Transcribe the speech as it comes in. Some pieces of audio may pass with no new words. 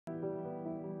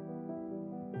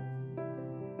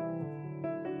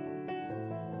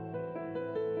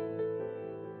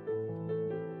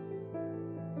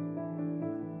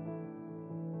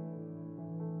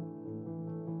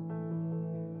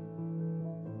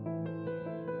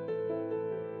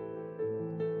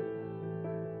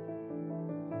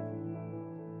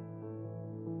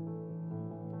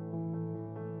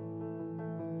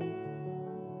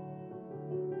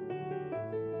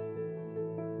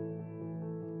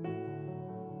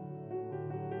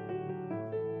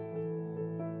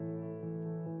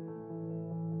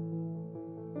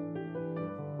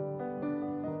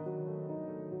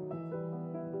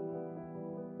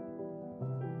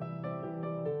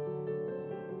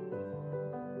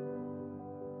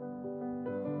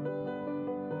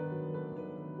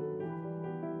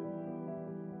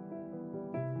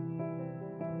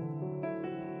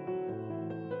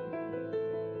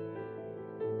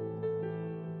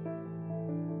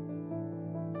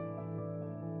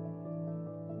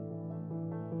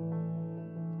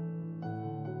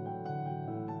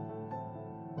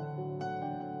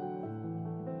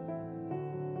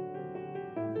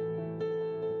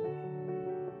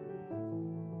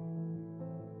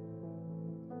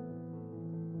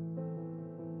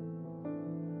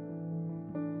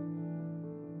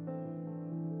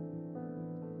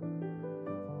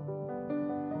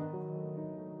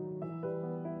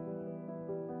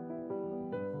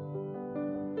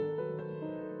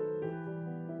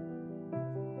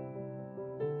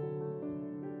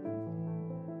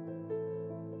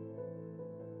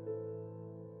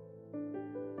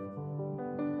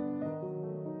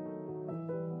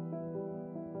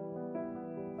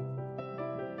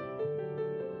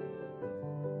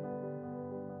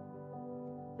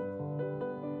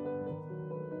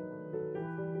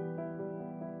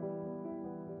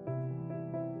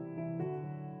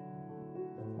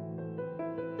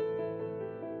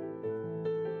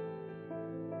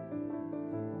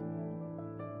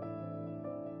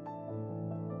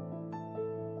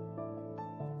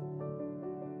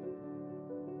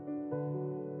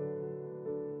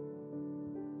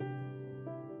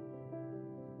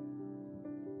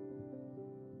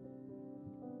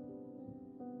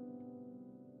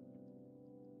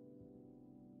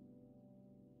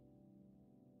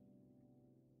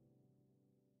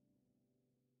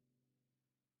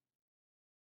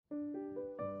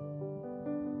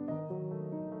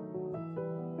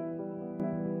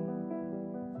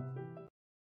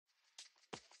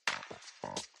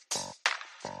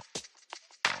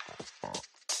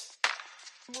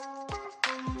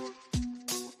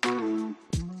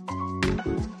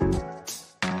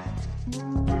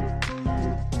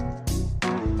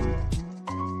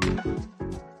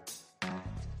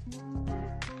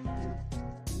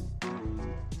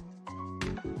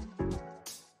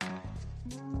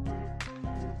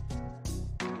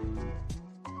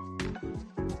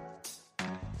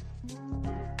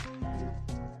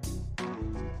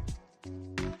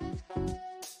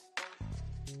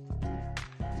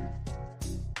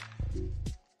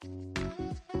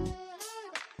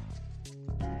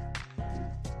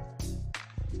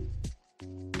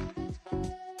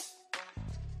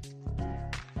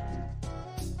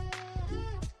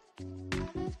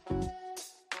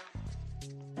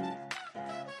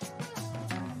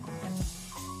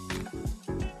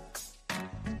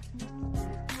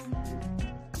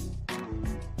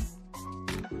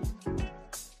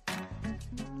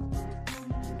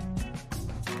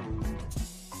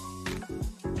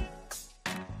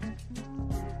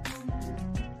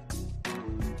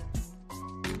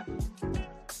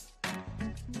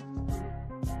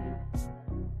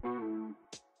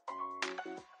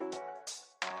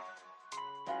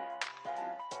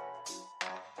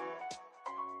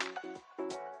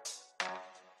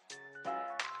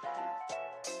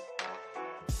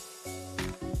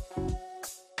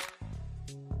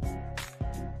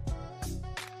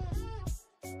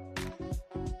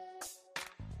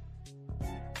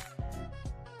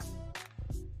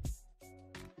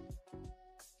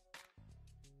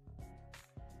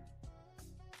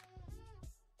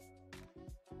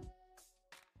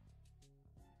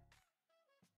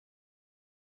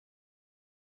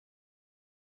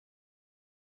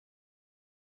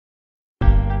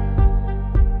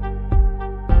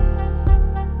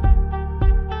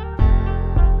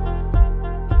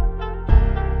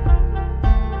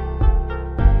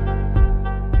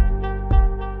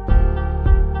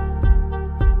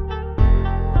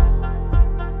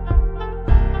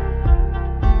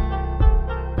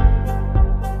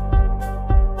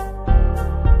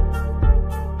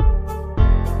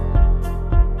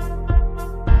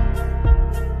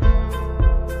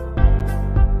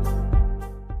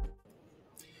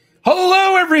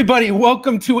Hello, everybody.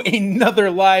 Welcome to another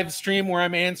live stream where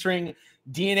I'm answering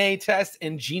DNA test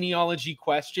and genealogy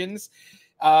questions.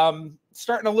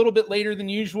 Starting a little bit later than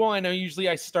usual. I know usually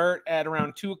I start at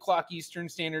around 2 o'clock Eastern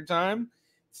Standard Time.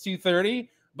 It's 2:30,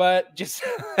 but just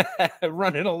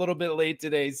running a little bit late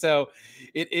today. So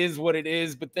it is what it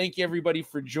is. But thank you, everybody,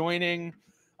 for joining.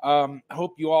 I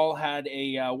hope you all had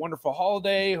a wonderful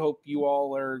holiday. Hope you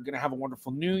all are going to have a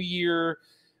wonderful new year.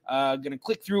 Going to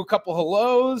click through a couple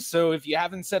hellos. So if you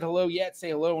haven't said hello yet, say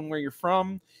hello and where you're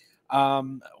from.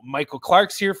 Michael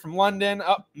Clark's here from London.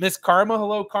 Oh, Miss Karma.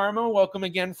 Hello, Karma. Welcome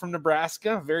again from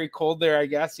Nebraska. Very cold there, I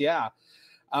guess. Yeah.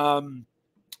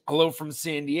 Hello from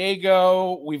San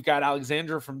Diego. We've got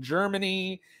Alexandra from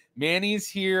Germany. Manny's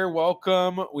here.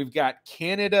 Welcome. We've got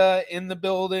Canada in the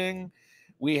building.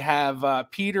 We have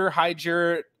Peter. Hi,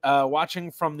 Jarrett.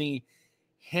 Watching from the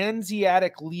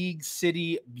Hanseatic League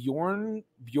city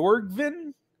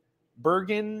Bjorgvin,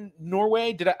 Bergen,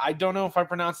 Norway. I don't know if I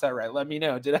pronounced that right. Let me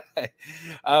know. Did I?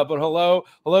 But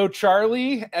hello,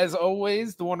 Charlie. As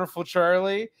always, the wonderful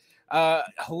Charlie.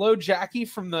 Hello, Jackie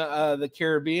from the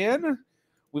Caribbean.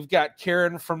 We've got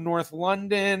Karen from North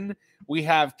London. We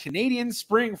have Canadian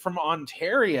Spring from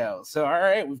Ontario. So, all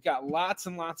right, we've got lots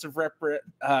and lots of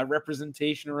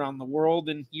representation around the world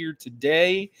in here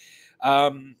today.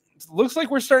 Looks like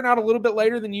we're starting out a little bit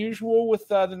later than usual with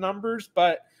the numbers,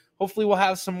 but hopefully we'll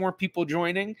have some more people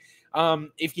joining.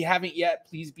 If you haven't yet,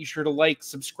 please be sure to like,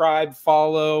 subscribe,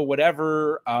 follow,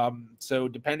 whatever. So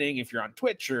depending if you're on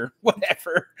Twitch or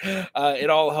whatever, it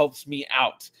all helps me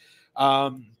out.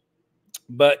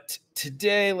 But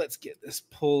today, let's get this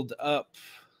pulled up.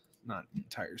 Not the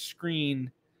entire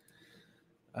screen.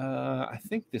 I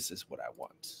think this is what I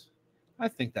want. I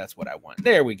think that's what I want.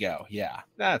 There we go. Yeah,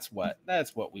 that's what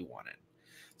we wanted.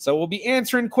 So we'll be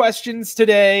answering questions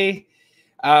today.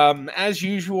 As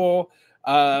usual,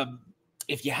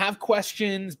 if you have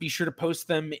questions, be sure to post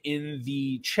them in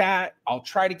the chat. I'll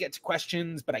try to get to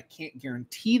questions, but I can't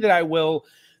guarantee that I will.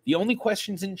 The only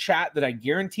questions in chat that I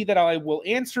guarantee that I will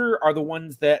answer are the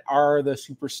ones that are the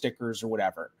super stickers or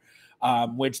whatever,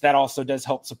 which that also does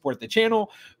help support the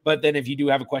channel. But then if you do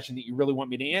have a question that you really want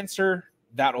me to answer,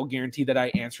 that'll guarantee that I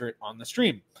answer it on the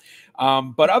stream.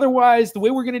 But otherwise, the way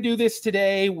we're going to do this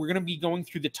today, we're going to be going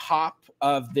through the top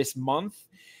of this month.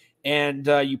 And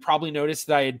you probably noticed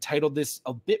that I had titled this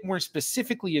a bit more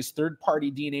specifically as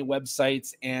third-party DNA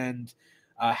websites and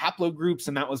haplogroups,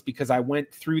 and that was because I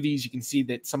went through these. You can see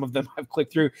that some of them I've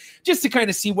clicked through just to kind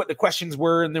of see what the questions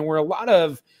were, and there were a lot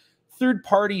of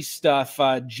third-party stuff.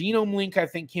 Genome Link, I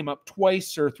think, came up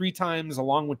twice or three times,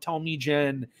 along with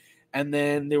TellMeGen, and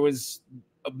then there was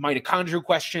a mitochondrial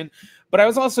question. But I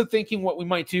was also thinking what we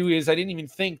might do is I didn't even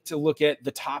think to look at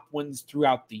the top ones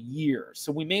throughout the year.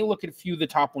 So we may look at a few of the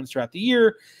top ones throughout the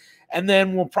year, and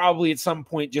then we'll probably at some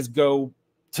point just go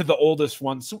to the oldest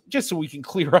ones, just so we can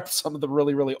clear up some of the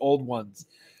really, really old ones.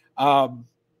 Yeah,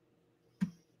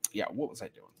 what was I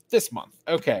doing this month?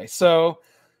 Okay, so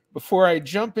before I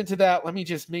jump into that, let me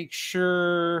just make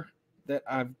sure that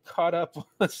I've caught up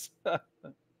on stuff.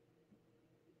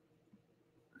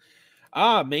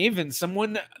 Maven,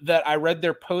 someone that I read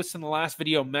their post in the last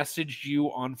video messaged you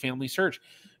on Family Search.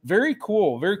 Very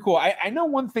cool. Very cool. I know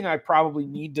one thing I probably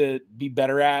need to be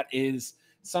better at is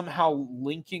somehow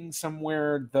linking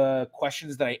somewhere the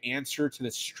questions that I answer to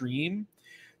the stream.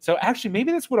 So actually,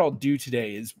 maybe that's what I'll do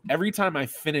today is every time I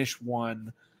finish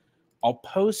one, I'll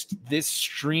post this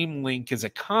stream link as a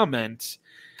comment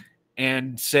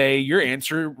and say your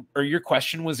answer or your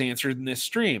question was answered in this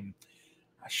stream.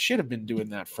 I should have been doing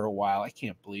that for a while. I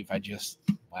can't believe I just,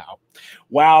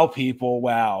 wow, people,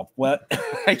 wow. What?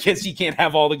 I guess you can't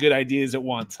have all the good ideas at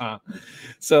once, huh?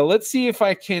 So let's see if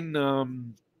I can,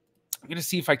 I'm going to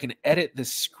see if I can edit the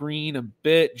screen a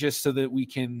bit just so that we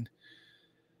can,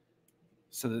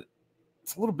 so that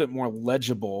it's a little bit more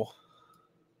legible.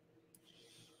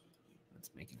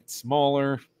 Let's make it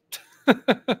smaller.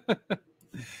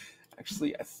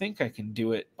 Actually, I think I can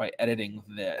do it by editing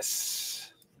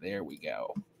this. There we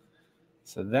go.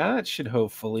 So that should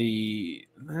hopefully,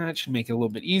 that should make it a little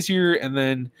bit easier. And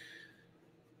then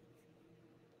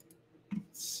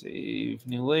save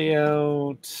new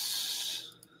layout.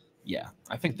 Yeah,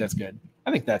 I think that's good.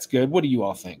 I think that's good. What do you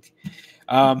all think?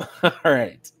 All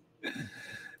right.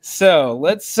 So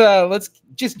let's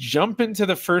just jump into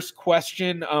the first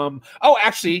question. Oh,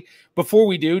 actually, before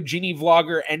we do, Genie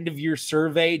Vlogger end of year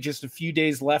survey, just a few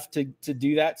days left to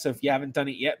do that. So if you haven't done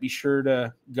it yet, be sure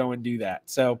to go and do that.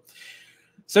 So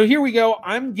here we go.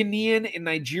 I'm Ghanaian and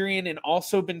Nigerian, and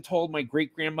also been told my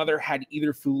great grandmother had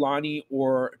either Fulani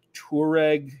or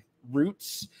Tuareg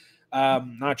roots.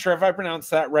 Not sure if I pronounced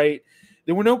that right.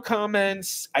 There were no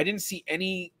comments. I didn't see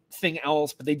anything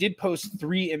else, but they did post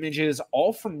 3 images,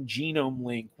 all from Genome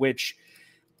Link, which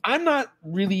I'm not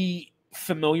really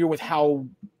familiar with how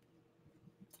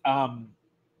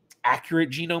accurate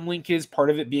Genome Link is, part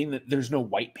of it being that there's no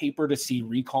white paper to see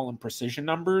recall and precision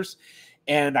numbers.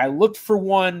 And I looked for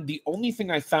one. The only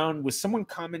thing I found was someone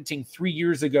commenting 3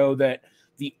 years ago that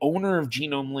the owner of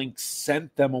Genome Link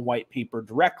sent them a white paper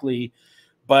directly.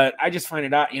 But I just find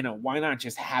it out, why not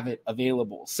just have it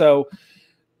available? So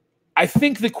I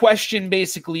think the question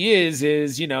basically is,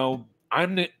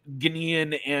 I'm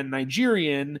Ghanaian and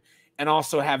Nigerian and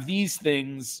also have these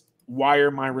things. Why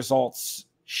are my results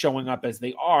showing up as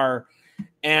they are?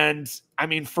 And I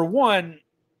mean, for one,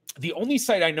 the only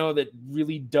site I know that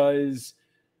really does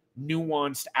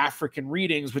nuanced African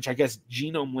readings, which I guess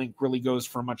Genome Link really goes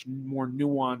for a much more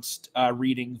nuanced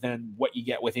reading than what you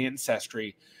get with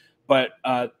Ancestry. But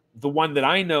the one that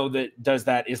I know that does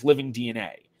that is Living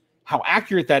DNA. How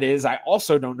accurate that is, I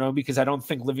also don't know, because I don't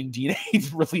think Living DNA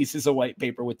releases a white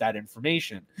paper with that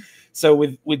information. So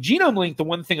with Genome Link, the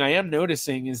one thing I am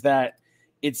noticing is that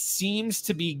it seems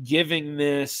to be giving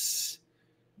this.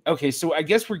 Okay, so I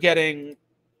guess we're getting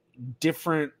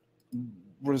different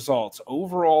results.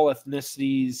 Overall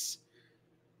ethnicities.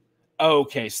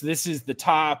 Okay, so this is the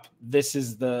top. This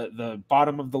is the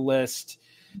bottom of the list.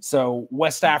 So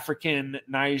West African,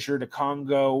 Niger to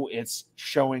Congo, it's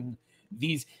showing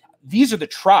these are the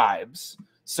tribes.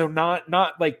 So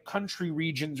not like country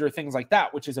regions or things like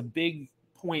that, which is a big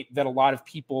point that a lot of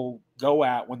people go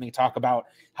at when they talk about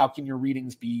how can your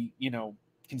readings be,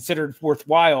 considered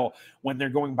worthwhile when they're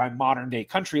going by modern day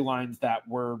country lines that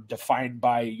were defined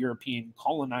by European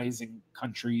colonizing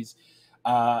countries,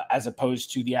 as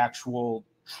opposed to the actual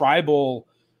tribal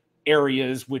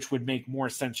areas, which would make more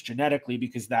sense genetically,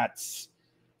 because that's,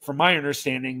 from my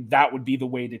understanding, that would be the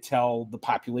way to tell the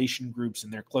population groups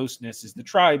and their closeness is the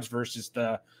tribes versus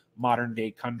the modern day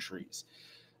countries.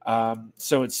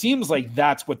 So it seems like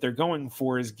that's what they're going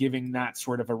for, is giving that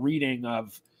sort of a reading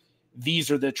of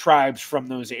these are the tribes from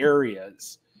those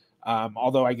areas.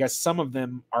 Although I guess some of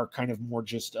them are kind of more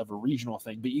just of a regional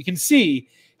thing, but you can see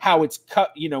how it's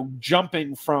cut,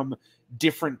 jumping from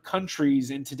different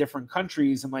countries into different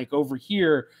countries. And like over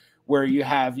here where you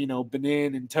have,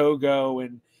 Benin and Togo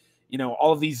and, you know,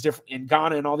 all of these different, in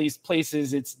Ghana and all these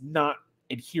places, it's not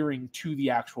adhering to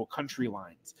the actual country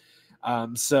lines.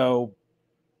 So,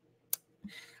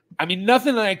 I mean,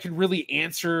 nothing that I can really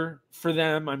answer for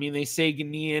them. I mean, they say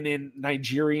Ghanaian and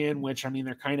Nigerian, which, I mean,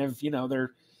 they're kind of, you know,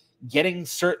 they're getting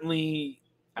certainly,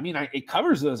 I mean, it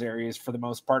covers those areas for the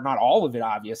most part, not all of it,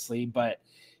 obviously, but,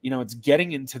 you know, it's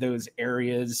getting into those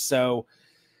areas. So,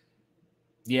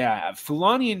 yeah,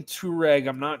 Fulani and Tuareg,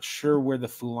 I'm not sure where the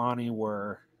Fulani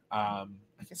were. I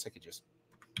guess I could just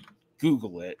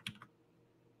Google it.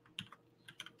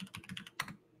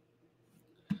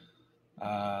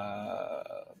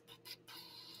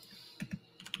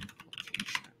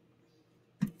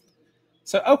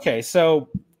 So, okay, so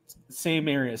same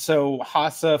area. So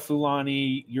Hausa,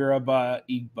 Fulani, Yoruba,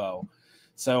 Igbo.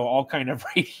 So all kind of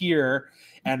right here.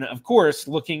 And of course,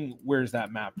 looking, where's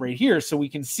that map? Right here. So we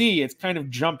can see it's kind of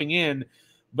jumping in,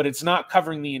 but it's not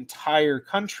covering the entire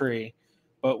country.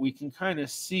 But we can kind of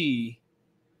see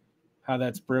how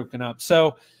that's broken up.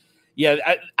 So, yeah,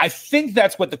 I think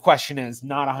that's what the question is.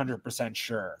 Not 100%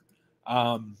 sure.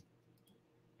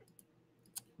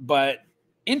 But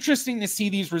interesting to see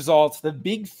these results. The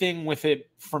big thing with it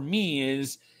for me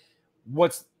is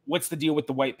what's the deal with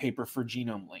the white paper for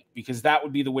Genome Link, because that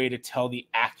would be the way to tell the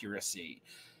accuracy.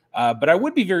 But I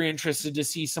would be very interested to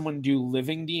see someone do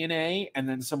living DNA and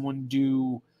then someone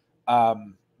do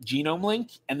Genome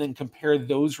Link and then compare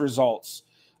those results.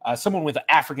 Someone with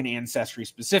African ancestry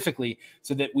specifically,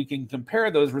 so that we can compare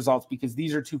those results, because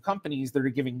these are two companies that are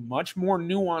giving much more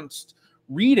nuanced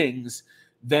readings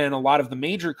than a lot of the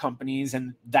major companies.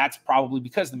 And that's probably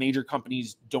because the major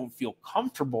companies don't feel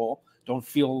comfortable, don't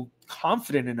feel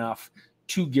confident enough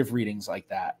to give readings like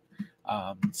that.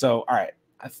 So, all right,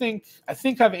 I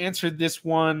think I've answered this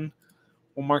one.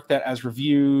 We'll mark that as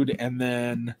reviewed. And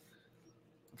then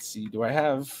let's see, do I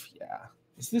have, yeah,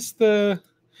 is this the,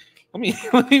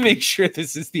 let me make sure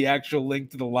this is the actual link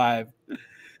to the live.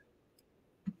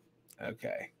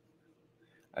 Okay.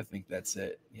 I think that's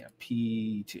it. Yeah,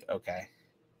 P2. Okay.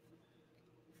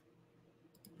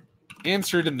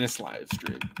 Answered in this live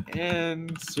stream.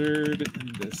 Answered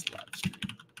in this live stream.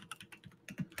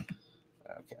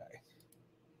 Okay.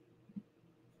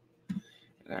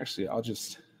 And actually, I'll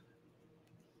just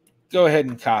go ahead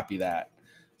and copy that.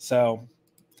 So,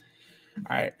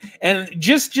 all right. And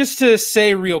just to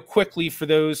say real quickly, for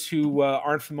those who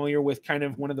aren't familiar with kind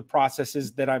of one of the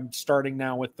processes that I'm starting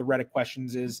now with the Reddit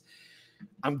questions is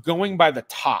I'm going by the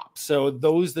top. So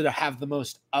those that have the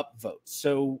most upvotes.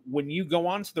 So when you go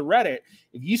onto the Reddit,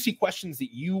 if you see questions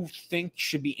that you think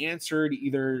should be answered,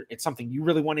 either it's something you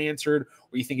really want answered,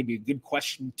 or you think it'd be a good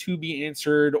question to be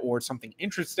answered, or something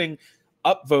interesting,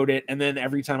 upvote it. And then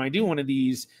every time I do one of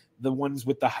these, the ones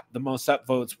with the most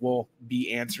upvotes will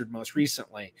be answered most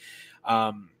recently.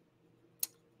 Yeah,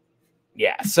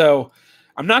 so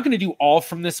I'm not going to do all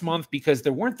from this month because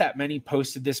there weren't that many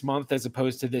posted this month as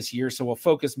opposed to this year. So we'll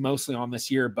focus mostly on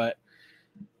this year, but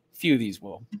a few of these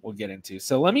we'll get into.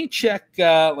 So let me check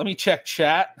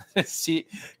chat, see,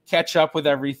 catch up with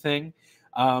everything.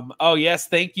 Oh yes,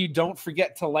 thank you. Don't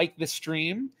forget to like the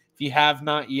stream if you have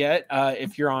not yet.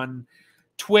 If you're on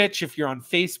Twitch, if you're on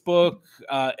Facebook,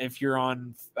 if you're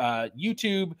on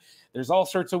YouTube, there's all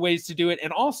sorts of ways to do it.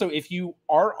 And also, if you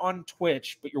are on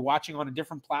Twitch, but you're watching on a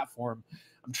different platform,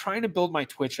 I'm trying to build my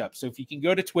Twitch up. So if you can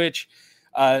go to Twitch,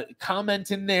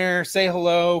 comment in there, say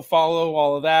hello, follow,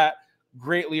 all of that.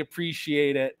 Greatly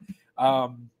appreciate it.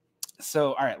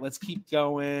 So, all right, let's keep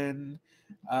going.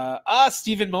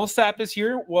 Stephen Millsap is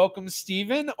here. Welcome,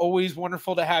 Stephen. Always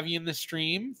wonderful to have you in the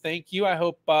stream. Thank you. I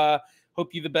hope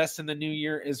you the best in the new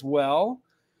year as well.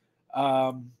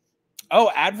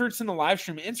 Adverts in the live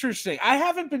stream. Interesting. I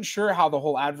haven't been sure how the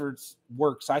whole adverts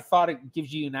works. I thought it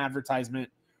gives you an advertisement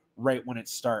right when it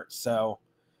starts. So,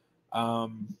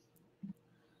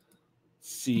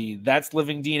 see, that's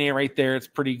living DNA right there. It's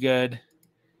pretty good.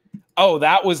 Oh,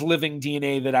 that was living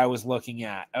DNA that I was looking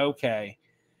at. Okay.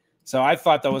 So I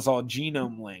thought that was all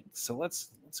Genome Link. So let's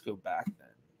go back then.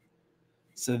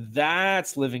 So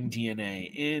that's living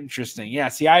DNA. Interesting. Yeah,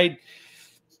 see,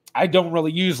 I don't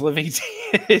really use living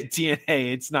DNA.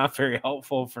 It's not very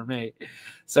helpful for me.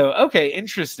 So, okay,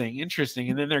 interesting.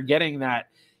 And then they're getting that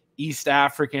East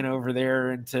African over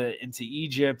there into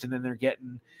Egypt, and then they're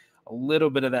getting a little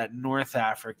bit of that North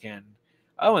African.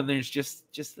 Oh, and there's just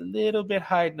a little bit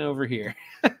hiding over here.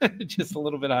 Just a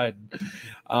little bit hiding.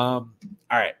 All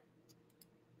right.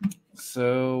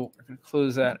 So we're going to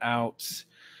close that out.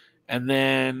 And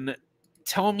then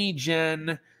tell me,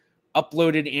 Jen,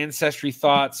 uploaded ancestry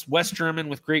thoughts. West German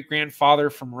with great-grandfather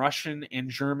from Russian and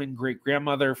German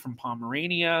great-grandmother from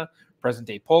Pomerania,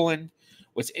 present-day Poland.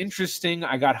 What's interesting,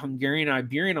 I got Hungarian and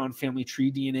Iberian on family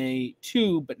tree DNA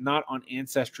too, but not on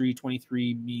Ancestry,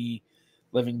 23andMe,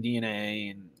 living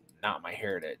DNA, and not my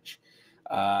heritage.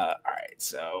 All right,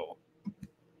 so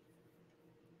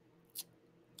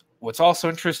what's also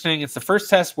interesting, it's the first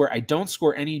test where I don't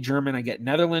score any German. I get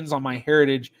Netherlands on my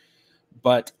heritage,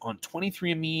 but on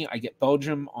 23andMe, I get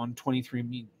Belgium on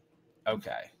 23andMe.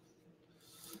 Okay.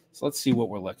 So let's see what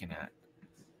we're looking at.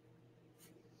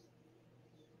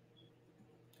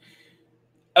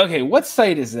 Okay, what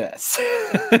site is this?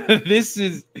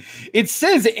 It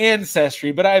says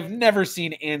Ancestry, but I've never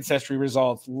seen Ancestry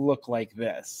results look like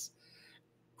this.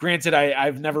 Granted,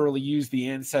 I've never really used the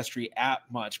Ancestry app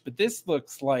much, but this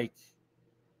looks like,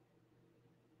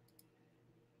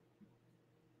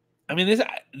 I mean,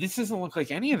 this doesn't look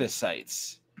like any of the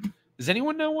sites. Does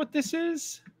anyone know what this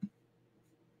is?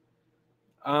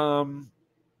 Oh,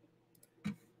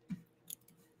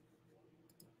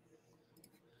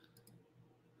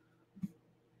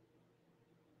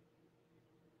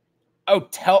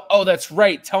 that's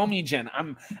right. Tell me, Jen.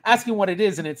 I'm asking what it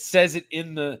is, and it says it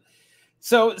in the.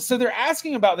 So they're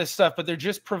asking about this stuff, but they're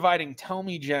just providing Tell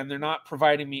Me Gen. They're not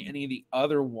providing me any of the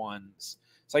other ones.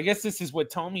 So I guess this is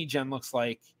what Tell Me Gen looks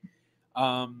like.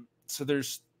 So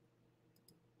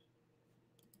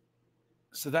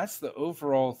that's the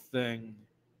overall thing.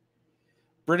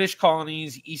 British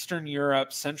colonies, Eastern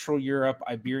Europe, Central Europe,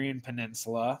 Iberian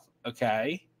Peninsula.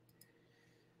 Okay.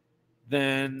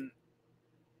 Then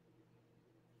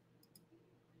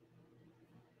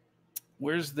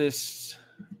where's this?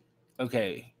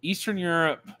 Okay, Eastern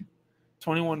Europe,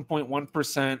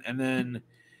 21.1%, and then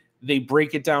they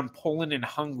break it down Poland and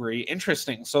Hungary.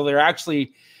 Interesting. So they're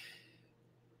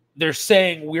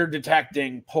saying we're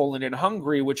detecting Poland and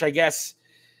Hungary, which I guess,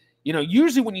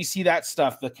 usually when you see that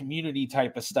stuff, the community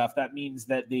type of stuff, that means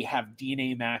that they have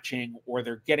DNA matching or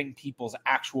they're getting people's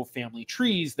actual family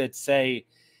trees that say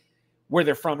where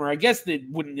they're from. Or I guess they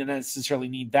wouldn't necessarily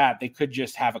need that. They could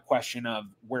just have a question of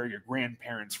where your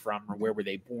grandparents from or where were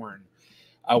they born,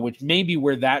 which may be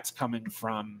where that's coming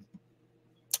from.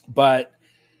 But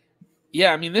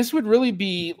yeah, I mean, this would really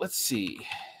be, let's see,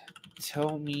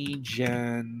 Tell Me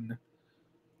Gen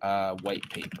white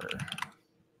paper.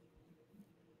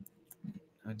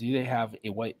 Do they have a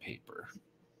white paper?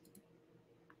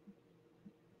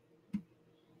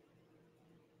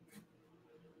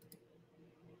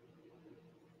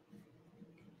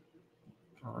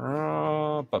 Here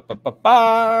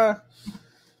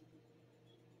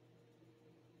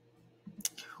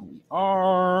we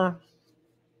are.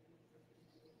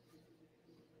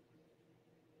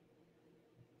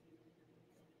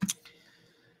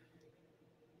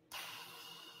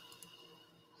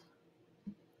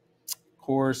 Of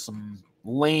course, some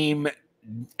lame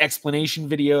explanation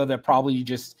video that probably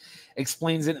just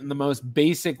explains it in the most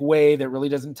basic way that really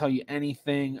doesn't tell you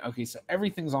anything. Okay, so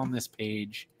everything's on this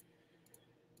page.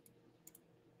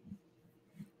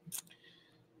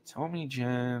 Tell me,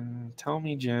 Jen. Tell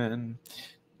me, Jen.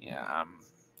 Yeah.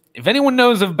 If anyone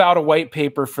knows about a white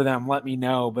paper for them, let me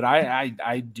know. But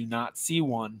I do not see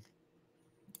one.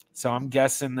 So I'm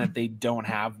guessing that they don't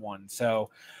have one.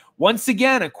 So once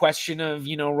again, a question of,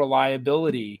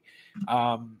 reliability.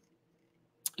 I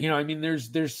mean,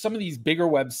 there's some of these bigger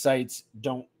websites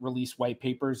don't release white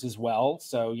papers as well.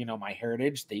 So,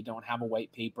 MyHeritage, they don't have a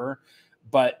white paper,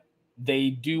 but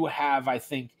they do have, I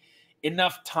think,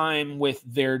 enough time with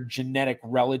their genetic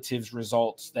relatives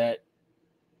results that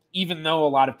even though a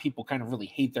lot of people kind of really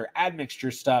hate their admixture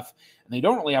stuff and they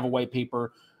don't really have a white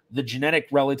paper, the genetic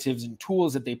relatives and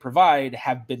tools that they provide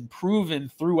have been proven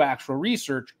through actual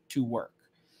research to work.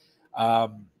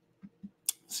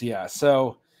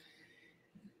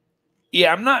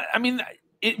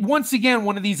 Once again,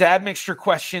 one of these admixture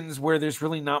questions where there's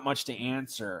really not much to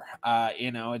answer.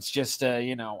 It's just,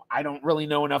 I don't really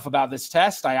know enough about this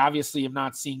test. I obviously am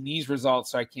not seeing these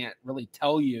results, so I can't really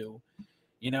tell you,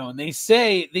 and they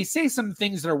say some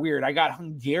things that are weird. I got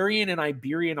Hungarian and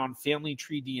Iberian on family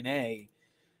tree DNA.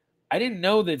 I didn't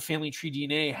know that family tree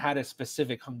DNA had a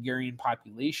specific Hungarian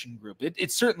population group.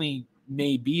 It certainly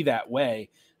may be that way.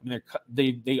 I mean,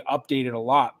 they update it a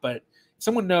lot, but if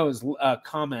someone knows,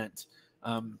 comment.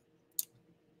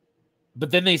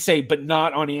 But then they say, but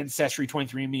not on Ancestry,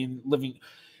 23andMe, and living.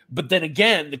 But then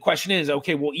again, the question is,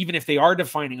 okay, well, even if they are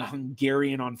defining a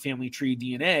Hungarian on family tree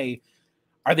DNA,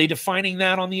 are they defining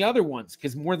that on the other ones?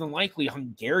 Because more than likely,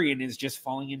 Hungarian is just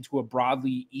falling into a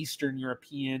broadly Eastern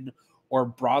European or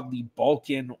broadly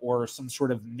Balkan or some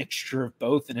sort of mixture of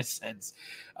both in a sense.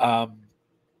 And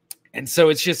so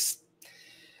it's just,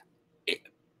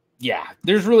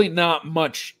 there's really not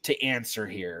much to answer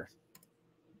here.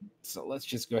 So let's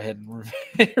just go ahead and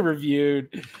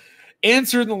reviewed.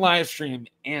 Answered in the live stream.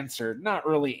 Answered. Not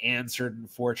really answered,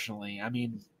 unfortunately. I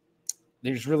mean,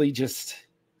 there's really just,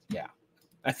 yeah.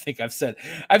 I think I've said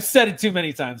it too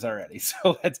many times already.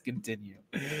 So let's continue.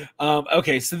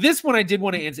 Okay, so this one I did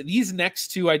want to answer. These next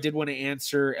two I did want to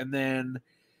answer, and then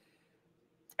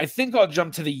I think I'll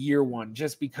jump to the year one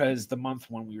just because the month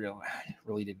one we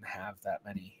really didn't have that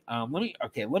many.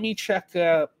 Let me check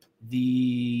up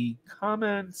the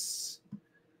comments.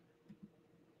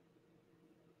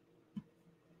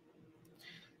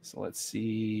 So let's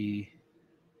see.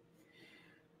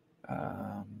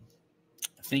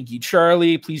 Thank you,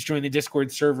 Charlie. Please join the Discord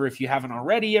server if you haven't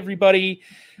already, everybody.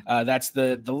 That's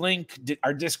the link.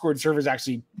 Our Discord server is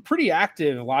actually pretty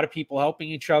active. A lot of people helping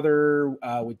each other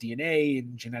with DNA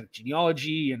and genetic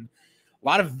genealogy, and a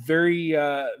lot of very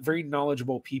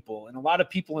knowledgeable people, and a lot of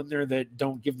people in there that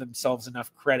don't give themselves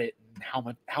enough credit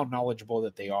and how knowledgeable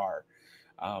that they are.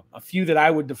 A few that I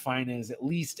would define as at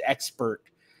least expert.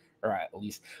 Or at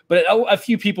least, but a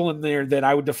few people in there that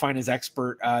I would define as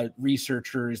expert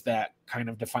researchers that kind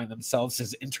of define themselves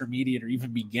as intermediate or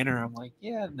even beginner. I'm like,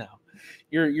 yeah, no,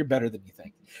 you're better than you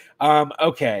think.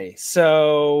 Okay,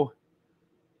 so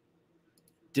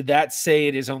did that say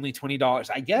it is only $20?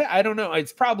 I don't know.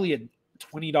 It's probably a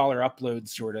 $20 upload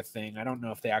sort of thing. I don't know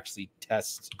if they actually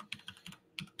test.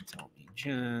 Tell me,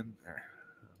 Jen.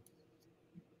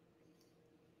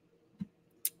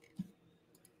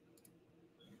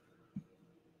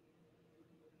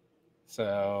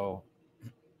 So,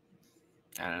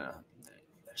 I don't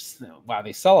know. Wow,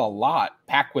 they sell a lot.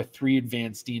 Pack with 3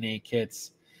 advanced DNA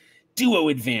kits. Duo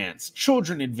advanced.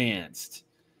 Children advanced.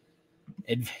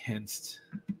 Advanced.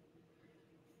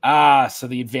 So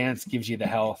the advanced gives you the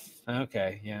health.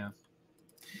 Okay, yeah.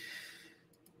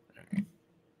 All right.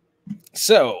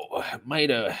 So,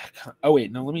 oh,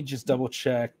 wait, no, let me just double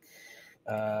check.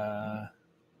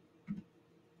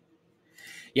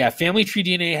 Yeah, Family Tree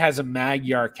DNA has a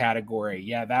Magyar category.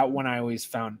 Yeah, that one I always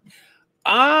found.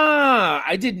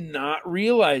 I did not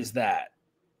realize that.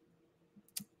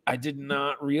 I did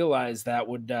not realize that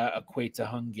would equate to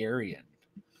Hungarian.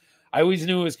 I always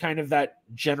knew it was kind of that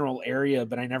general area,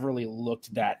 but I never really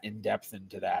looked that in depth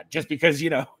into that. Just because,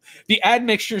 the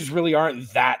admixtures really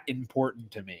aren't that important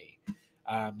to me.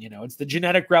 It's the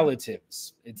genetic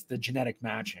relatives. It's the genetic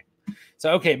matching.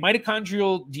 So, okay,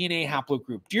 mitochondrial DNA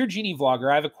haplogroup. Dear Genie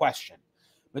Vlogger, I have a question.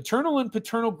 Maternal and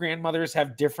paternal grandmothers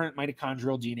have different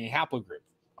mitochondrial DNA haplogroup.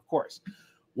 Of course.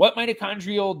 What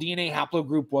mitochondrial DNA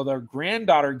haplogroup will their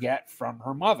granddaughter get from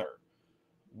her mother?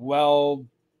 Well,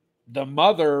 the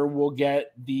mother will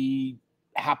get the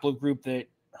haplogroup that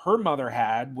her mother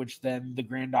had, which then the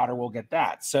granddaughter will get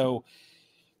that. So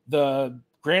the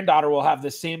granddaughter will have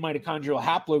the same mitochondrial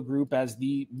haplogroup as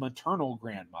the maternal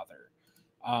grandmother.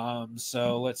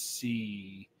 So let's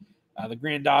see. The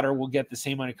granddaughter will get the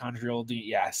same mitochondrial DNA.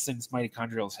 Yeah, since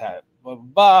mitochondrials have blah,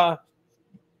 blah,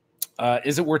 blah.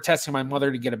 Is it worth testing my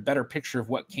mother to get a better picture of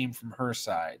what came from her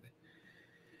side?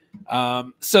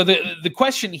 So the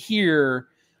question here,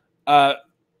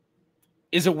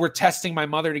 is it worth testing my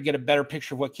mother to get a better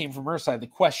picture of what came from her side? The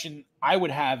question I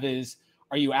would have is,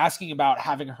 are you asking about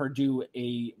having her do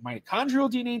a mitochondrial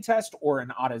DNA test or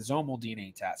an autosomal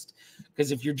DNA test?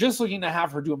 Because if you're just looking to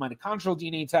have her do a mitochondrial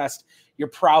DNA test, you're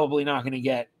probably not going to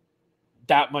get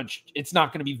that much. It's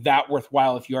not going to be that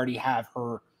worthwhile if you already have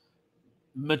her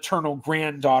maternal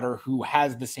granddaughter who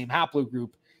has the same haplogroup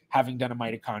having done a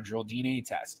mitochondrial DNA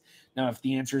test. Now, if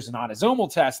the answer is an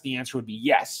autosomal test, the answer would be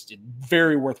yes. It's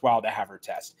very worthwhile to have her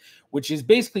test, which is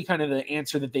basically kind of the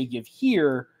answer that they give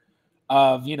here.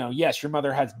 Of, yes, your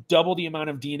mother has double the amount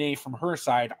of DNA from her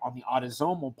side on the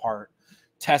autosomal part.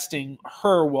 Testing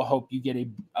her will help you get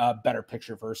a better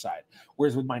picture of her side.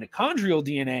 Whereas with mitochondrial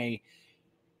DNA,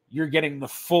 you're getting the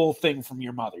full thing from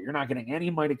your mother. You're not getting any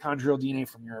mitochondrial DNA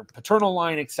from your paternal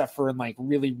line, except for in like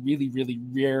really, really, really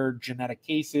rare genetic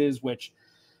cases, which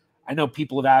I know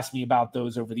people have asked me about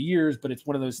those over the years, but it's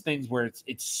one of those things where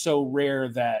it's so rare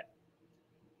that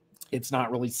it's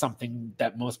not really something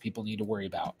that most people need to worry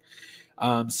about.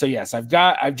 So yes, I've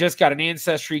just got an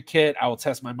Ancestry kit. I will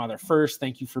test my mother first.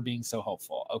 Thank you for being so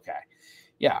helpful. Okay.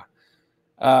 Yeah.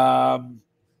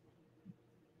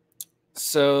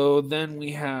 So then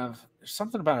we have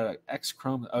something about an X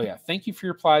chromosome. Oh yeah. Thank you for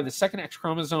your reply. The second X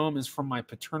chromosome is from my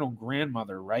paternal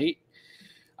grandmother, right?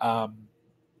 I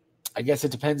guess it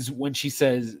depends when she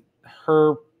says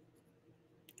her,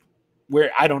 where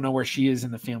I don't know where she is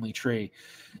in the family tree.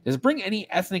 Does it bring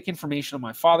any ethnic information on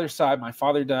my father's side? My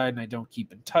father died and I don't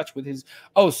keep in touch with his.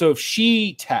 Oh, so if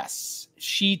she tests.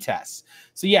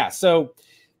 So yeah, so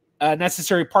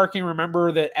Necessary parking.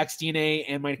 Remember that xDNA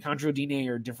and mitochondrial DNA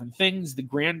are different things. The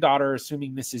granddaughter,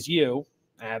 assuming this is you,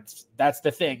 that's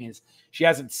the thing, is she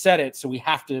hasn't said it, so we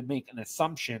have to make an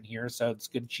assumption here. So it's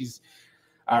good she's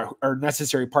or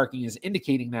necessary parking is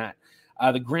indicating that.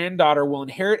 The granddaughter will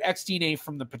inherit xDNA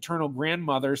from the paternal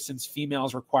grandmother, since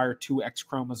females require 2 X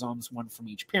chromosomes, 1 from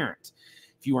each parent.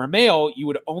 If you are a male, you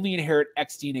would only inherit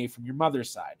xDNA from your mother's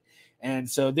side. And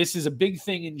so this is a big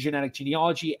thing in genetic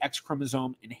genealogy, X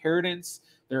chromosome inheritance.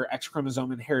 There are X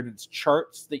chromosome inheritance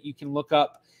charts that you can look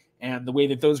up. And the way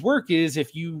that those work is,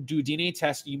 if you do a DNA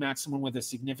test and you match someone with a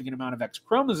significant amount of X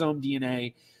chromosome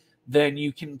DNA, then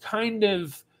you can kind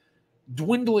of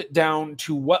dwindle it down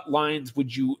to what lines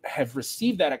would you have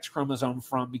received that X chromosome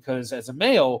from, because as a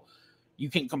male, you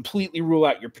can completely rule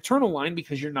out your paternal line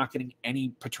because you're not getting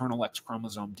any paternal X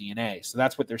chromosome DNA. So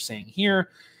that's what they're saying here.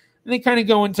 And they kind of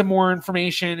go into more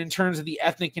information in terms of the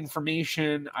ethnic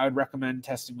information. I would recommend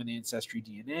testing with Ancestry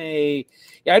DNA.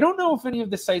 Yeah, I don't know if any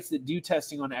of the sites that do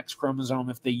testing on X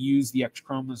chromosome, if they use the X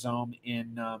chromosome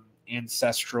in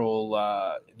ancestral,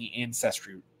 the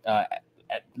Ancestry, blah,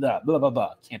 blah, blah,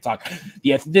 blah. Can't talk.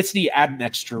 The ethnicity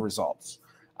admixture results.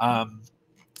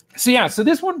 So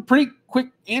this one, pretty quick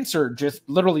answer, just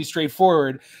literally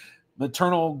straightforward.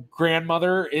 Maternal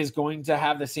grandmother is going to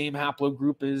have the same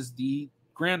haplogroup as the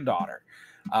granddaughter.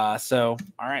 All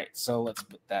right, so let's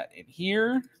put that in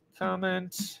here.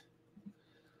 Comment.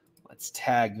 Let's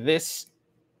tag this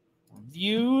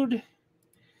viewed.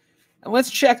 And let's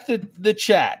check the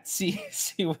chat. See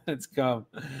what's come.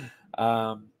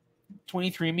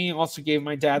 23andMe also gave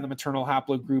my dad the maternal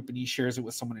haplogroup, and he shares it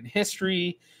with someone in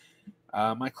history.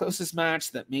 My closest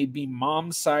match that may be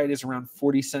mom's side is around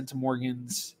 40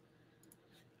 centimorgans.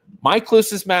 My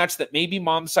closest match that may be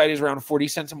mom's side is around 40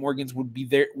 centimorgans.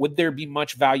 Would there be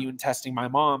much value in testing my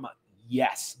mom?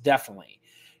 Yes, definitely.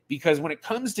 Because when it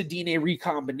comes to DNA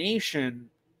recombination,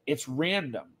 it's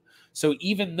random. So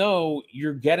even though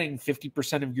you're getting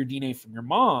 50% of your DNA from your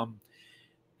mom,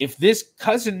 if this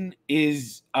cousin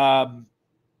is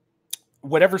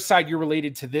whatever side you're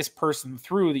related to this person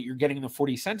through, that you're getting the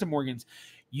 40 centimorgans,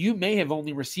 you may have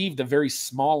only received a very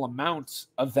small amount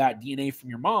of that DNA from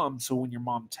your mom. So when your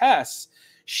mom tests,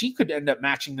 she could end up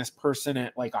matching this person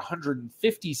at like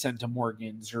 150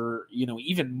 centimorgans or,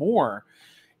 even more.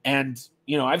 And,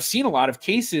 I've seen a lot of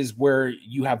cases where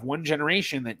you have one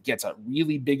generation that gets a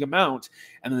really big amount,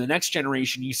 and then the next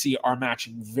generation you see are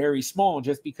matching very small,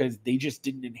 just because they just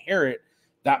didn't inherit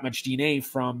that much DNA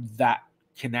from that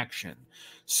connection.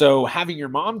 So having your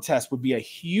mom test would be a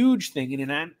huge thing.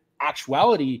 And in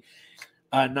actuality,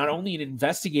 not only in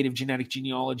investigative genetic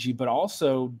genealogy, but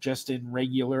also just in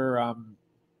regular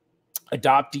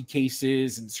adoptee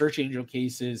cases and search angel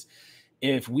cases,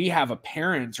 if we have a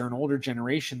parent or an older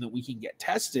generation that we can get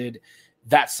tested,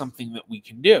 that's something that we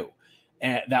can do.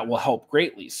 And that will help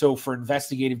greatly. So for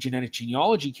investigative genetic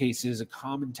genealogy cases, a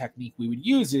common technique we would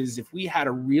use is, if we had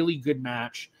a really good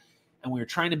match and we were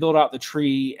trying to build out the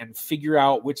tree and figure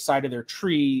out which side of their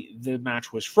tree the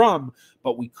match was from,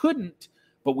 but we couldn't,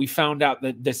 but we found out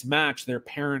that this match, their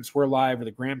parents were alive or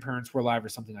the grandparents were alive or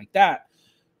something like that,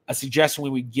 a suggestion we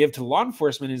would give to law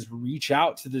enforcement is reach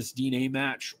out to this DNA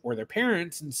match or their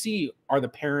parents and see, are the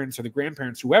parents or the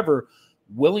grandparents, whoever,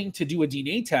 willing to do a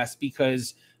DNA test,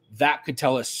 because that could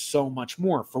tell us so much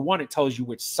more. For one, it tells you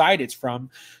which side it's from.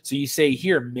 So you say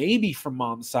here, maybe from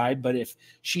mom's side, but if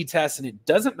she tests and it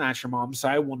doesn't match your mom's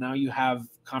side, well, now you have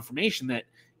confirmation that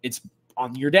it's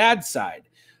on your dad's side.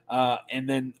 And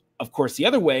then, of course, the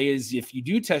other way is, if you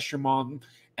do test your mom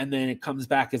and then it comes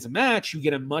back as a match, you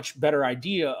get a much better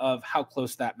idea of how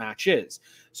close that match is.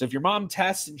 So if your mom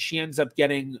tests and she ends up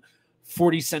getting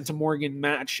 40 centimorgan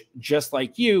match just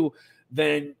like you,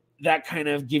 then that kind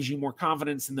of gives you more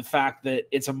confidence in the fact that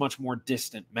it's a much more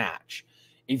distant match.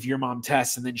 If your mom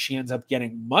tests and then she ends up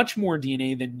getting much more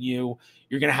DNA than you,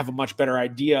 you're going to have a much better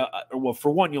idea. Well, for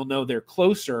one, you'll know they're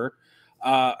closer,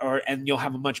 and you'll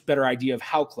have a much better idea of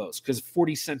how close, because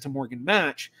 40 centimorgan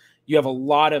match, you have a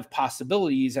lot of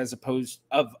possibilities as opposed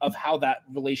of how that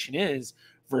relation is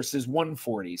versus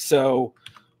 140. So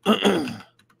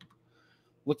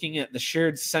looking at the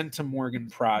shared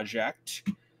centimorgan project,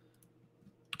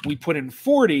 we put in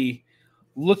 40.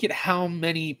 Look at how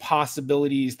many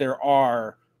possibilities there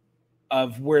are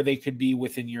of where they could be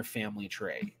within your family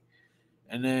tree.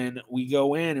 And then we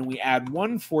go in and we add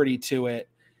 140 to it,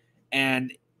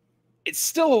 and it's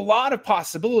still a lot of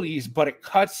possibilities, but it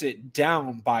cuts it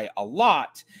down by a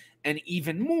lot. And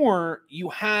even more, you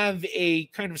have a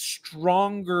kind of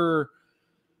stronger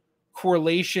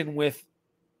correlation with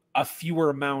a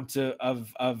fewer amount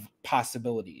of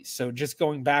possibilities. So just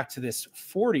going back to this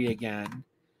 40 again,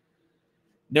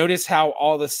 notice how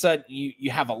all of a sudden you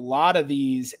have a lot of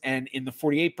these, and in the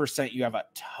 48%, you have a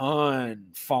ton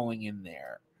falling in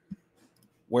there.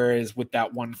 Whereas with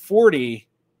that 140,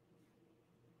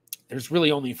 there's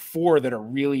really only 4 that are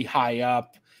really high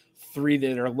up, 3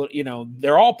 that are,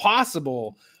 they're all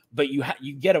possible, but you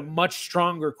get a much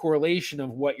stronger correlation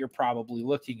of what you're probably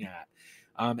looking at.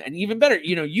 And even better,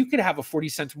 you could have a 40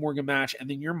 centimorgan match, and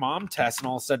then your mom tests, and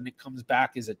all of a sudden it comes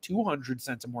back as a 200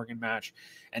 centimorgan match.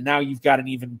 And now you've got an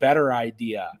even better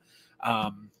idea.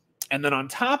 And then on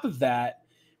top of that,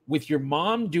 with your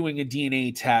mom doing a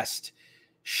DNA test,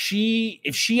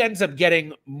 if she ends up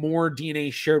getting more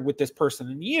DNA shared with this person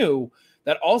than you,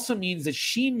 that also means that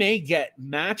she may get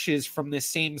matches from the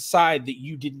same side that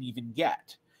you didn't even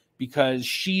get, because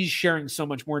she's sharing so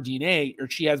much more DNA, or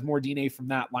she has more DNA from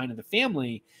that line of the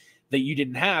family that you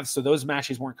didn't have. So those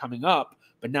matches weren't coming up.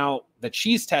 But now that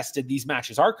she's tested, these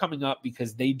matches are coming up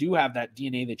because they do have that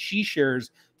DNA that she shares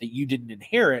that you didn't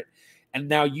inherit. And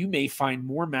now you may find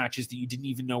more matches that you didn't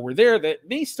even know were there that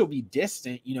may still be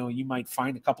distant. You might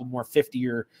find a couple more 50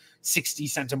 or 60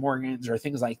 centimorgans or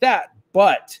things like that.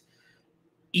 But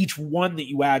each one that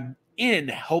you add in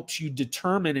helps you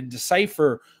determine and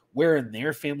decipher where in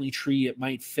their family tree it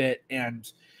might fit.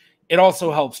 And it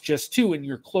also helps just too, in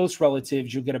your close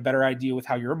relatives, you'll get a better idea with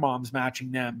how your mom's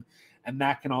matching them. And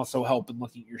that can also help in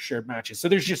looking at your shared matches. So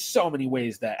there's just so many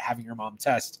ways that having your mom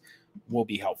test will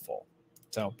be helpful.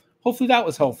 So hopefully that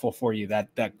was helpful for you, that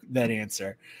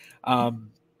answer.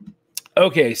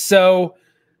 Okay, so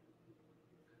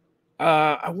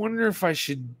I wonder if I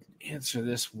should answer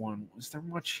this one. Was there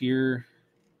much here?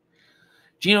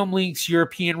 Genome Link's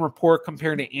European report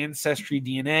compared to Ancestry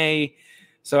DNA.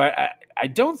 So I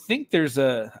don't think there's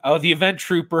the Event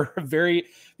Trooper. The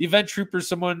Event Trooper,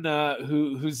 someone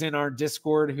who's in our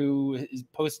Discord, who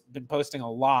has been posting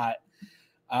a lot.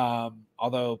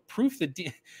 Although proof that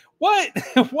what?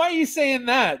 Why are you saying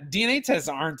that? DNA tests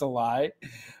aren't a lie.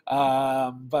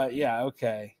 But yeah,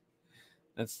 okay.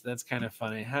 That's kind of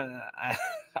funny. All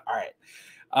right.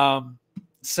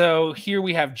 So here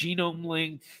we have Genome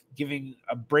Link giving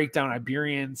a breakdown: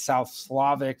 Iberian, South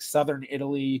Slavic, Southern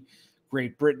Italy,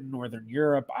 Great Britain, Northern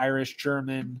Europe, Irish,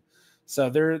 German. So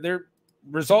their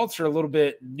results are a little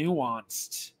bit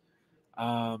nuanced.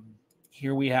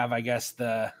 Here we have, I guess,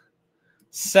 the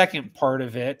second part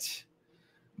of it.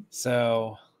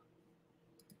 So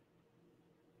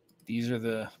these are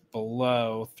the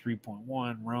below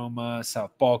 3.1: Roma,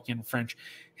 South Balkan, French,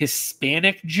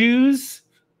 Hispanic Jews.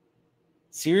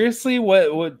 Seriously,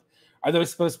 what are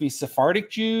those supposed to be? Sephardic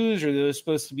Jews, or are those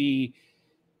supposed to be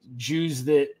Jews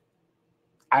that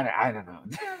I don't know.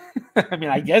 I mean,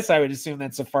 I guess I would assume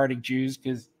that's Sephardic Jews,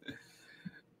 because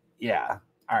yeah.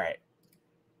 All right.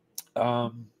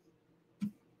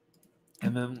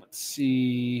 And then let's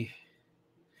see.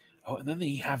 Oh, and then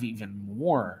they have even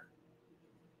more.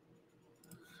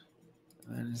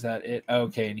 And is that it?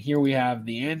 Okay, and here we have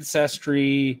the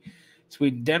Ancestry: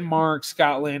 Sweden, Denmark,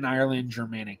 Scotland, Ireland,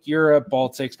 Germanic Europe,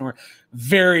 Baltics, North.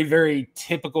 Very, very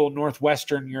typical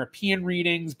Northwestern European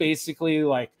readings, basically,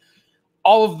 like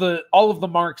all of the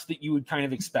marks that you would kind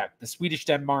of expect: the Swedish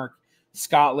Denmark,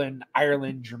 Scotland,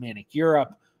 Ireland, Germanic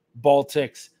Europe,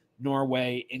 Baltics,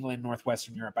 Norway, England,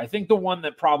 Northwestern Europe. I think the one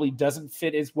that probably doesn't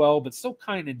fit as well, but still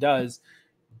kind of does,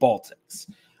 Baltics.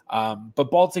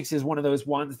 But Baltics is one of those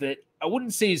ones that I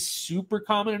wouldn't say is super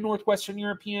common in Northwestern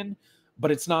European, but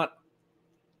it's not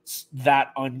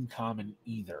that uncommon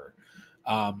either.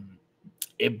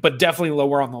 But definitely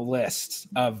lower on the list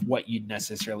of what you'd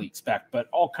necessarily expect, but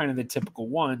all kind of the typical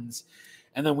ones.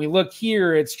 And then we look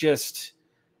here, it's just,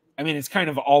 I mean, it's kind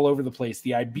of all over the place.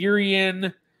 The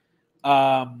Iberian,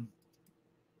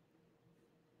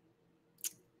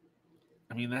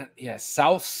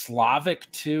 South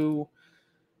Slavic too,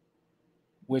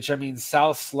 which, I mean,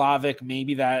 South Slavic,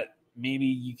 maybe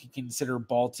you could consider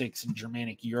Baltics and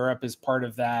Germanic Europe as part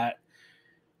of that.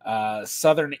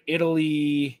 Southern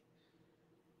Italy.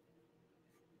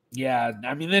 Yeah,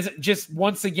 I mean, this just,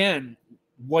 once again,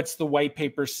 what's the white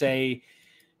paper say?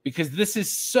 Because this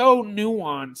is so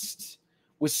nuanced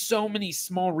with so many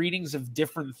small readings of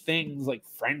different things, like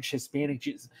French, Hispanic,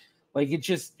 like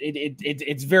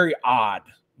it's very odd,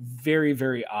 very,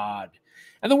 very odd.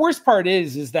 And the worst part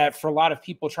is that for a lot of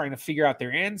people trying to figure out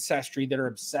their ancestry that are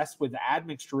obsessed with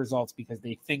admixture results because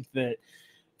they think that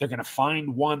they're going to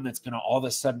find one that's going to all of a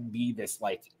sudden be this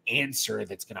like answer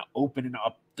that's going to open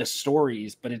up the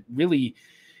stories, but it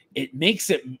makes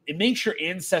your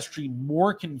ancestry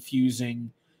more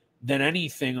confusing than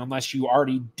anything, unless you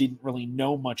already didn't really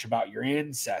know much about your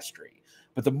ancestry.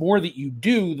 But the more that you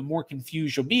do, the more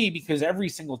confused you'll be, because every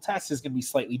single test is going to be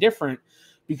slightly different,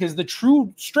 because the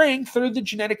true strength are the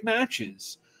genetic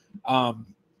matches,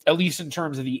 at least in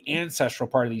terms of the ancestral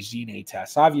part of these DNA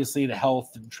tests. Obviously, the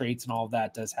health and traits and all of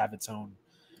that does have its own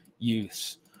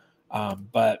use.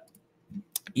 But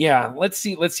yeah, let's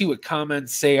see what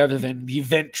comments say other than the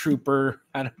event trooper.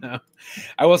 I don't know.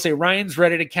 I will say Ryan's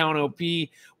Reddit account OP.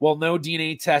 Well, no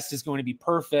DNA test is going to be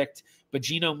perfect, but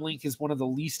Genome Link is one of the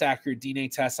least accurate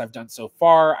DNA tests I've done so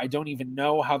far. I don't even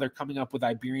know how they're coming up with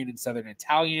Iberian and Southern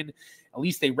Italian. At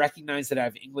least they recognize that I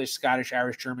have English, Scottish,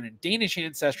 Irish, German, and Danish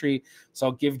ancestry, so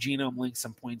I'll give Genome Link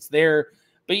some points there.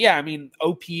 But yeah, I mean,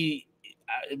 OP is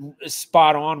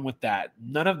spot on with that.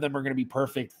 None of them are going to be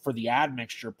perfect for the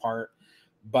admixture part.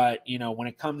 But, you know, when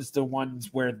it comes to ones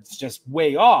where it's just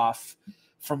way off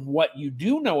from what you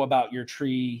do know about your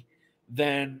tree,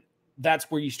 then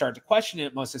that's where you start to question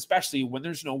it, most especially when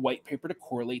there's no white paper to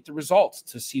correlate the results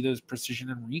to see those precision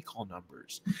and recall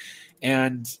numbers.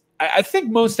 And I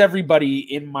think most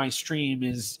everybody in my stream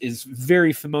is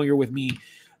very familiar with me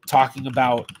talking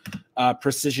about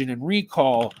precision and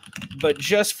recall. But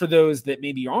just for those that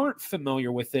maybe aren't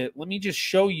familiar with it, let me just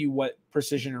show you what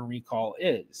precision and recall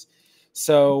is.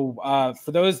 So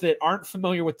for those that aren't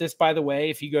familiar with this, by the way,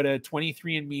 if you go to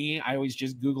 23andMe, I always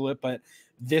just Google it, but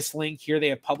this link here, they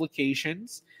have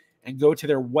publications, and go to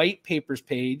their white papers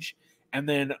page. And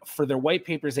then for their white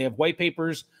papers, they have white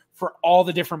papers for all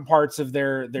the different parts of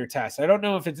their test. I don't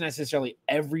know if it's necessarily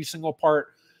every single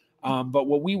part, but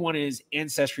what we want is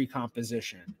ancestry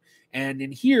composition. And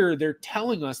in here, they're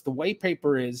telling us, the white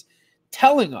paper is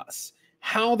telling us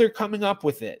how they're coming up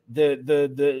with it.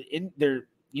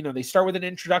 You know, they start with an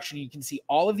introduction. You can see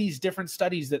all of these different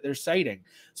studies that they're citing.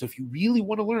 So if you really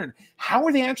want to learn how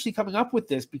are they actually coming up with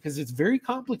this, because it's very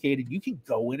complicated, you can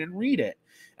go in and read it.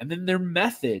 And then their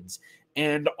methods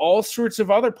and all sorts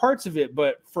of other parts of it.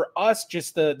 But for us,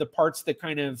 just the parts that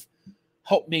kind of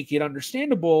help make it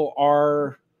understandable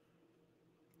are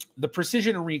the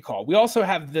precision and recall. We also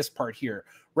have this part here,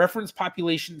 reference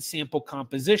population sample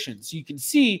composition. So you can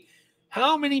see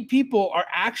how many people are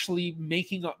actually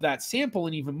making up that sample,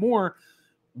 and even more,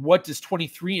 what does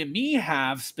 23andMe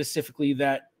have specifically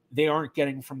that they aren't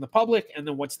getting from the public, and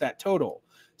then what's that total?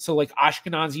 So like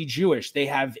Ashkenazi Jewish, they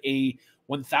have a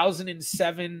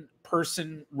 1,007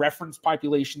 person reference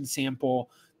population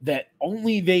sample that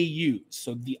only they use.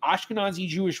 So the Ashkenazi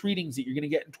Jewish readings that you're going to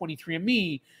get in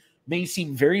 23andMe may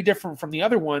seem very different from the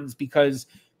other ones because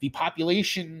the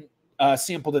population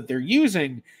sample that they're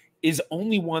using is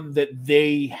only one that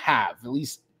they have, at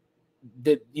least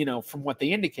that, you know, from what they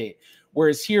indicate.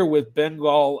 Whereas here with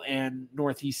Bengal and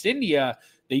Northeast India,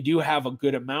 they do have a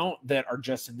good amount that are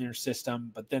just in their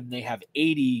system, but then they have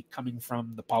 80 coming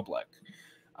from the public.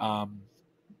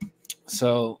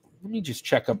 So let me just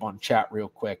check up on chat real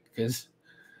quick, because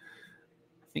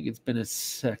I think it's been a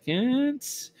second.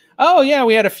 Oh yeah,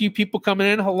 we had a few people coming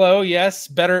in. Hello, yes,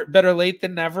 better late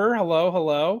than never.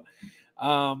 Hello.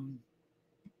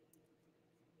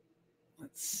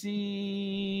 Let's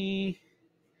see.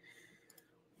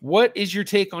 What is your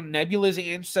take on Nebula's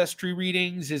ancestry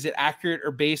readings? Is it accurate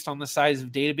or based on the size of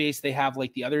database they have,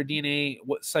 like the other DNA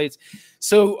sites?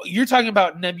 So you're talking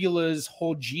about Nebula's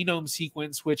whole genome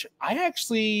sequence, which I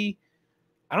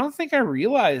don't think I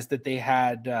realized that they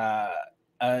had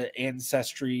an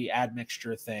ancestry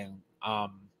admixture thing.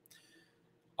 I'll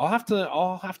have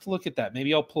to look at that.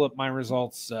 Maybe I'll pull up my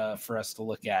results for us to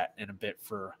look at in a bit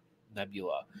for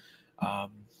Nebula.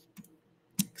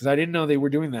 Because I didn't know they were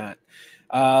doing that.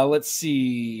 Let's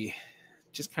see.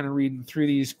 Just kind of reading through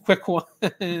these quick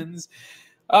ones.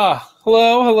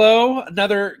 Hello.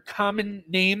 Another common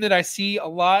name that I see a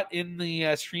lot in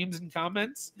the streams and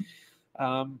comments.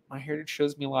 My heritage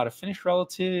shows me a lot of Finnish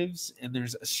relatives, and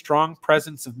there's a strong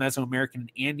presence of Mesoamerican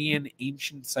and Andean,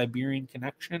 ancient Siberian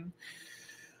connection.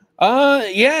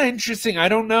 Yeah, interesting. I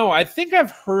don't know. I think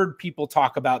I've heard people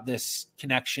talk about this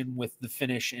connection with the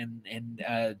Finnish and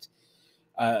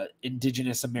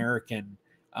indigenous American,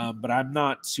 but I'm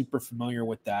not super familiar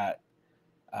with that.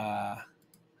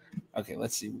 Okay,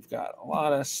 let's see. We've got a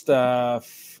lot of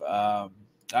stuff.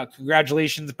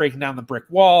 Congratulations, breaking down the brick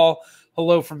wall.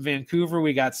 Hello from Vancouver.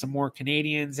 We got some more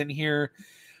Canadians in here.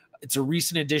 It's a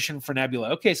recent addition for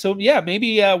Nebula. Okay, so yeah,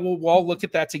 maybe we'll all look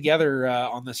at that together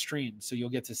on the stream, so you'll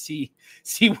get to see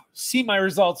my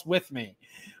results with me.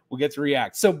 We'll get to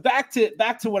react. So back to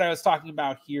what I was talking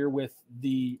about here with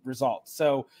the results.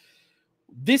 So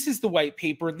this is the white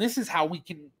paper, and this is how we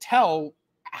can tell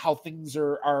how things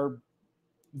are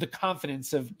the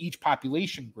confidence of each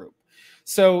population group.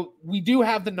 So we do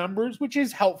have the numbers, which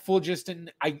is helpful just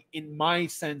in my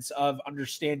sense of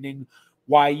understanding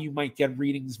why you might get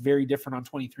readings very different on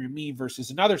 23andMe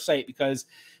versus another site, because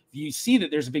you see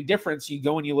that there's a big difference, you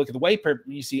go and you look at the white paper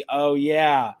and you see, oh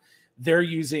yeah, they're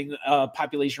using a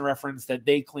population reference that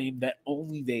they claim that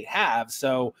only they have.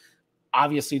 So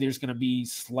obviously there's going to be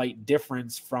slight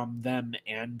difference from them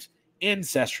and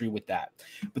Ancestry with that.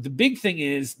 But the big thing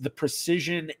is the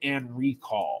precision and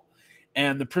recall.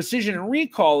 And the precision and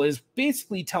recall is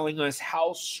basically telling us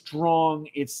how strong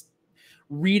it's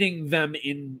reading them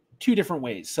in two different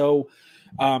ways. So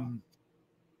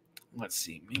let's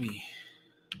see, maybe,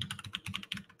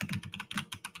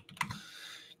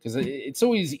 because it's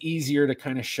always easier to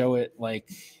kind of show it like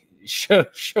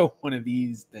show one of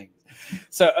these things.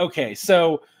 So, okay,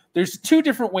 so there's two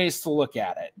different ways to look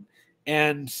at it.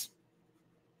 And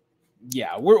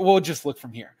yeah, we'll just look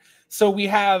from here. So we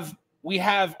have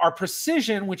our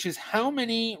precision, which is how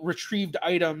many retrieved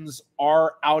items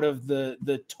are out of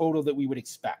the total that we would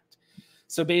expect.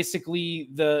 So basically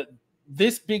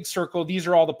this big circle, these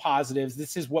are all the positives.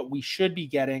 This is what we should be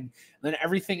getting. And then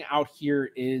everything out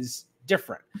here is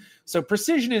different. So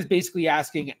precision is basically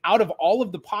asking, out of all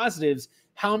of the positives,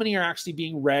 how many are actually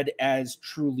being read as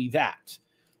truly that?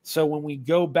 So when we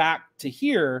go back to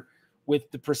here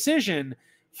with the precision,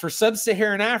 for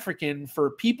sub-Saharan African,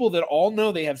 for people that all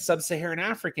know they have sub-Saharan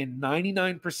African,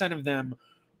 99% of them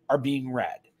are being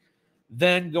read.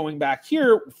 Then going back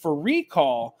here for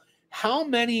recall, how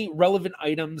many relevant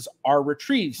items are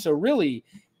retrieved? So really,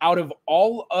 out of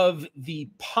all of the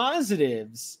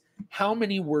positives, how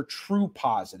many were true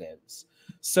positives?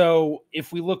 So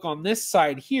if we look on this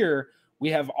side here, we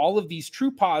have all of these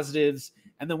true positives,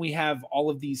 and then we have all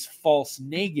of these false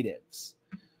negatives.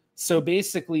 So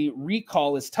basically,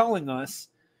 recall is telling us,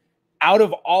 out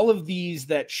of all of these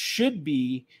that should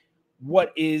be,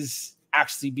 what is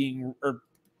actually being, or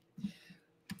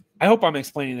I hope I'm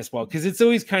explaining this well, because it's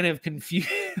always kind of confusing.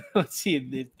 Let's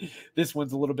see, this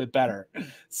one's a little bit better.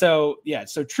 So yeah,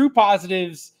 so true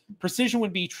positives, precision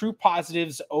would be true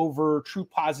positives over true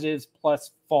positives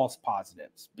plus false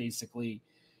positives, basically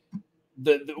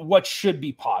the what should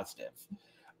be positive.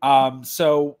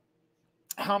 So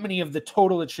how many of the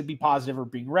total that should be positive are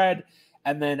being read,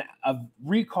 and then of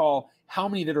recall, how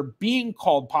many that are being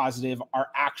called positive are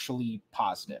actually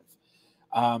positive.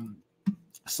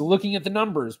 So looking at the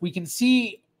numbers, we can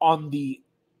see on the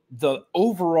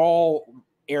overall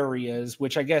areas,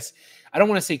 which I guess I don't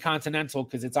want to say continental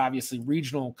because it's obviously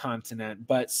regional continent,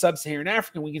 but sub-Saharan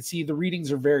African, we can see the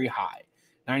readings are very high.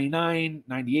 99,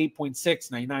 98.6,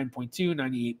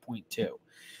 99.2, 98.2.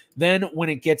 Then when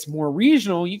it gets more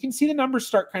regional, you can see the numbers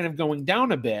start kind of going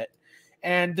down a bit,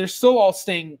 and they're still all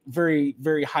staying very,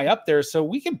 very high up there. So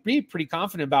we can be pretty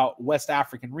confident about West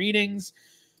African readings.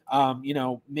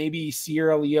 Maybe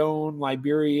Sierra Leone,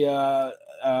 Liberia,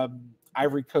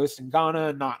 Ivory Coast, and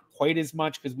Ghana, not quite as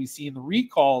much, because we see in the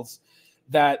recalls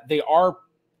that they are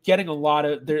getting a lot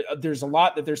of, there's a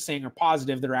lot that they're saying are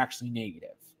positive that are actually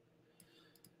negative.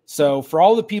 So for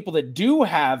all the people that do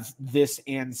have this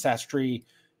ancestry,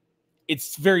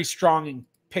 it's very strong in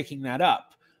picking that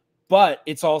up, but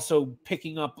it's also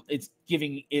it's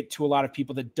giving it to a lot of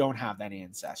people that don't have that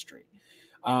ancestry.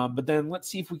 But then let's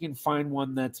see if we can find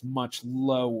one that's much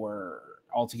lower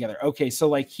altogether. Okay, so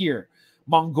like here,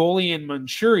 Mongolia and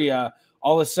Manchuria,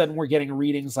 all of a sudden we're getting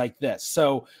readings like this.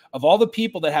 So of all the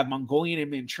people that have Mongolian and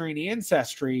Manchurian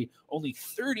ancestry, only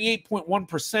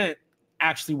 38.1%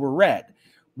 actually were read.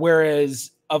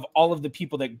 Whereas of all of the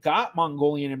people that got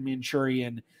Mongolian and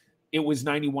Manchurian, it was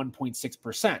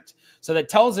 91.6%. So that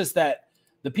tells us that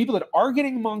the people that are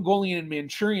getting Mongolian and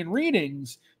Manchurian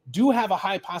readings do have a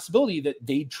high possibility that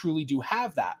they truly do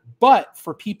have that. But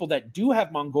for people that do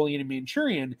have Mongolian and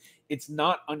Manchurian, it's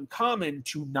not uncommon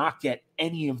to not get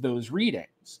any of those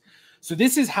readings. So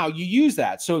this is how you use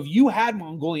that. So if you had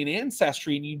Mongolian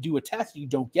ancestry and you do a test and you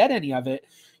don't get any of it,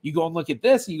 you go and look at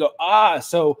this and you go,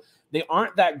 so they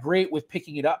aren't that great with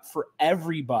picking it up for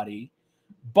everybody.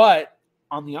 But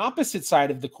on the opposite side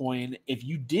of the coin, if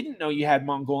you didn't know you had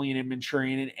Mongolian and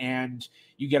Manchurian and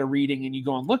you get a reading and you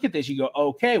go and look at this, you go,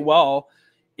 okay, well,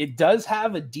 it does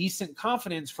have a decent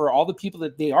confidence for all the people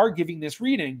that they are giving this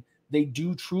reading. They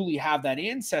do truly have that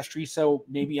ancestry. So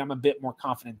maybe I'm a bit more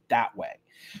confident that way.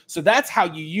 So that's how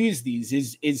you use these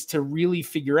is to really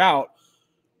figure out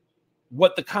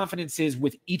what the confidence is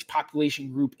with each population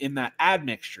group in that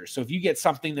admixture. So if you get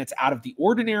something that's out of the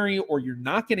ordinary, or you're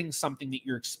not getting something that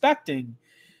you're expecting,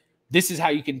 this is how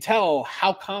you can tell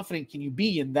how confident can you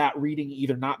be in that reading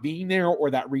either not being there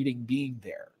or that reading being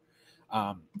there.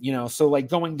 So like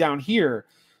going down here,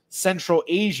 Central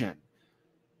Asian,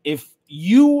 if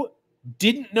you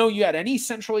didn't know you had any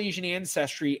Central Asian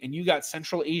ancestry and you got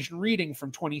Central Asian reading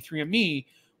from 23andMe,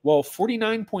 Well,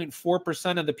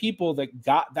 49.4% of the people that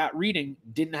got that reading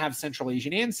didn't have Central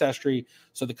Asian ancestry.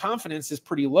 So the confidence is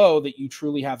pretty low that you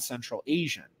truly have Central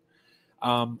Asian.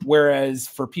 Whereas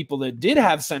for people that did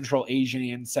have Central Asian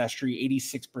ancestry,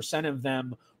 86% of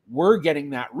them were getting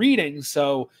that reading.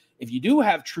 So if you do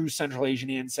have true Central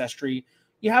Asian ancestry,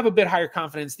 you have a bit higher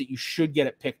confidence that you should get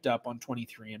it picked up on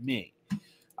 23andMe.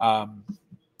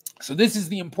 So this is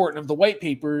the importance of the white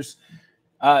papers.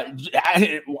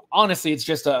 Honestly, it's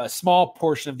just a small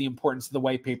portion of the importance of the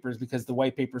white papers, because the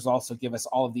white papers also give us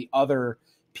all of the other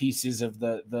pieces of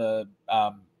the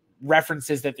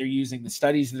references that they're using, the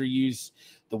studies that are used,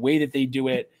 the way that they do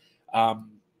it. But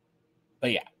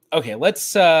yeah, okay,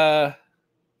 let's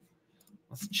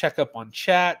check up on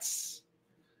chats.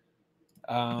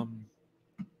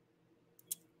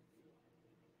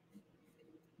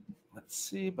 Let's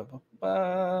see.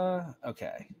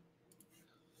 Okay.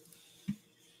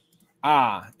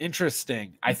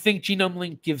 Interesting. I think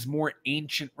GenomeLink gives more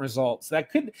ancient results.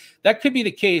 That could be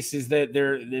the case, is that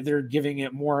they're giving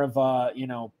it more of a,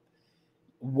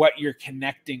 what you're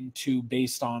connecting to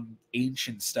based on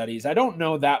ancient studies. I don't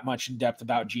know that much in depth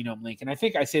about GenomeLink, and I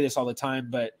think I say this all the time,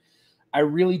 but I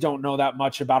really don't know that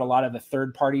much about a lot of the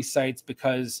third-party sites,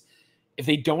 because if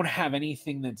they don't have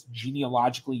anything that's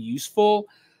genealogically useful,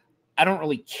 I don't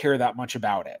really care that much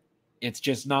about it. It's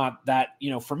just not that,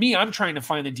 for me, I'm trying to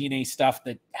find the DNA stuff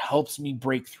that helps me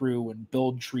break through and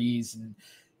build trees and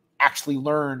actually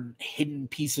learn hidden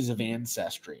pieces of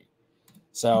ancestry.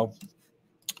 So,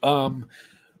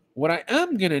 what I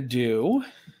am going to do,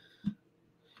 I'm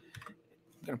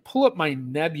going to pull up my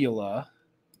nebula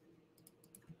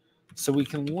so we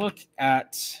can look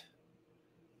at,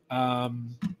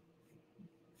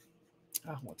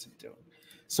 what's it doing?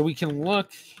 So we can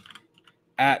look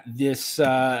at this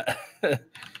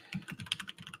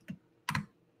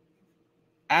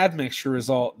admixture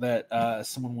result that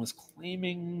someone was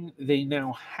claiming they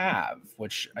now have,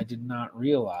 which I did not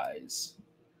realize.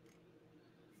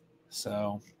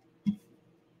 So,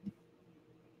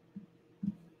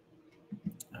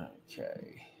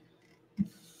 okay.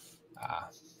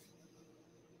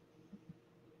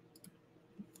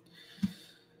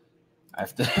 I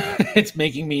have to. It's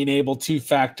making me enable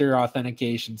two-factor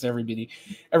authentications.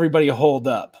 Everybody, hold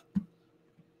up.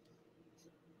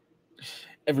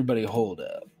 Everybody, hold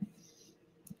up.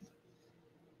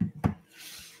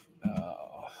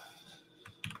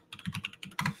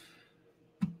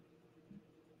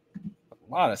 A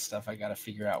lot of stuff I got to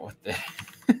figure out with this.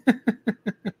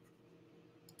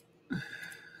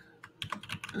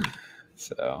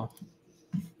 So.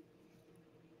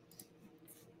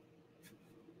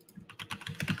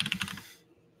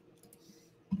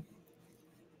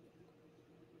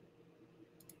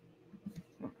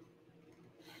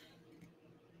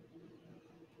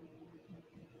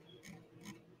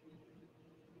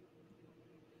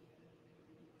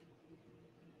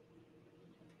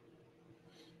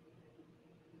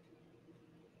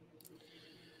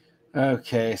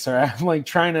 Okay, sorry. I'm like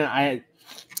trying to.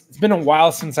 It's been a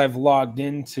while since I've logged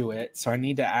into it, so I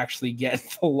need to actually get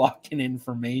the login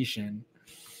information.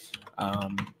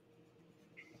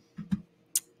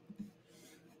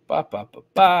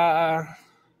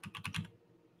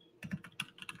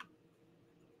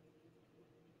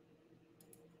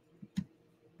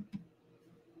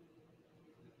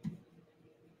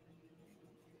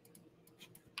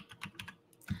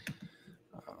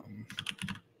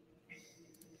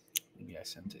 Maybe I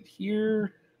sent it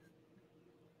here.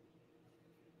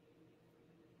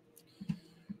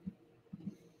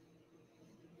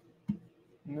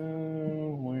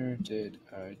 No, where did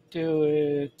I do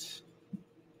it?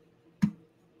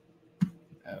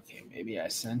 Okay, maybe I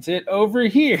sent it over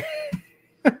here.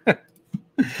 All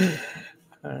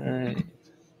right.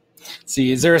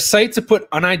 See, is there a site to put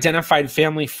unidentified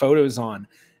family photos on?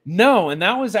 No, and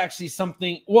that was actually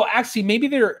something. Well, actually, maybe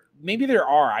there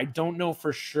are. I don't know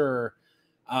for sure.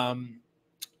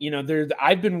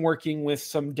 I've been working with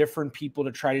some different people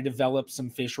to try to develop some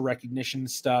facial recognition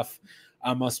stuff.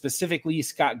 Specifically,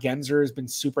 Scott Genzer has been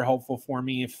super helpful for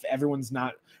me. If everyone's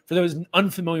not, for those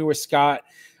unfamiliar with Scott,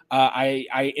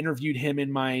 I interviewed him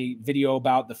in my video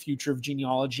about the future of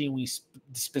genealogy, and we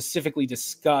specifically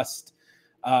discussed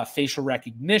facial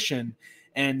recognition.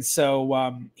 And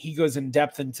so he goes in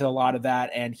depth into a lot of that,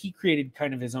 and he created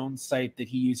kind of his own site that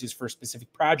he uses for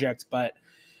specific projects, but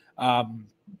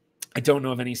I don't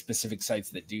know of any specific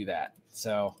sites that do that.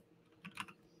 So,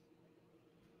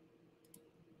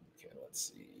 okay,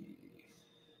 let's see.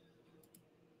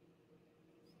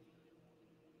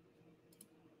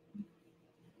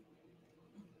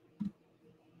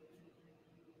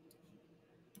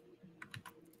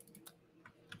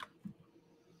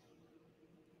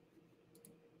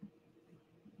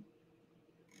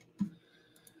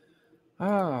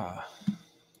 All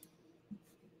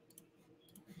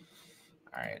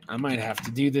right, I might have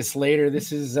to do this later.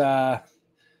 This is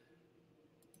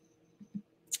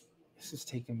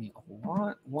taking me a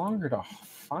lot longer to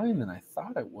find than I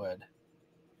thought it would.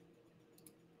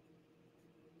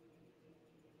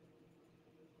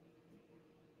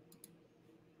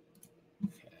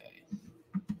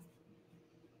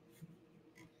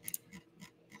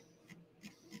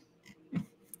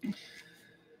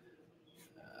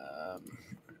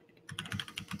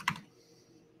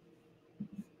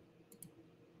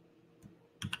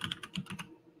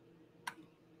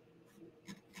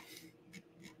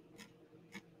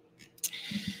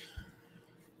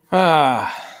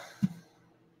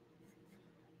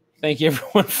 Thank you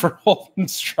everyone for holding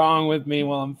strong with me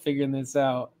while I'm figuring this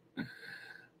out.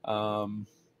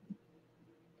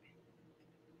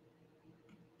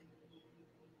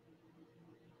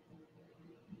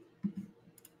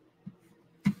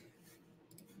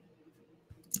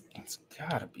 It's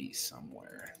gotta be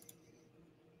somewhere.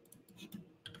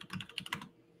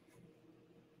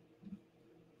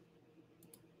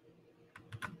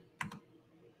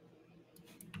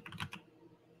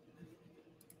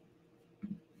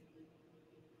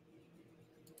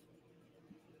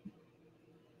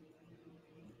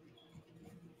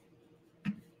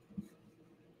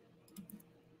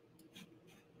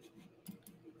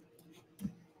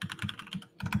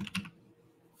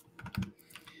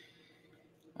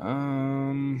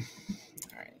 All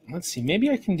right, let's see.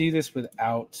 Maybe I can do this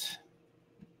without.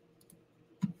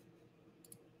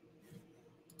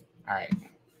 All right.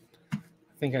 I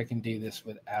think I can do this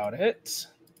without it.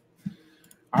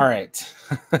 All right.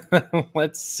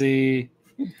 Let's see.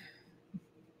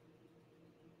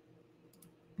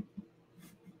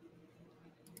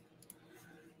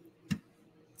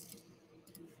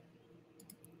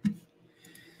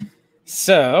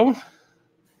 So,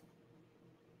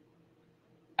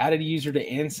 added a user to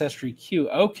Ancestry queue.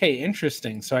 Okay,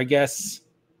 interesting. So I guess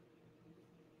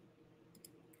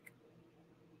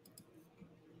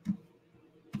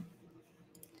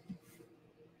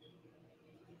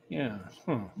yeah.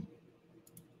 All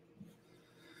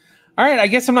right, I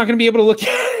guess I'm not going to be able to look at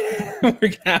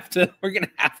it. We're going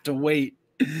to have to wait.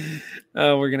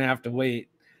 We're going to have to wait.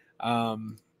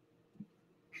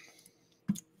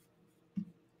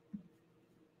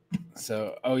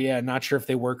 So, oh yeah, not sure if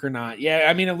they work or not. Yeah,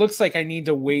 I mean, it looks like I need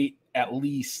to wait at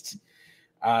least.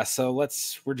 So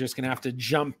we're just going to have to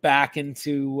jump back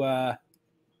into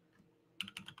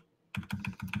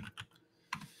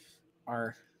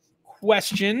our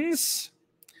questions.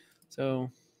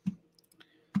 So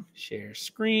share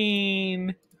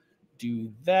screen,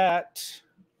 do that,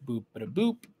 boop, bada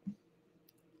boop.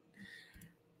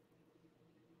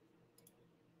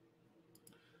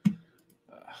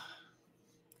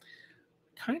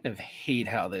 Kind of hate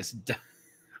how this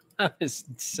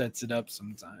sets it up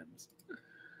sometimes.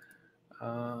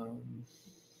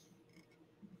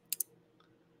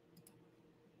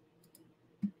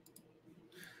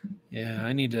 Yeah,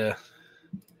 I need to.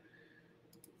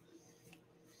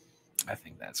 I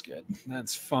think that's good.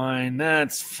 That's fine.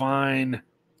 That's fine.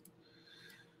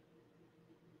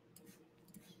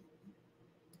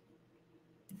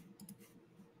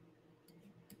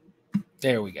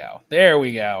 There we go. There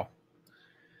we go.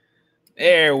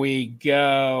 There we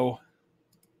go.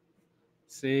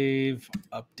 Save,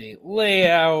 update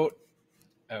layout.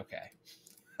 Okay.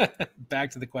 Back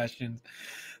to the questions.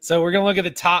 So we're going to look at the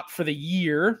top for the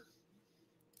year.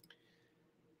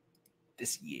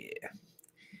 This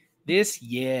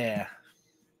year.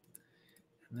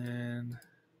 And then,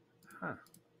 there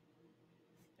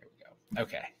we go.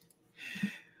 Okay.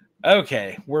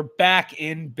 Okay, we're back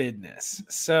in business.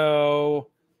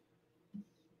 So,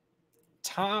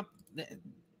 top,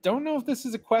 don't know if this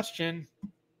is a question.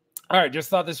 All right, just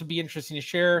thought this would be interesting to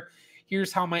share.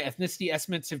 Here's how my ethnicity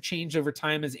estimates have changed over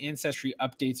time as Ancestry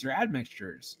updates or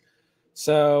admixtures.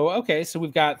 So, okay, so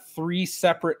we've got 3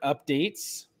 separate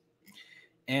updates.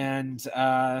 And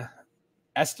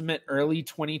estimate early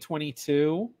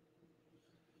 2022.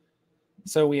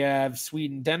 So we have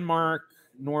Sweden, Denmark,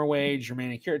 Norway,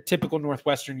 Germanic, typical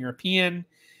Northwestern European.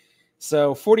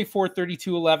 So 44,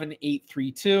 32, 11, 8,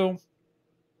 3, 2.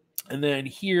 And then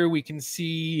here we can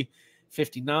see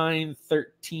 59,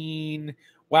 13.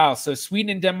 Wow. So Sweden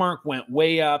and Denmark went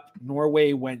way up.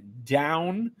 Norway went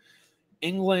down.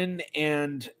 England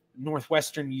and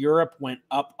Northwestern Europe went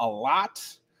up a lot.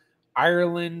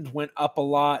 Ireland went up a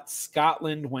lot.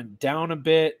 Scotland went down a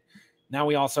bit. Now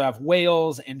we also have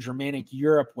Wales, and Germanic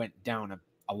Europe went down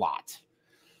a lot.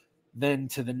 Then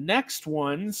to the next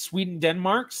one, Sweden,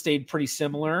 Denmark stayed pretty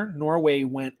similar. Norway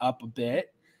went up a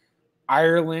bit.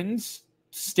 Ireland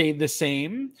stayed the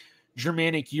same.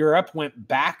 Germanic Europe went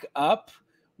back up.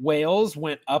 Wales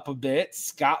went up a bit.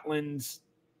 Scotland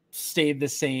stayed the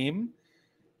same.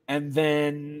 And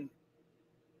then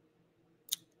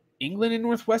England and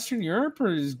Northwestern Europe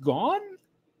is gone?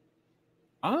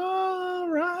 All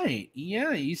right.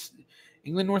 Yeah,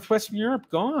 England, Northwestern Europe,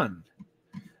 gone.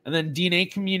 And then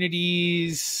DNA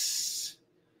communities,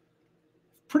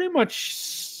 pretty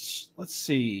much, let's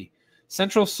see,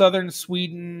 Central Southern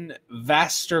Sweden,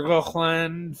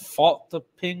 Västergötland,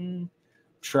 Falköping. I'm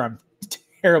sure I'm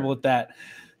terrible at that.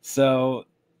 So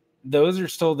those are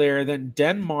still there. Then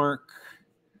Denmark,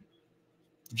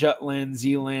 Jutland,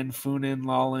 Zealand, Funen,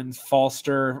 Lolland,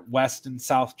 Falster, West and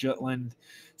South Jutland.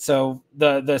 So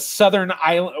the southern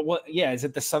island, well, yeah, is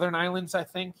it the southern islands? I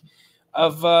think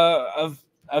of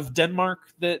Denmark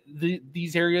that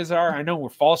these areas are. I know where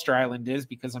Falster Island is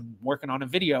because I'm working on a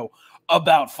video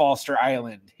about Falster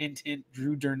Island. Hint, hint.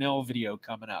 Drew Durnell video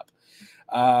coming up.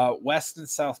 West and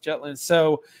South Jutland.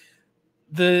 So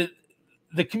the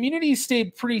communities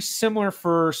stayed pretty similar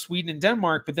for Sweden and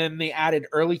Denmark, but then they added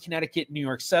early Connecticut, New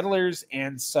York settlers,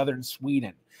 and southern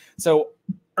Sweden. So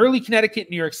early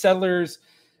Connecticut, New York settlers,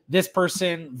 this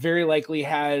person very likely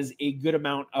has a good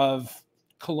amount of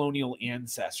colonial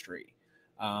ancestry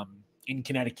in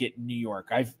Connecticut and New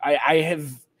York. I have,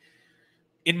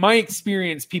 in my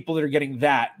experience, people that are getting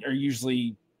that are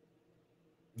usually,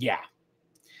 yeah.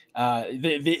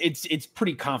 It's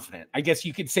pretty confident. I guess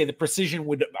you could say the precision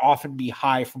would often be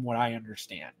high from what I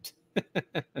understand.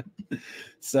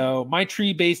 So my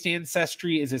tree-based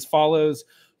ancestry is as follows: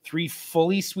 3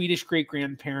 fully Swedish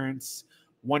great-grandparents,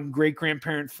 1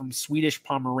 great-grandparent from Swedish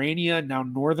Pomerania, now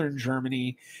northern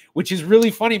Germany, which is really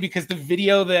funny because the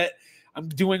video that I'm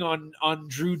doing on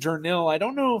Drew Durnell, I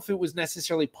don't know if it was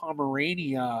necessarily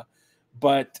Pomerania,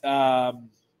 but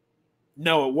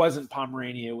no, it wasn't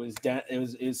Pomerania. It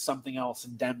was something else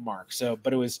in Denmark. So,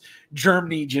 but it was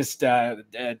Germany just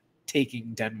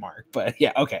taking Denmark. But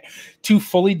yeah, okay. 2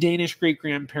 fully Danish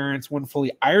great-grandparents, 1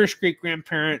 fully Irish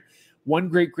great-grandparent, 1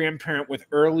 great-grandparent with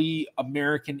early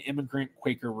American immigrant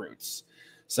Quaker roots.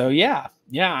 So yeah.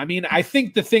 I mean, I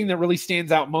think the thing that really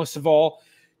stands out most of all,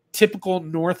 typical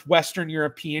Northwestern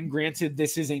European. Granted,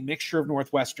 this is a mixture of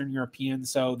Northwestern European.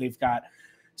 So they've got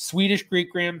Swedish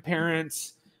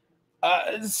great-grandparents,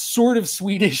 sort of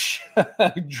Swedish,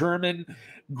 German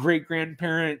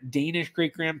great-grandparent, Danish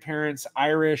great-grandparents,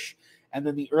 Irish, and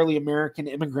then the early American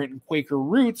immigrant and Quaker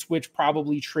roots, which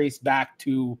probably trace back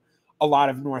to a lot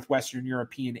of Northwestern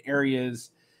European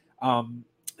areas.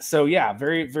 So yeah,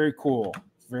 very, very cool.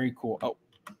 Very cool. Oh,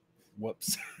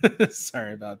 whoops.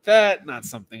 Sorry about that. Not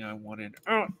something I wanted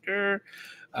out there.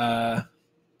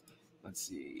 Let's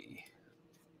see.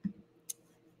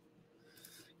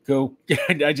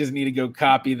 I just need to go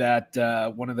copy that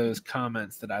one of those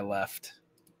comments that I left.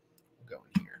 Go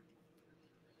in here.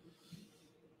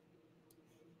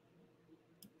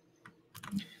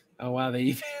 Oh wow,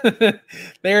 they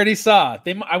already saw.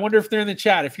 I wonder if they're in the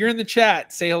chat. If you're in the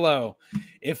chat, say hello.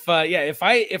 If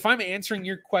I'm answering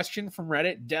your question from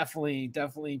Reddit,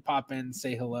 definitely pop in,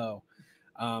 say hello.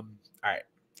 All right,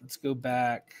 let's go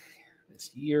back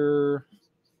this year.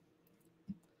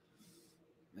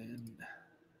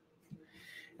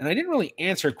 And I didn't really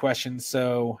answer questions,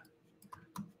 so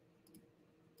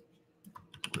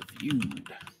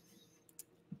reviewed.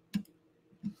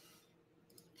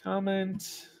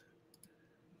 Comment.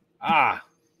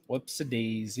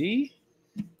 Whoops-a-daisy.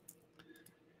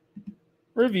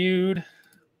 Reviewed.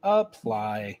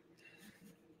 Apply.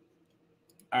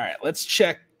 All right, let's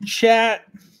check chat.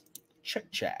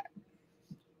 Check chat.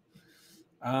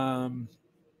 All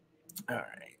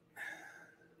right.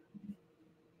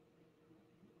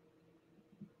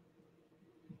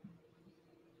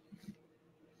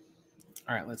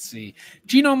 All right, let's see.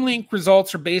 Genome Link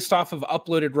results are based off of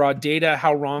uploaded raw data.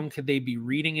 How wrong could they be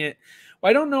reading it? Well,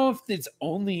 I don't know if it's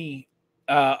only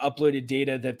uploaded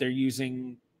data that they're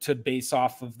using to base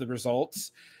off of the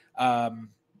results.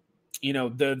 You know,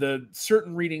 the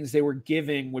certain readings they were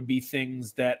giving would be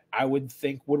things that I would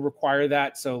think would require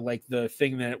that. So like the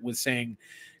thing that was saying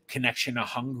connection to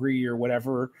Hungary or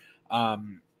whatever.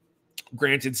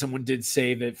 Granted, someone did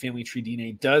say that Family Tree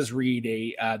DNA does read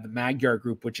the Magyar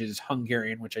group, which is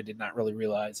Hungarian, which I did not really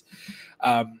realize.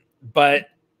 But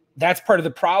that's part of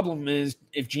the problem is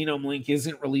if Genome Link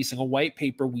isn't releasing a white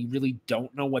paper, we really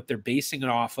don't know what they're basing it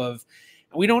off of.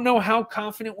 And we don't know how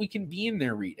confident we can be in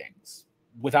their readings.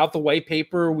 Without the white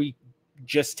paper, we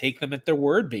just take them at their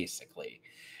word, basically.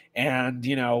 And,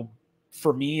 you know,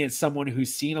 for me, as someone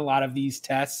who's seen a lot of these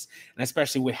tests, and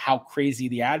especially with how crazy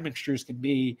the admixtures can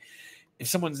be, if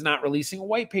someone's not releasing a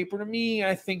white paper, to me,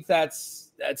 I think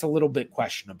that's a little bit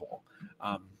questionable,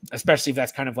 especially if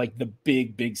that's kind of like the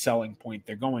big selling point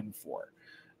they're going for.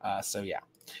 So yeah,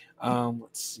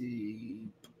 let's see.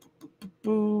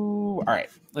 All right,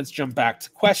 let's jump back to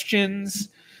questions.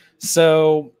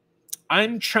 So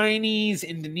I'm Chinese,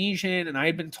 Indonesian, and I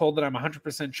had been told that I'm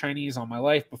 100% Chinese all my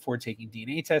life before taking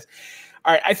DNA tests.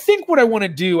 All right, I think what I want to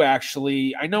do,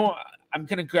 actually, I know I'm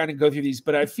going to kind of go through these,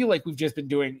 but I feel like we've just been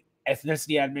doing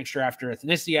ethnicity admixture after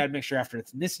ethnicity admixture after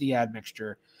ethnicity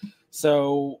admixture.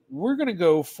 So we're going to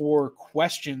go for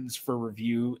questions for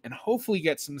review and hopefully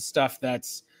get some stuff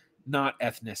that's not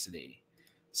ethnicity.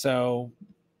 So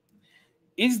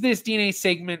is this DNA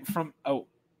segment from, are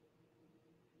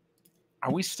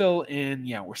we still in,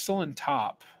 yeah, we're still in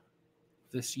top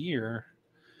this year.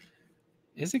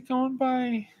 Is it going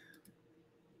by?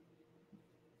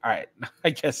 All right, I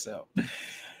guess so.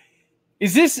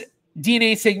 Is this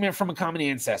DNA segment from a common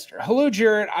ancestor? Hello,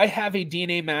 Jared. I have a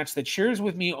DNA match that shares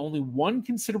with me only one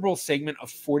considerable segment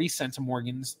of 40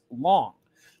 centimorgans long.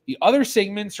 The other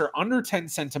segments are under 10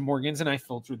 centimorgans, and I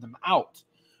filtered them out.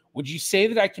 Would you say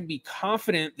that I can be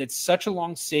confident that such a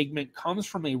long segment comes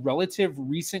from a relative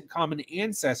recent common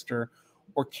ancestor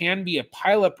or can be a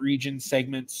pileup region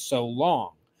segment so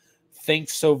long?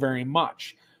 Thanks so very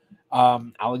much.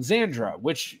 Alexandra,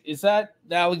 which is that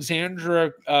the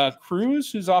Alexandra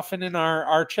Cruz, who's often in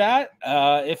our chat?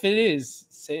 If it is,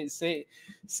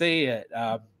 say it.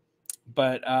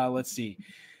 But let's see.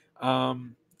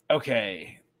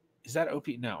 Okay, is that OP?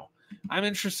 No. I'm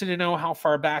interested to know how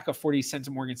far back a 40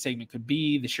 centimorgan segment could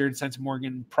be. The shared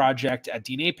centimorgan project at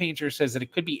DNA Painter says that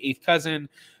it could be eighth cousin,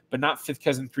 but not fifth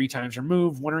cousin 3 times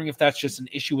removed. Wondering if that's just an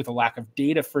issue with a lack of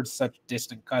data for such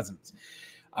distant cousins.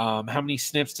 How many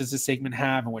SNPs does the segment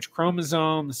have and which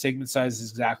chromosome? The segment size is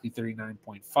exactly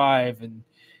 39.5 and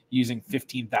using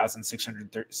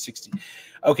 15,660.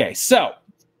 Okay, so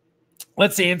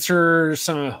let's answer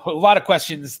a lot of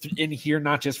questions in here,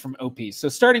 not just from OP. So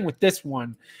starting with this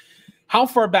one, how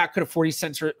far back could a 40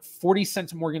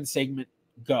 centimorgan segment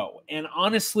go? And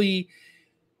honestly,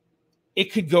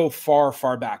 it could go far,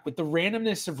 far back. With the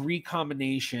randomness of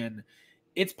recombination,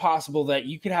 it's possible that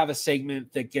you could have a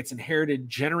segment that gets inherited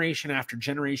generation after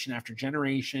generation after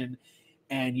generation.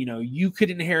 And, you could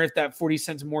inherit that 40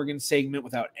 centimorgan segment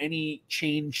without any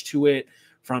change to it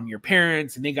from your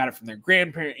parents, and they got it from their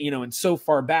grandparent, and so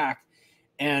far back.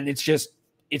 And it's just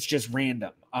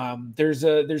random. There's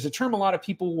a term a lot of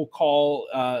people will call,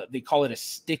 they call it a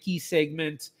sticky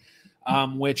segment,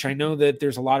 which I know that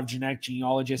there's a lot of genetic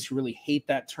genealogists who really hate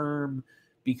that term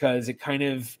because it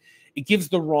gives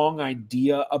the wrong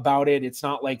idea about it. It's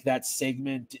not like that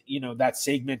segment, that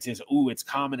segment is, it's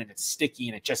common and it's sticky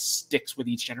and it just sticks with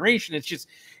each generation. It's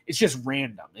just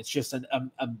random. It's just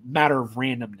a matter of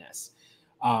randomness.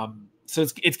 So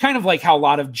it's kind of like how a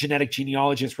lot of genetic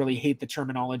genealogists really hate the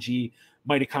terminology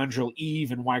mitochondrial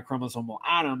Eve and Y chromosomal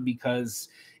Adam because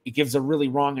it gives a really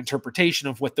wrong interpretation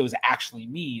of what those actually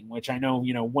mean, which I know,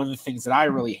 one of the things that I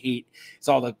really hate is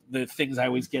all the things I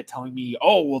always get telling me,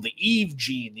 the Eve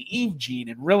gene.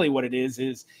 And really what it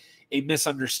is a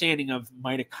misunderstanding of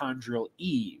mitochondrial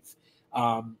Eve.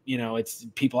 It's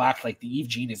people act like the Eve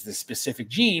gene is the specific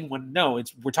gene when no,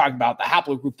 we're talking about the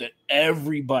haplogroup that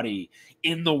everybody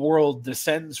in the world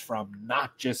descends from,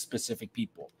 not just specific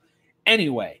people.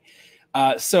 Anyway,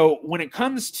 so when it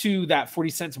comes to that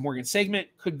 40 centimorgan segment,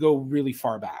 could go really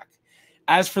far back.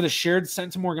 As for the shared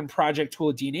centimorgan project tool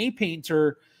at DNA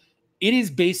Painter, it is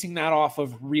basing that off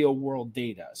of real world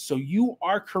data. So you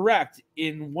are correct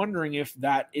in wondering if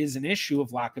that is an issue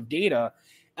of lack of data.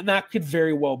 And that could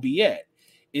very well be it,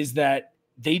 is that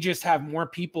they just have more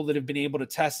people that have been able to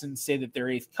test and say that they're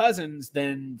eighth cousins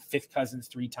than fifth cousins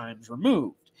 3 times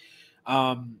removed.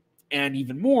 And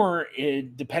even more,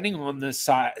 depending on the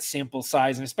sample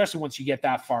size, and especially once you get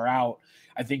that far out,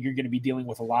 I think you're going to be dealing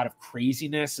with a lot of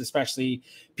craziness, especially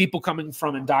people coming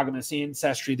from endogamous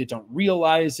ancestry that don't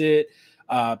realize it,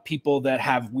 people that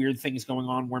have weird things going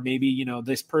on where maybe,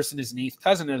 this person is an eighth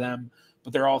cousin to them,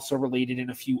 but they're also related in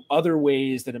a few other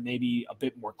ways that are maybe a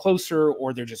bit more closer,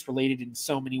 or they're just related in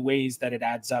so many ways that it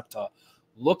adds up to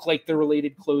look like they're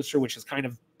related closer, which is kind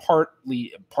of part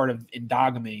of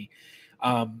endogamy.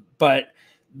 But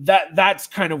that's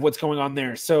kind of what's going on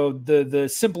there. So the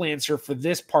simple answer for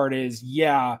this part is,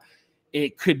 yeah,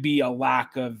 it could be a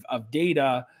lack of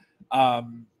data.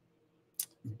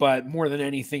 But more than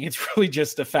anything, it's really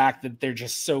just the fact that they're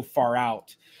just so far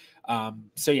out.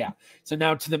 So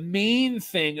now to the main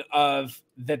thing of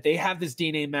that they have this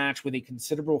DNA match with a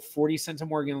considerable 40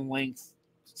 centimorgan length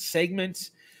segment,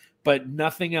 but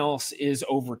nothing else is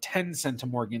over 10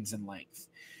 centimorgans in length.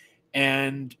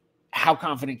 And how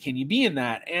confident can you be in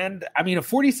that? And I mean, a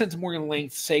 40 centimorgan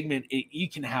length segment, you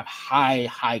can have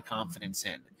high confidence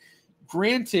in.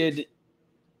 Granted,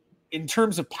 in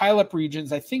terms of pileup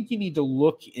regions, I think you need to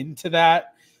look into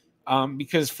that,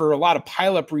 because for a lot of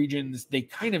pileup regions, they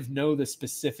kind of know the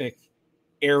specific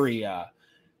area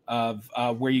of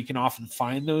where you can often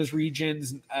find those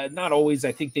regions. Not always,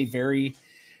 I think they vary,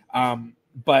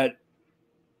 but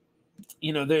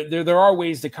you know, there are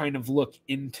ways to kind of look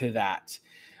into that.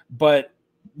 But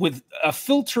with a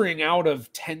filtering out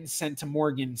of 10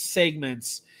 centimorgan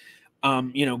segments,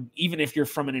 you know, even if you're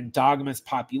from an endogamous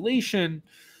population,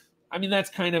 I mean, that's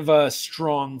kind of a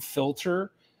strong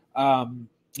filter.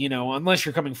 You know, unless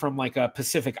you're coming from like a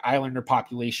Pacific Islander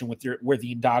population where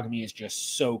the endogamy is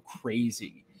just so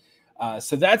crazy.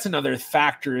 So that's another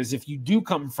factor, is if you do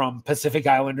come from Pacific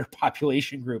Islander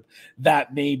population group,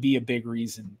 that may be a big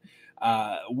reason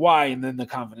why, and then the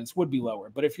confidence would be lower.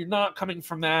 But if you're not coming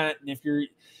from that, and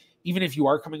even if you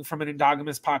are coming from an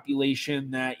endogamous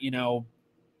population that, you know,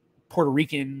 Puerto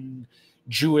Rican,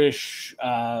 Jewish,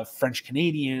 French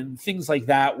Canadian, things like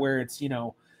that, where it's, you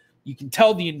know, you can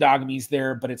tell the endogamy's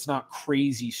there, but it's not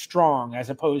crazy strong,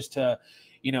 as opposed to,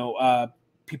 you know,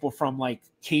 people from like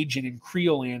Cajun and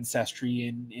Creole ancestry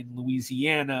in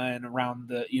Louisiana and around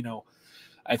the, you know,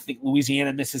 I think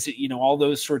Louisiana, Mississippi, you know, all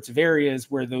those sorts of areas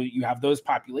where you have those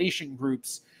population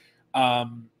groups,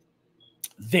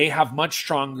 they have much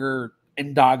stronger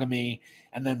endogamy.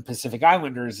 And then Pacific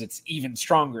Islanders, it's even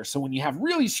stronger. So when you have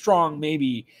really strong,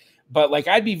 maybe, but like,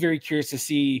 I'd be very curious to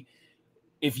see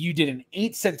if you did an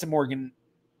 8 centimorgan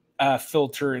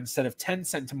filter instead of 10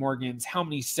 centimorgans, how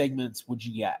many segments would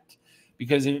you get?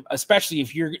 Because especially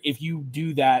if you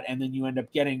do that and then you end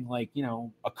up getting like, you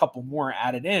know, a couple more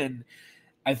added in,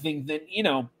 I think that, you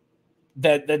know,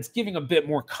 that's giving a bit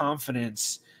more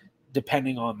confidence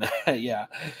depending on that. Yeah.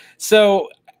 So,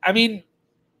 I mean,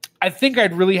 I think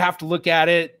I'd really have to look at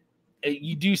it.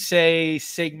 You do say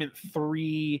segment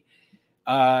 3.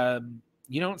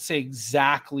 You don't say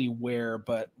exactly where,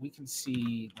 but we can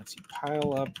see, let's see,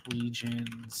 pile up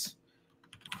regions,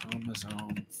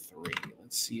 chromosome 3.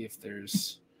 Let's see if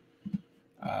there's,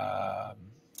 let's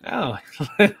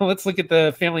look at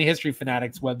the Family History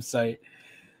Fanatics website.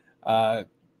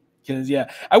 Because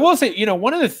yeah, I will say, you know,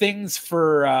 one of the things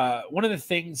for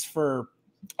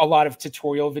a lot of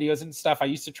tutorial videos and stuff, I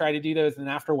used to try to do those, and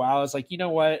after a while, I was like, you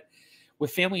know what,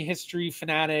 with Family History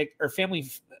Fanatic or the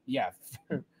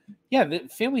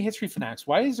Family History Fanatics.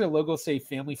 Why does their logo say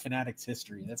Family Fanatics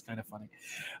History? That's kind of funny.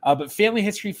 But Family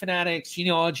History Fanatics,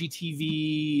 Genealogy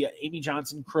TV, Amy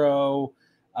Johnson Crow,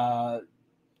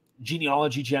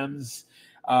 Genealogy Gems.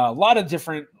 A lot of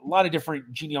different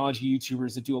genealogy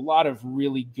YouTubers that do a lot of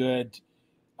really good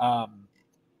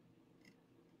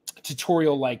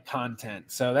tutorial like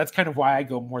content. So that's kind of why I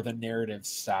go more the narrative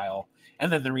style,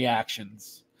 and then the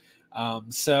reactions. I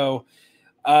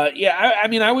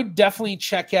mean, I would definitely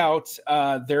check out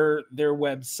their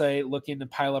website, look into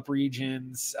pileup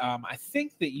regions. I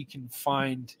think that you can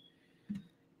find.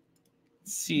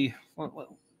 Let's see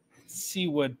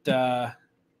what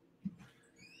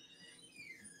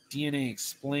DNA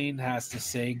Explained has to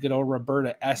say. Good old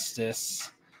Roberta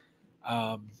Estes.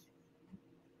 So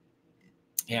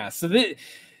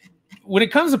when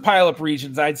it comes to pileup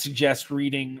regions, I'd suggest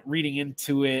reading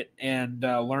into it and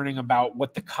learning about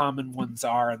what the common ones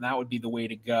are, and that would be the way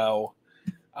to go.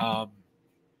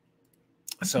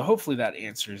 So hopefully that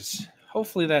answers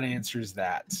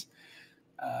that.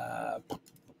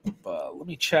 Let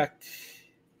me check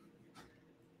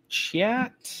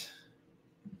chat.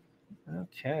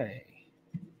 Okay.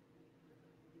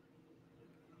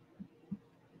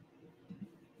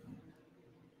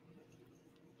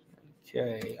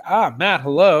 Okay. Matt,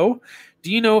 hello.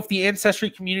 Do you know if the ancestry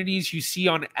communities you see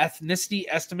on ethnicity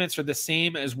estimates are the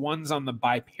same as ones on the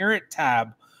by parent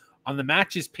tab on the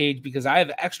matches page? Because I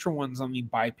have extra ones on the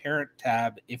by parent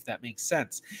tab, if that makes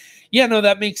sense. Yeah, no,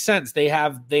 that makes sense. They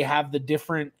have the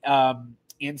different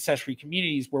ancestry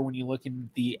communities where when you look in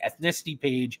the ethnicity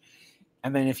page,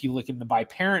 and then if you look in the by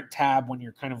parent tab, when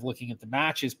you're kind of looking at the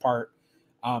matches part,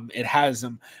 it has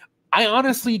them. I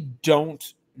honestly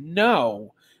don't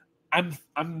know.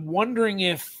 I'm wondering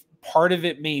if part of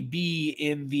it may be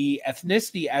in the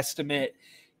ethnicity estimate,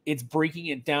 it's breaking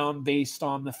it down based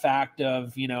on the fact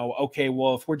of, you know, okay,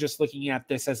 well, if we're just looking at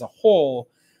this as a whole,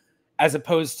 as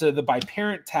opposed to the by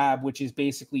parent tab, which is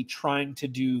basically trying to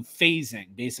do phasing,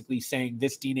 basically saying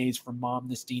this DNA is from mom,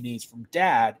 this DNA is from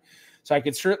dad. So I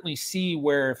could certainly see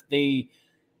where if they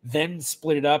then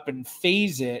split it up and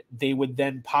phase it, they would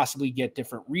then possibly get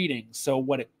different readings. So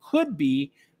what it could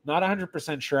be, Not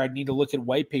 100% sure. I'd need to look at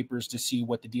white papers to see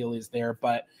what the deal is there,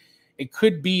 but it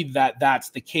could be that that's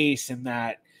the case, and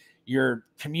that your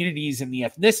communities in the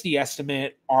ethnicity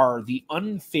estimate are the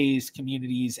unphased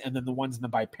communities, and then the ones in the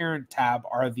by parent tab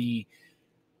are the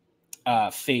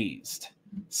phased.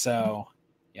 So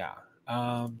yeah.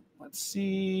 Let's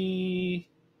see.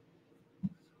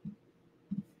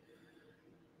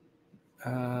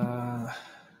 It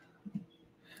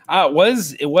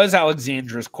was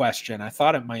Alexandra's question. I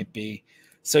thought it might be.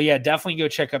 So yeah, definitely go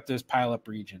check up those pile-up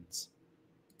regions.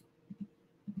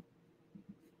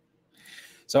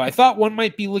 So I thought one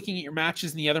might be looking at your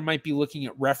matches and the other might be looking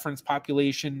at reference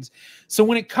populations. So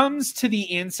when it comes to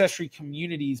the Ancestry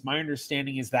communities, my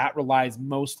understanding is that relies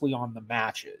mostly on the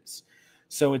matches.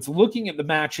 So it's looking at the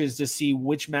matches to see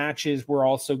which matches were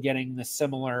also getting the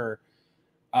similar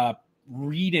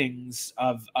readings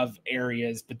of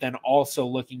areas, but then also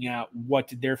looking at what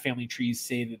did their family trees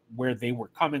say that where they were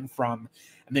coming from,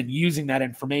 and then using that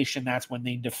information, that's when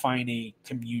they define a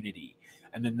community,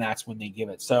 and then that's when they give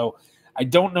it. So I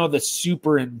don't know the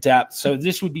super in depth, so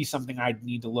this would be something I'd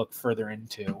need to look further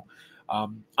into.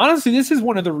 Honestly, this is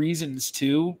one of the reasons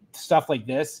too, stuff like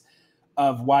this,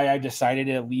 of why I decided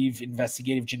to leave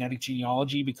investigative genetic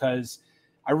genealogy, because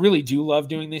I really do love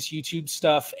doing this YouTube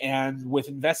stuff. And with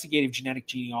investigative genetic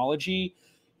genealogy,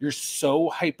 you're so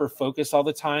hyper focused all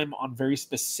the time on very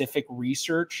specific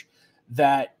research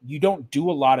that you don't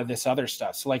do a lot of this other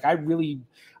stuff. So like I really,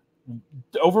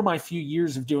 over my few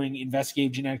years of doing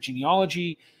investigative genetic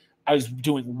genealogy, I was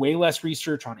doing way less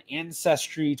research on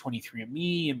Ancestry,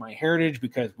 23andMe, and MyHeritage,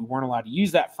 because we weren't allowed to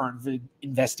use that for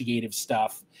investigative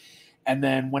stuff. And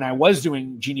then when I was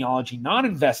doing genealogy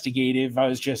non-investigative, I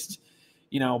was just,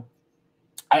 I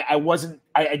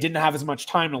didn't have as much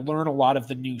time to learn a lot of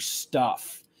the new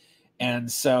stuff.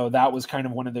 And so that was kind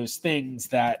of one of those things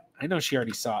that I know she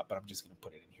already saw it, but I'm just going to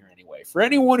put it in here anyway for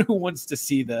anyone who wants to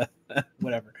see the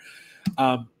whatever.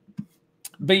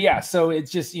 But yeah, so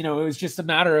it's just, it was just a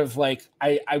matter of like,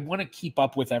 I want to keep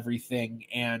up with everything.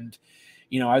 And,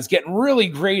 I was getting really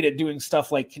great at doing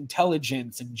stuff like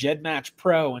Intelligence and GEDmatch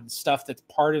Pro and stuff that's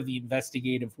part of the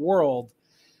investigative world.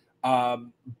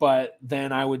 But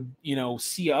then I would,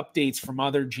 see updates from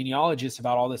other genealogists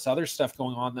about all this other stuff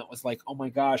going on that was like, oh my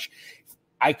gosh,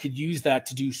 I could use that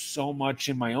to do so much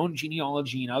in my own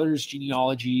genealogy and others'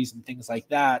 genealogies and things like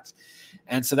that.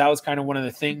 And so that was kind of one of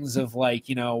the things of like,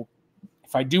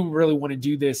 if I do really want to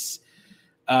do this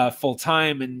full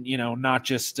time and, not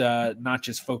just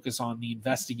focus on the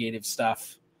investigative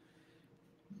stuff.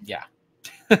 Yeah.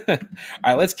 All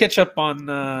right, let's catch up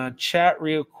on chat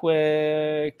real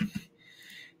quick.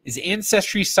 Is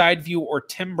Ancestry, side view, or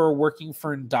timber working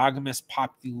for endogamous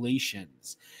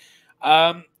populations?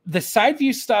 The side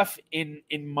view stuff in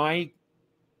my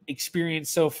experience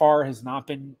so far has not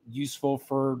been useful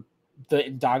for the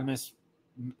endogamous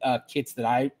kits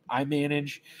that I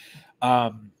manage.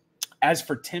 As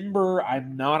for timber,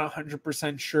 I'm not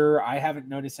 100% sure. I haven't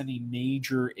noticed any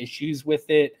major issues with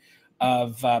it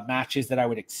of matches that I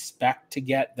would expect to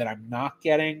get that I'm not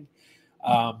getting.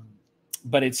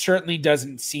 But it certainly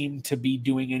doesn't seem to be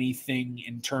doing anything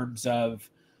in terms of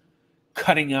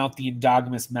cutting out the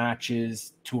endogamous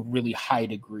matches to a really high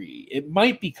degree. It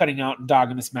might be cutting out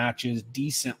endogamous matches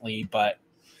decently, but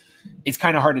it's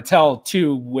kind of hard to tell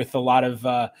too with a lot of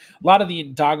the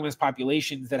endogamous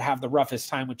populations that have the roughest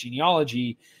time with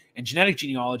genealogy and genetic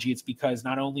genealogy. It's because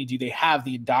not only do they have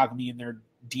the endogamy in their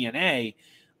DNA,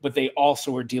 but they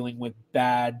also are dealing with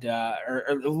bad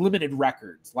or limited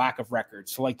records, lack of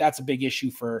records. So like that's a big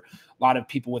issue for a lot of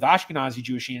people with Ashkenazi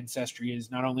Jewish ancestry,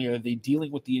 is not only are they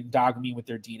dealing with the endogamy with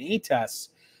their DNA tests,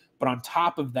 but on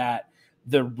top of that,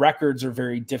 the records are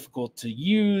very difficult to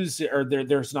use, or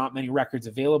there's not many records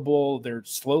available. They're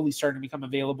slowly starting to become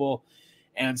available.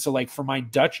 And so like for my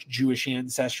Dutch Jewish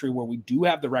ancestry, where we do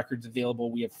have the records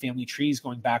available, we have family trees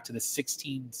going back to the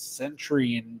 16th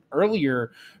century and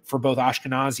earlier for both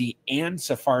Ashkenazi and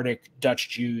Sephardic Dutch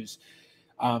Jews.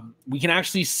 We can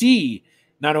actually see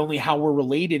not only how we're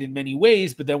related in many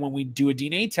ways, but then when we do a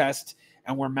DNA test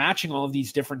and we're matching all of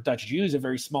these different Dutch Jews at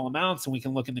very small amounts, and we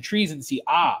can look in the trees and see,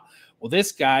 well,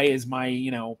 this guy is my,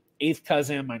 8th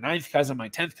cousin, my 9th cousin, my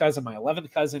 10th cousin, my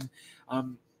 11th cousin.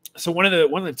 So one of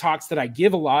the talks that I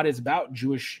give a lot is about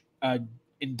Jewish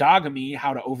endogamy,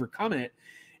 how to overcome it.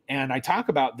 And I talk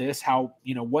about this, how,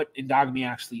 what endogamy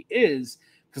actually is,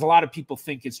 because a lot of people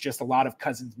think it's just a lot of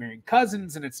cousins marrying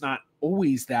cousins, and it's not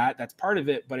always that. That's part of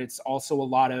it, but it's also a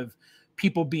lot of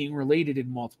people being related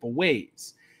in multiple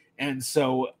ways. And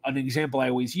so an example I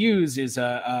always use is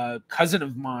a cousin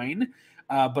of mine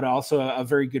but also a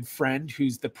very good friend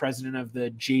who's the president of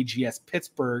the JGS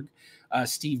Pittsburgh,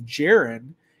 Steve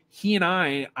Jaron. He and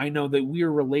I know that we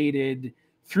are related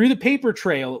through the paper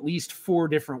trail at least 4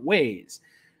 different ways.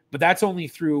 But that's only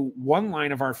through one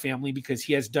line of our family because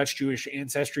he has Dutch Jewish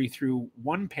ancestry through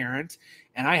one parent,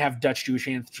 and I have Dutch Jewish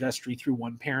ancestry through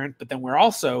one parent. But then we're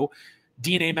also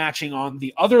DNA matching on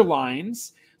the other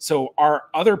lines. So our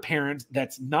other parent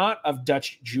that's not of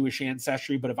Dutch Jewish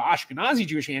ancestry, but of Ashkenazi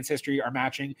Jewish ancestry are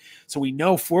matching. So we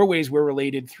know 4 ways we're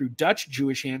related through Dutch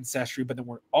Jewish ancestry, but then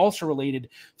we're also related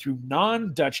through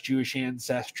non-Dutch Jewish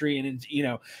ancestry. And, you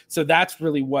know, so that's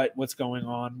really what's going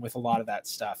on with a lot of that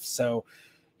stuff. So,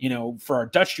 you know, for our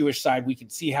Dutch Jewish side, we can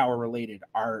see how we're related.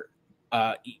 Our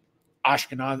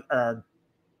Ashkenazi, our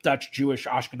Dutch Jewish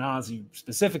Ashkenazi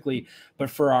specifically,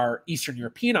 but for our Eastern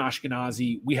European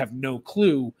Ashkenazi, we have no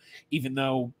clue, even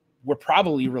though we're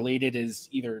probably related as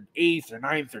either 8th or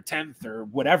 9th or 10th or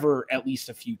whatever, at least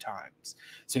a few times.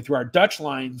 So through our Dutch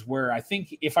lines, where I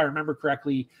think, if I remember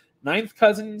correctly, 9th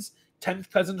cousins, 10th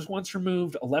cousins once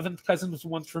removed, 11th cousins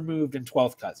once removed, and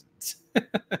 12th cousins.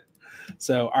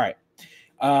 So, all right.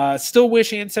 Still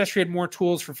wish Ancestry had more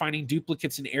tools for finding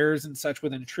duplicates and errors and such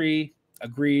within a tree.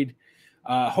 Agreed.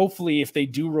 Hopefully, if they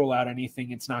do roll out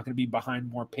anything, it's not going to be behind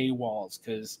more paywalls,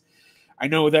 because I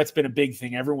know that's been a big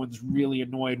thing. Everyone's really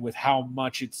annoyed with how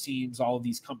much it seems all of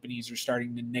these companies are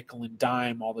starting to nickel and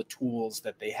dime all the tools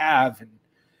that they have. And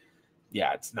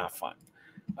yeah, it's not fun.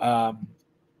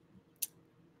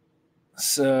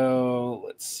 So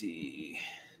let's see.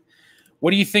 What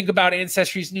do you think about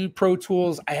Ancestry's new Pro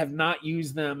Tools? I have not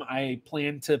used them. I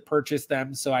plan to purchase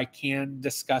them so I can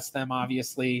discuss them,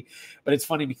 obviously. But it's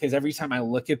funny because every time I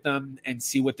look at them and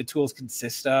see what the tools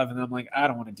consist of, and I'm like, I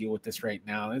don't want to deal with this right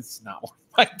now. It's not worth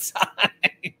my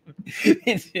time.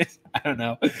 It's just, I don't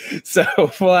know. So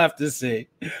we'll have to see.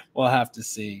 We'll have to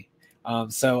see.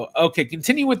 So, okay,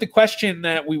 continue with the question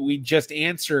that we just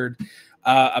answered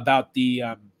about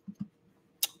the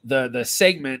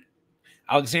segment.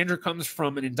 Alexandra comes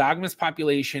from an endogamous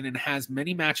population and has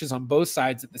many matches on both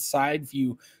sides that the side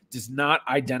view does not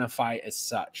identify as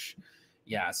such.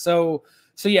 Yeah. So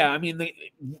yeah, I mean,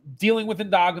 dealing with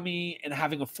endogamy and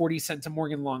having a 40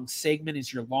 centimorgan long segment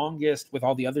is your longest, with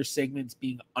all the other segments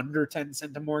being under 10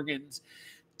 centimorgans,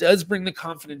 does bring the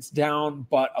confidence down,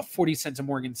 but a 40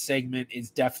 centimorgan segment is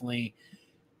definitely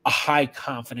a high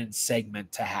confidence segment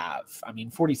to have. I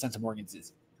mean, 40 centimorgans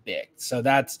is big. So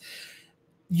that's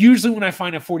usually when I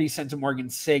find a 40 centimorgan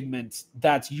segment,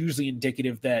 that's usually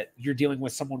indicative that you're dealing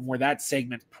with someone where that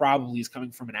segment probably is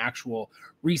coming from an actual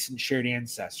recent shared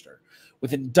ancestor.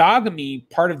 With endogamy,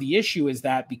 part of the issue is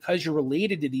that because you're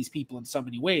related to these people in so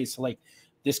many ways, so like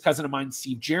this cousin of mine,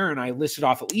 Steve Jaron, I listed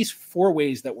off at least 4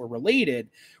 ways that we're related,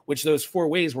 which those 4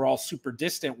 ways were all super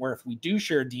distant, where if we do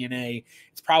share DNA,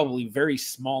 it's probably very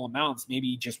small amounts,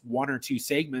 maybe just 1 or 2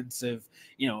 segments of,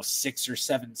 6 or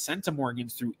 7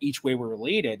 centimorgans through each way we're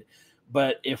related.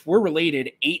 But if we're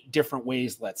related 8 different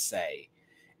ways, let's say,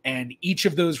 and each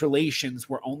of those relations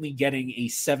we're only getting a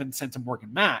 7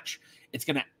 centimorgan match, it's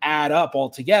going to add up all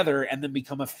together and then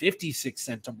become a 56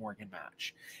 centimorgan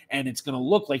match. And it's going to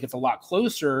look like it's a lot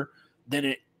closer than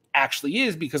it actually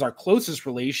is, because our closest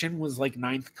relation was like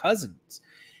 9th cousins.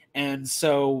 And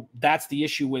so that's the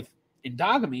issue with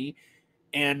endogamy.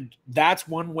 And that's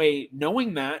one way,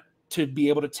 knowing that, to be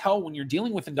able to tell when you're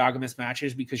dealing with endogamous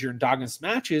matches, because your endogamous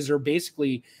matches are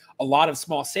basically a lot of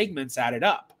small segments added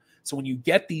up. So when you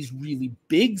get these really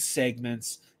big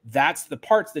segments, that's the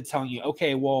parts that telling you,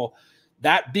 okay, well,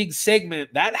 that big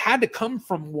segment, that had to come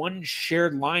from one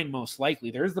shared line, most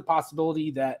likely. There's the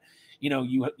possibility that,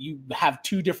 you have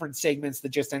 2 different segments that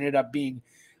just ended up being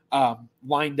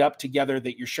lined up together,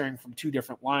 that you're sharing from 2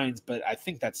 different lines. But I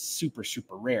think that's super,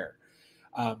 super rare.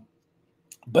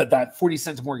 But that 40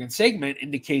 centimorgan segment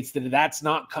indicates that that's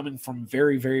not coming from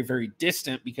very, very, very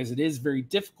distant, because it is very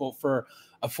difficult for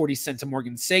a 40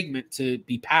 centimorgan segment to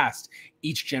be passed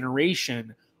each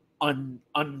generation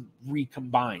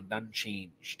unrecombined,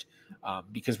 unchanged,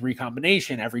 because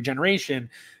recombination, every generation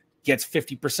gets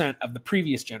 50% of the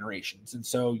previous generations. And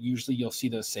so usually you'll see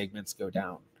those segments go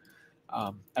down.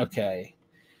 Okay.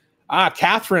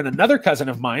 Catherine, another cousin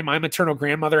of mine, my maternal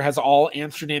grandmother has all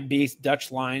Amsterdam-based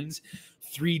Dutch lines,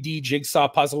 3D jigsaw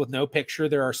puzzle with no picture.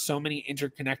 There are so many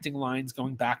interconnecting lines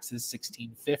going back to the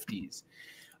 1650s.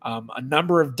 A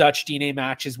number of Dutch DNA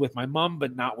matches with my mom,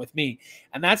 but not with me.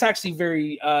 And that's actually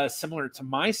very similar to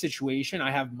my situation.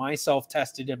 I have myself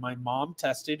tested and my mom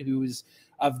tested, who is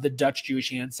of the Dutch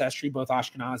Jewish ancestry, both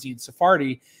Ashkenazi and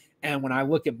Sephardi. And when I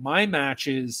look at my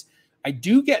matches, I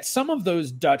do get some of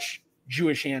those Dutch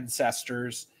Jewish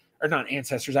ancestors, or not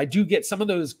ancestors. I do get some of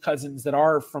those cousins that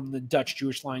are from the Dutch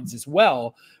Jewish lines as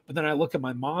well. But then I look at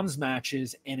my mom's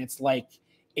matches, and it's like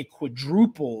it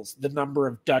quadruples the number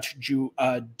of Dutch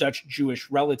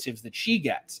Jewish relatives that she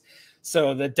gets.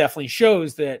 So that definitely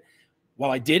shows that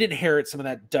while I did inherit some of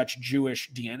that Dutch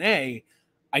Jewish DNA,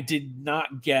 I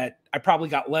probably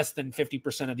got less than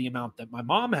 50% of the amount that my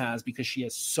mom has, because she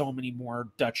has so many more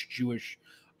Dutch Jewish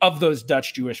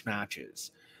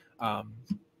matches.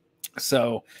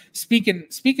 So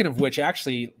speaking of which,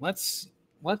 actually, let's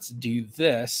do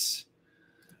this.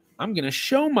 I'm going to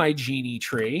show my genie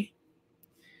tree.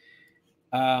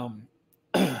 And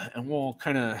we'll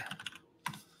kind of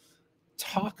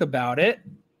talk about it.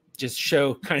 Just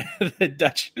show kind of the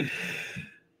Dutch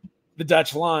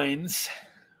lines,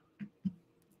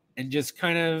 and just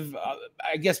kind of,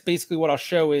 I guess basically what I'll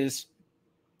show is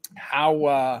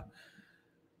how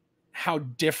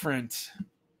different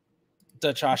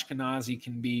Dutch Ashkenazi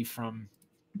can be from,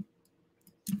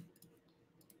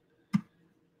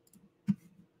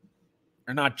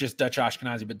 or not just Dutch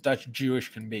Ashkenazi, but Dutch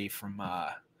Jewish can be from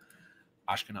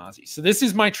Ashkenazi. So this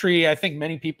is my tree. I think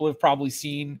many people have probably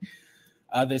seen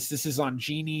this. This is on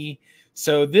Genie.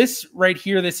 So this right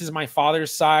here, this is my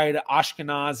father's side,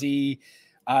 Ashkenazi.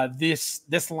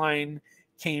 This line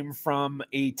came from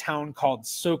a town called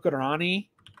Sokorani,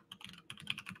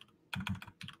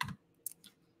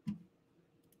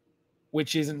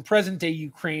 which is in present-day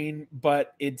Ukraine,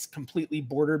 but it's completely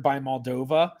bordered by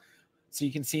Moldova. So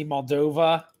you can see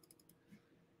Moldova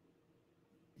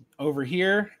over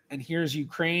here, and here's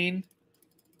Ukraine.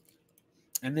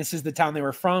 And this is the town they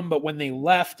were from, but when they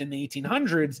left in the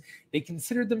 1800s, they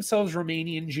considered themselves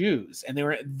Romanian Jews, and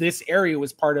this area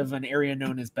was part of an area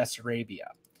known as Bessarabia.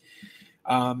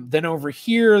 Then over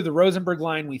here, the Rosenberg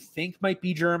line, we think might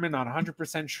be German, not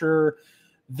 100% sure.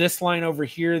 This line over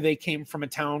here, they came from a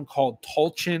town called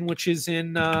Tolchin, which is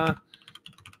in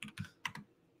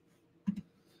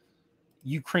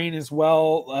Ukraine as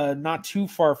well, not too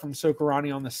far from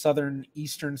Sokorani on the southern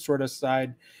eastern sort of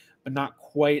side, but not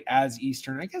quite as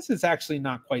eastern. I guess it's actually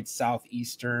not quite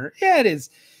southeastern. Yeah, it is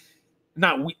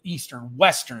not eastern,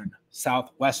 western,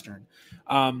 southwestern.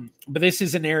 But this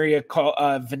is an area called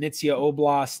Vinnytsia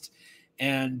Oblast,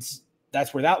 and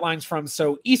that's where that line's from.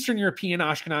 So Eastern European,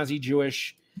 Ashkenazi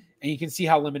Jewish, and you can see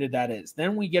how limited that is.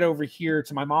 Then we get over here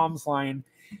to my mom's line.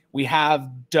 We have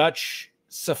Dutch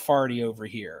Sephardi over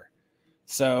here.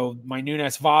 So my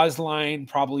Nunes Vaz line,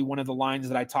 probably one of the lines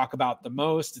that I talk about the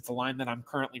most. It's a line that I'm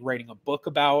currently writing a book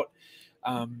about.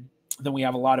 Then we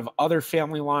have a lot of other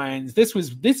family lines. This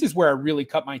is where I really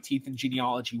cut my teeth in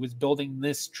genealogy, was building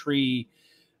this tree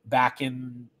back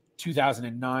in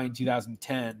 2009,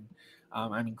 2010.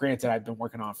 I mean, granted, I've been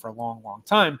working on it for a long, long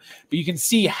time, but you can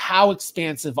see how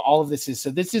expansive all of this is.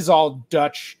 So this is all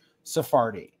Dutch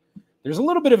Sephardi. There's a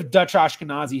little bit of Dutch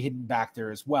Ashkenazi hidden back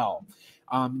there as well.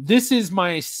 This is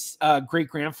my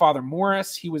great-grandfather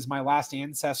Morris. He was my last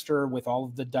ancestor with all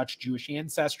of the Dutch Jewish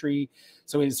ancestry.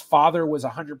 So his father was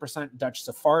 100% Dutch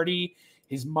Sephardi.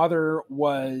 His mother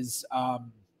was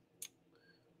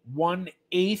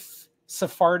 1/8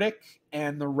 Sephardic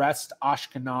and the rest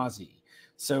Ashkenazi.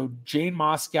 So Jane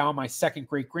Moscow, my second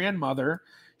great-grandmother,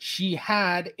 she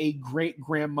had a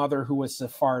great-grandmother who was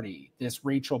Sephardi, this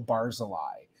Rachel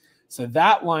Barzilai. So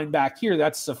that line back here,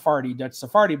 that's Sephardi, Dutch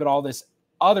Sephardi, but all this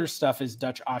other stuff is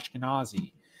Dutch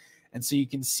Ashkenazi. And so you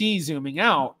can see, zooming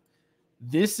out,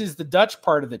 this is the Dutch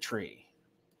part of the tree.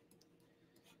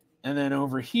 And then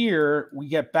over here, we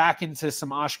get back into some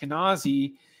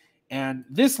Ashkenazi. And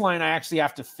this line I actually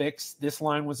have to fix. This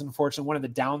line was unfortunate. One of the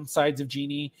downsides of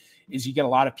Genie is you get a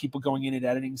lot of people going in and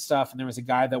editing stuff. And there was a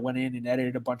guy that went in and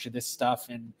edited a bunch of this stuff.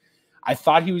 And I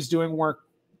thought he was doing work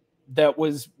that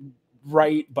was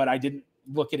right, but I didn't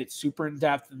look at it super in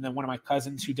depth. And then one of my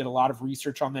cousins who did a lot of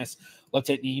research on this looked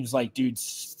at it, and he was like, dude,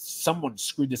 someone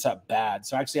screwed this up bad.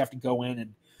 So I actually have to go in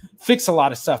and fix a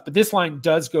lot of stuff. But this line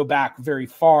does go back very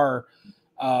far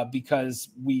because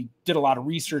we did a lot of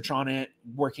research on it,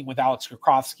 working with Alex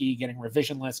Krakowski, getting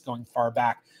revision lists, going far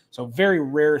back. So very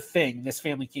rare thing. This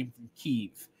family came from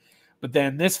Kyiv. But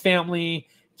then this family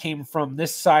came from,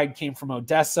 this side came from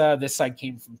Odessa. This side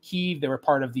came from Kyiv. They were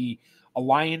part of the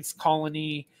Alliance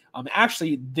colony.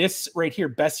 Actually, this right here,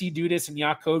 Bessie Dudas and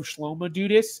Yaakov Shlomo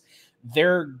Dudas,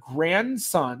 their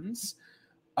grandsons,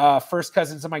 first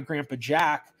cousins of my grandpa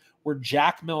Jack, were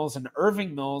Jack Mills and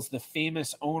Irving Mills, the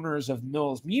famous owners of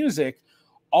Mills Music,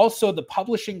 also the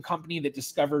publishing company that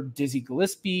discovered Dizzy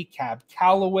Gillespie, Cab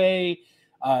Calloway,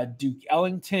 Duke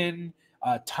Ellington,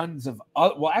 tons of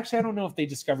well, actually, I don't know if they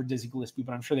discovered Dizzy Gillespie,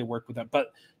 but I'm sure they worked with them. But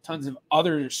tons of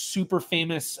other super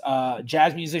famous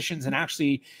jazz musicians, and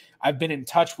actually, I've been in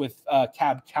touch with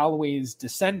Cab Calloway's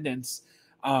descendants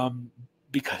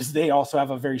because they also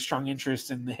have a very strong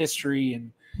interest in the history.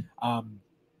 And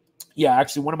yeah,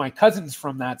 actually, one of my cousins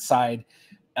from that side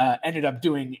ended up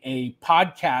doing a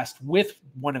podcast with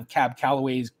one of Cab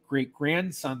Calloway's great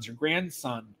grandsons or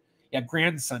grandson,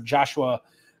 Joshua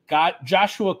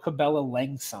Cabela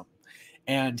Langsam,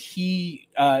 and he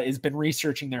has been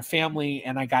researching their family,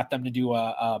 and I got them to do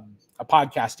a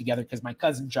podcast together because my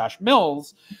cousin Josh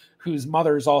Mills, whose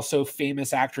mother is also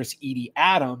famous actress Edie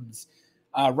Adams,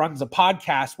 runs a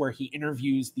podcast where he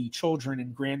interviews the children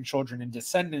and grandchildren and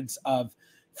descendants of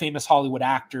famous Hollywood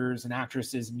actors and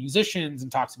actresses and musicians,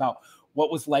 and talks about what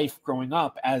was life growing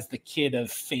up as the kid of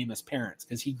famous parents,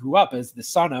 because he grew up as the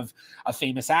son of a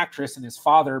famous actress, and his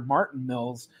father, Martin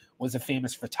Mills, was a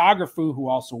famous photographer who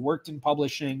also worked in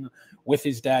publishing with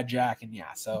his dad, Jack. And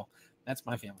yeah, so that's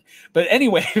my family. But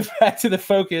anyway, back to the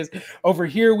focus. Over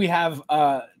here we have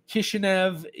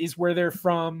Kishinev is where they're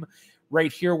from.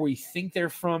 Right here we think they're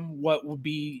from what would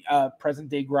be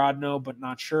present-day Grodno, but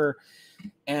not sure.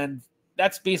 And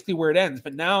that's basically where it ends.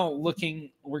 But now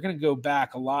looking, we're going to go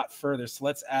back a lot further. So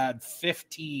let's add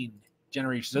 15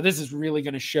 generations. So this is really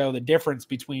going to show the difference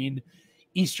between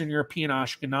Eastern European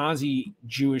Ashkenazi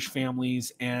Jewish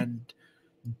families and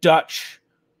Dutch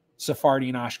Sephardi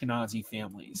and Ashkenazi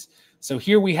families. So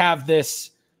here we have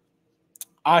this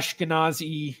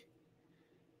Ashkenazi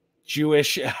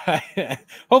Jewish.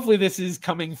 Hopefully this is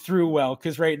coming through well,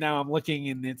 because right now I'm looking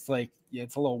and it's like, yeah,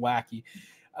 it's a little wacky.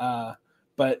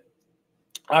 But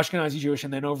Ashkenazi Jewish,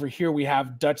 and then over here we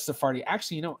have Dutch Sephardi.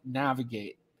 Actually,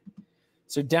 navigate.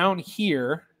 So down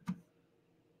here,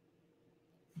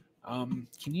 can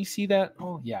you see that?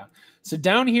 Oh, yeah. So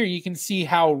down here you can see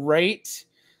how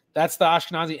that's the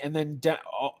Ashkenazi, and then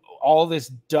all this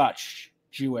Dutch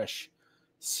Jewish,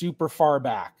 super far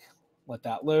back. Let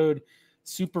that load.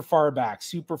 Super far back,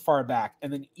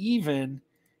 and then even,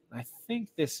 I think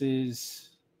this is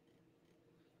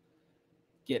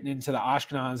getting into the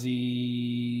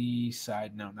Ashkenazi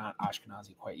side. No, not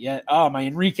Ashkenazi quite yet. Oh, my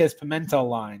Enriquez Pimentel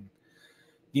line.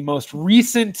 The most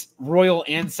recent royal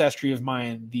ancestry of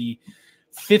mine, the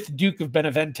 5th Duke of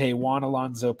Benevente, Juan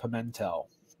Alonso Pimentel.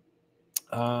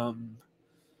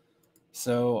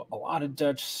 So a lot of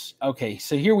Dutch. Okay,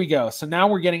 so here we go. So now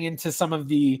we're getting into some of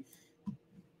the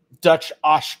Dutch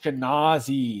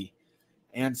Ashkenazi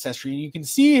ancestry. And you can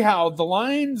see how the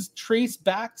lines trace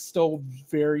back still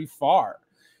very far.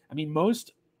 I mean,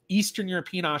 most Eastern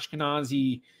European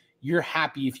Ashkenazi, you're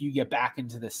happy if you get back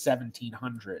into the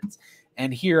 1700s.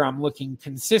 And here I'm looking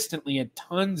consistently at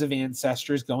tons of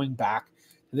ancestors going back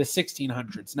to the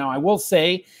 1600s. Now, I will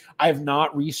say I have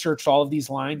not researched all of these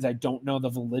lines. I don't know the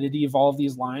validity of all of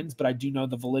these lines, but I do know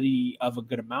the validity of a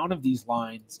good amount of these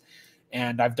lines.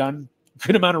 And I've done a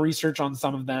good amount of research on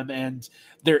some of them, and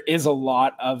there is a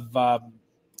lot of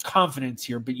confidence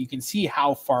here, but you can see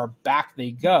how far back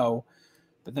they go.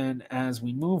 But then as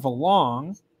we move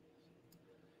along,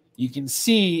 you can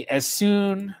see as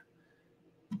soon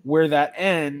where that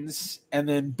ends, and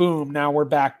then boom, now we're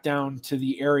back down to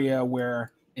the area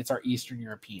where it's our Eastern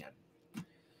European.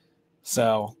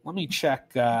 So let me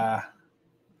check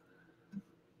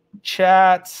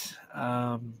chat.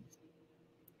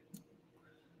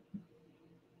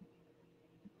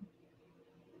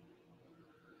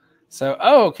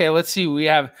 Okay, let's see. We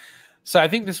have, so I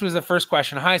think this was the first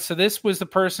question. Hi, so this was the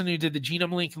person who did the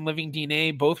Genome Link and Living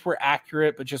DNA. Both were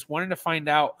accurate, but just wanted to find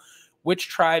out which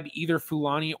tribe, either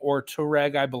Fulani or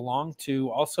Tuareg, I belong to.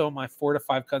 Also, my 4 to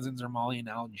 5 cousins are Mali and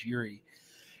Algeri.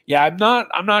 Yeah,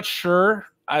 I'm not sure.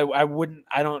 I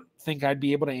don't think I'd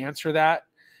be able to answer that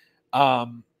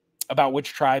about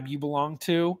which tribe you belong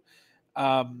to.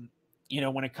 When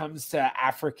it comes to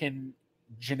African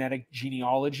genetic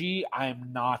genealogy,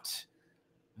 I'm not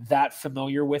that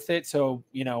familiar with it. So,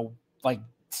 like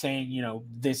saying,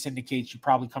 this indicates you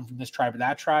probably come from this tribe or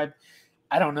that tribe.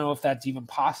 I don't know if that's even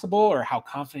possible or how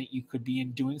confident you could be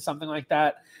in doing something like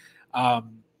that. So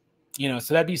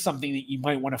that'd be something that you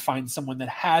might want to find someone that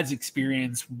has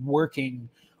experience working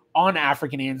on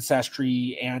African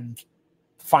ancestry and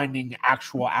finding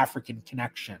actual African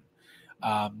connection.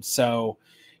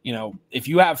 If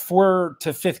you have 4 to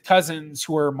 5th cousins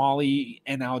who are Mali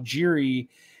and Algeri,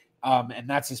 and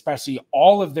that's especially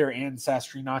all of their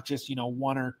ancestry, not just,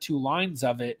 1 or 2 lines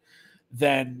of it,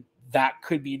 then that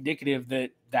could be indicative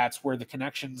that that's where the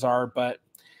connections are. But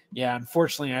yeah,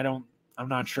 unfortunately, I'm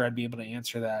not sure I'd be able to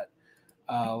answer that.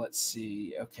 Let's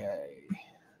see. Okay.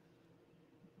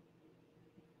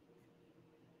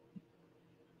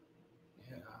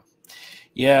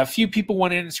 Yeah, a few people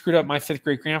went in and screwed up my 5th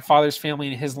great grandfather's family,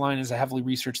 and his line is a heavily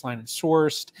researched line and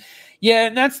sourced. Yeah,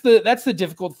 and that's the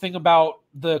difficult thing about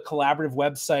the collaborative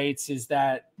websites is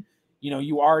that, you know,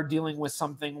 you are dealing with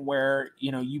something where,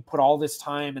 you know, you put all this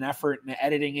time and effort into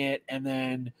editing it, and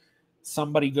then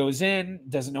somebody goes in,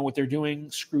 doesn't know what they're doing,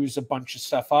 screws a bunch of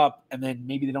stuff up, and then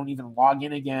maybe they don't even log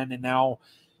in again, and now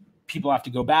people have to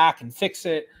go back and fix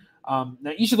it. Now,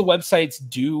 each of the websites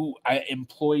do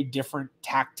employ different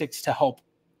tactics to help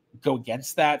go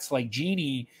against that. So like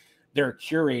Genie, they're a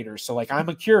curator. So like I'm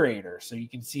a curator. So you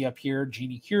can see up here,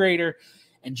 Genie curator,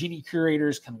 and Genie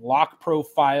curators can lock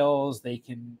profiles. They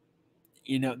can,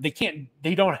 you know,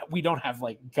 we don't have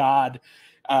like God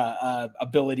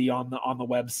ability on the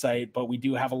website, but we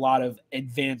do have a lot of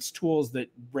advanced tools that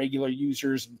regular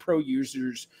users and pro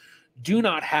users do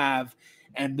not have.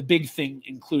 And the big thing,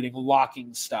 including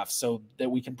locking stuff so that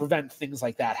we can prevent things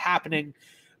like that happening.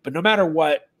 But no matter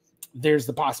what, there's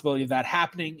the possibility of that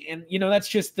happening. And, you know, that's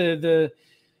just the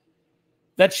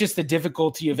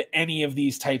difficulty of any of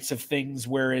these types of things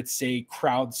where it's a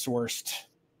crowdsourced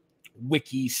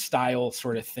wiki style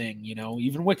sort of thing. You know,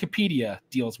 even Wikipedia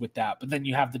deals with that, but then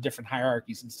you have the different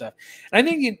hierarchies and stuff. And I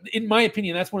think in my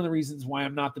opinion, that's one of the reasons why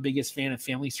I'm not the biggest fan of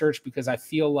Family Search, because I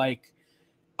feel like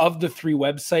of the 3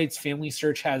 websites, Family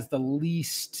Search has the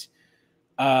least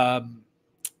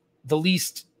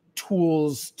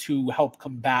tools to help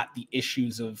combat the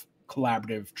issues of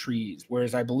collaborative trees.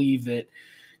 Whereas I believe that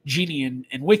Genie and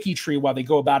WikiTree, while they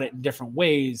go about it in different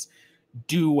ways,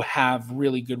 do have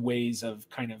really good ways of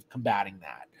kind of combating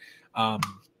that.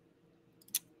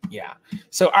 Yeah.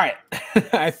 So, all right.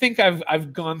 I think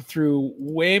I've gone through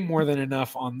way more than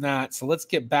enough on that. So let's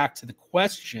get back to the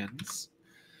questions.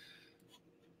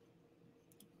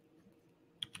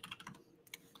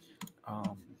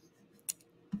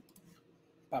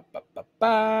 Ba, ba, ba,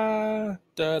 ba,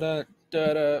 da, da,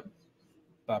 da, da,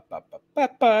 ba, ba, ba, ba,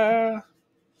 ba.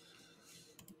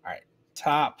 All right,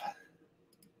 top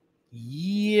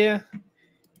year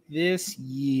this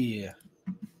year.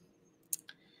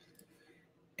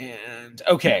 And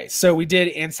okay, so we did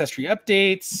ancestry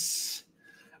updates.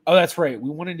 Oh, that's right. We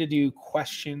wanted to do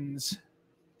questions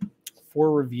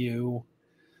for review.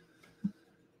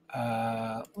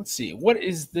 Let's see. What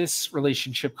is this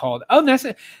relationship called? Oh,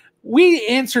 we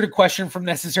answered a question from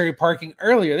Necessary Parking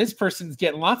earlier. This person's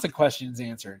getting lots of questions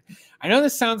answered. I know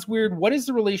this sounds weird. What is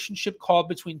the relationship called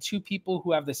between 2 people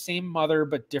who have the same mother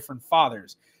but different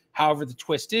fathers? However, the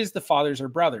twist is the fathers are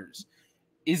brothers.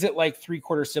 Is it like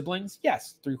 3/4 siblings?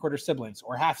 Yes, 3/4 siblings,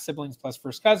 or half siblings plus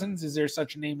first cousins. Is there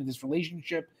such a name in this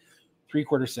relationship?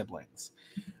 3/4 siblings.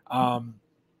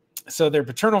 So they're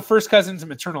paternal first cousins and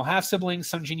maternal half siblings.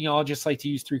 Some genealogists like to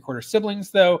use 3/4 siblings,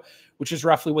 though, which is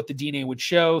roughly what the DNA would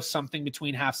show, something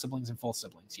between half siblings and full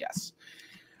siblings. Yes.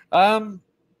 I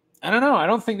don't know. I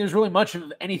don't think there's really much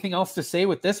of anything else to say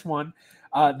with this one.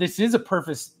 This is a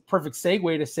perfect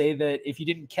segue to say that if you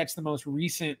didn't catch the most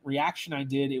recent reaction I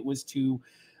did, it was to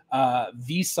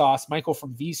Vsauce, Michael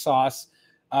from Vsauce,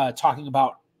 talking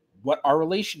about what are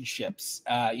relationships,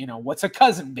 what's a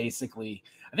cousin, basically.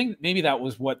 I think maybe that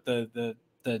was what the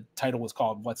title was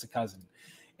called, What's a Cousin?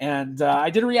 And I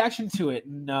did a reaction to it.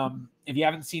 And if you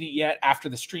haven't seen it yet after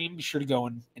the stream, be sure to go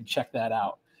and check that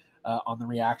out on the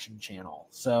reaction channel.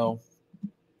 So,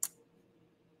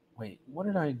 wait, what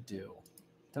did I do?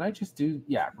 Did I just do?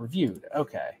 Yeah, reviewed.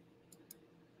 Okay.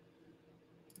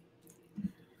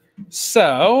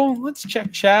 So let's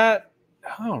check chat.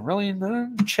 Oh, really?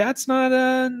 The chat's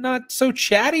not so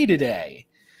chatty today.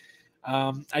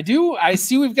 I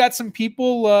see we've got some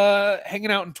people hanging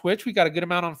out on Twitch. We got a good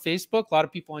amount on Facebook, a lot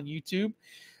of people on YouTube.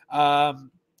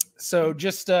 So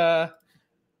just oh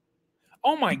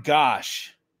my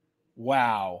gosh.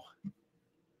 Wow.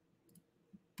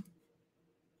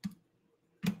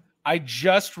 I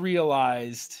just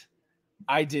realized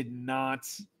I did not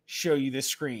show you the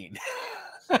screen.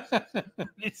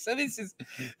 So this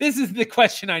is the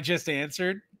question I just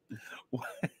answered.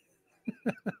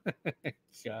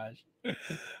 Gosh.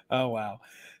 Oh, wow.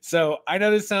 So I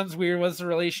know this sounds weird. What's the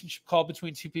relationship called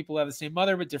between 2 people who have the same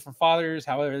mother but different fathers?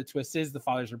 However, the twist is the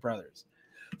fathers are brothers.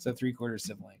 So 3/4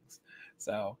 siblings.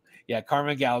 So yeah,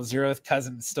 Karma Gal, 0th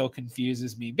cousin still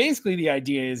confuses me. Basically, the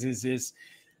idea is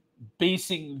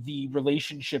basing the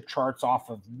relationship charts off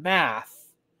of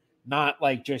math, not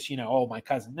like just, oh, my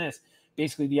cousin this.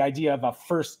 Basically, the idea of a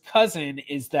first cousin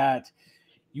is that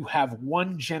you have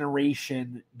one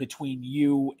generation between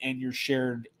you and your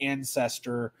shared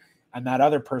ancestor, and that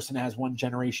other person has one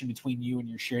generation between you and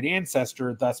your shared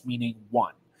ancestor, thus meaning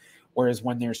 1. Whereas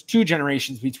when there's 2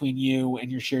 generations between you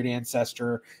and your shared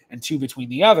ancestor and 2 between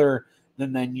the other,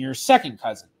 then you're second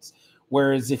cousins.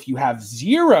 Whereas if you have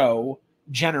 0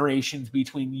 generations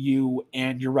between you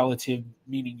and your relative,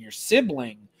 meaning your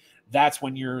sibling, that's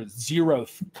when you're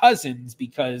 0th cousins,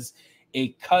 because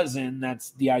a cousin, that's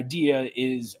the idea,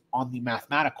 is on the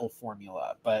mathematical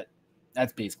formula, but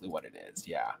that's basically what it is.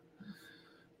 Yeah.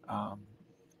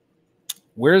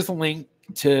 Where's the link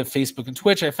to Facebook and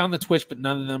Twitch? I found the Twitch, but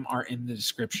none of them are in the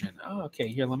description. Oh, okay.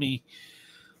 Here, let me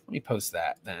post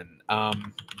that then.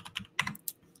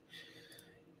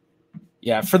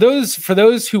 Yeah, for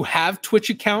those who have Twitch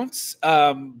accounts,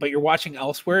 but you're watching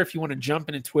elsewhere, if you want to jump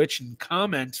into Twitch and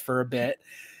comment for a bit,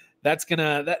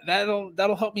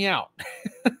 that'll help me out.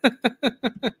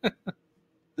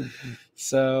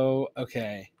 So,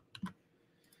 okay.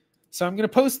 So I'm going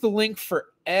to post the link for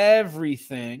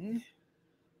everything.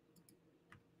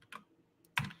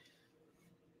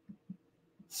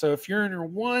 So if you're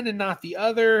in one and not the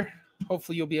other,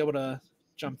 hopefully you'll be able to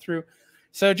jump through.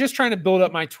 So just trying to build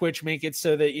up my Twitch, make it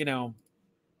so that, you know,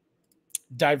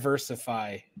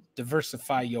 diversify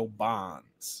your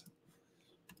bonds.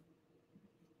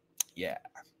 Yeah.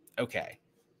 Okay.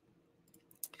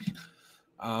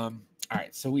 All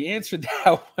right. So we answered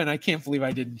that one. I can't believe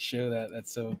I didn't show that.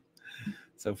 That's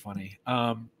so funny.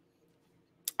 All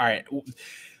right.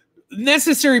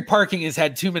 Necessary parking has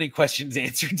had too many questions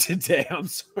answered today. I'm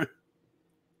sorry.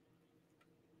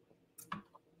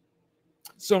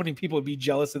 So many people would be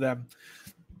jealous of them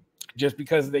just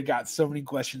because they got so many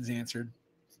questions answered.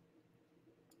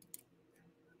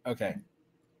 Okay.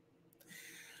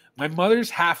 My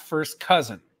mother's half-first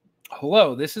cousin.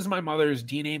 Hello, this is my mother's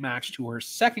DNA match to her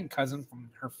second cousin from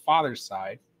her father's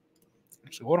side.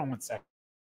 Actually, hold on one second.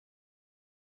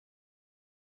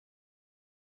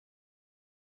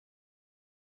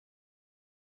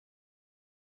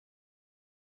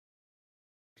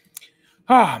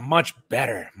 Much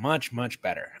better. Much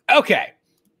better. Okay.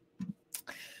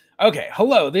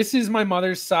 Hello, this is my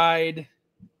mother's side.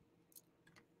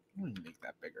 Let me make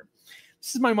that bigger.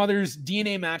 This is my mother's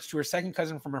DNA match to her second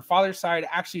cousin from her father's side.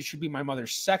 Actually, it should be my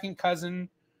mother's second cousin.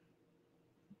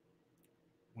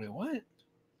 Wait, what?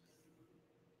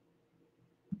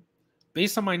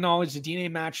 Based on my knowledge, the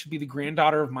DNA match should be the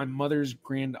granddaughter of my mother's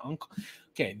grand uncle.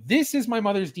 Okay, this is my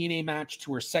mother's DNA match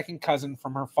to her second cousin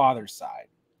from her father's side.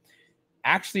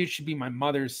 Actually, it should be my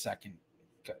mother's second.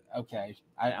 Okay,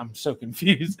 I'm so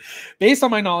confused. Based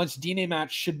on my knowledge, the DNA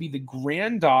match should be the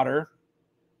granddaughter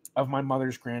of my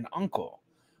mother's grand uncle.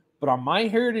 But on my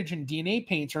heritage and DNA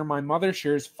painter, my mother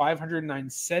shares 509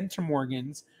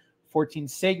 centimorgans, 14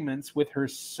 segments with her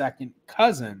second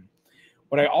cousin.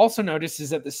 What I also noticed is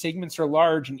that the segments are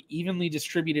large and evenly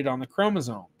distributed on the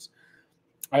chromosomes.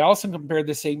 I also compared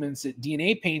the segments at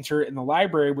DNA Painter in the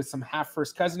library with some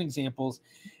half-first cousin examples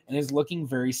and is looking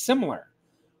very similar.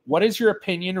 What is your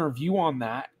opinion or view on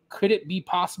that? Could it be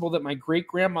possible that my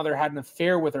great-grandmother had an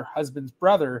affair with her husband's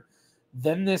brother?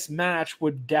 Then this match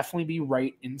would definitely be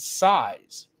right in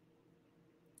size.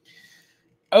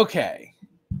 Okay.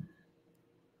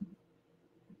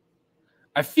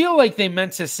 I feel like they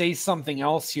meant to say something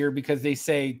else here because they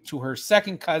say to her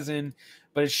second cousin,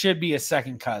 but it should be a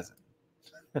second cousin.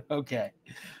 Okay.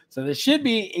 So this should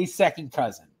be a second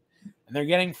cousin. And they're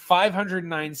getting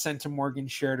 509 centimorgans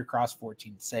shared across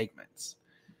 14 segments.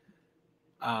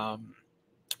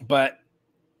 But,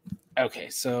 okay,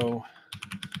 so...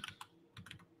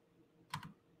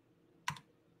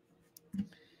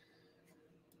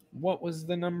 what was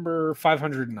the number?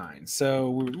 509. So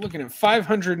we're looking at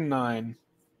 509.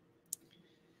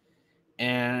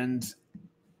 And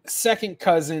second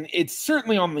cousin, it's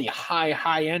certainly on the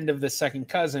high end of the second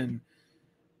cousin,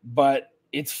 but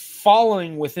it's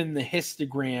falling within the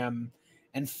histogram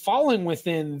and falling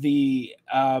within the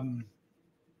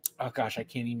oh gosh, I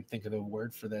can't even think of the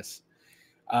word for this.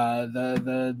 What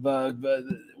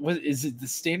is it? The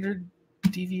standard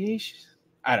deviation?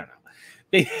 I don't know.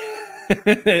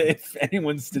 If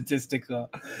anyone's statistical,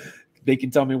 they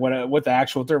can tell me what the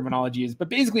actual terminology is. But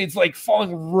basically, it's like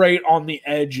falling right on the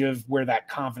edge of where that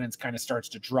confidence kind of starts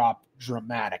to drop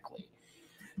dramatically.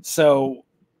 So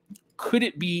could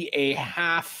it be a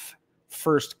half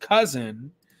first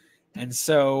cousin? And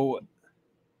so,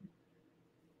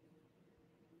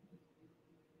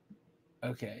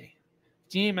 okay,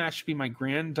 DNA match should be my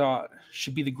granddaughter,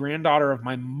 should be the granddaughter of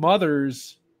my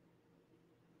mother's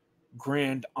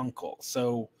grand uncle.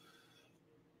 So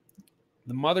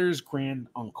the mother's grand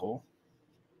uncle.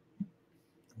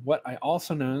 What I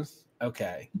also know is,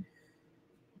 okay,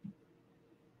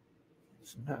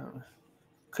 so now,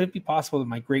 could it be possible that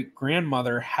my great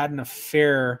grandmother had an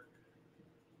affair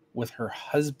with her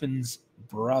husband's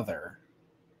brother?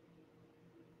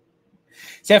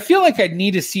 See, I feel like I'd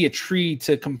need to see a tree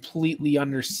to completely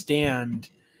understand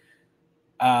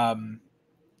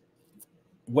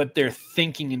what they're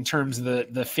thinking in terms of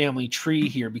the family tree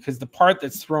here, because the part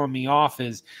that's throwing me off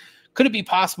is, could it be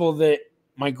possible that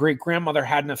my great-grandmother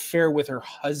had an affair with her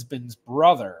husband's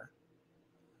brother?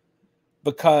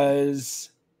 Because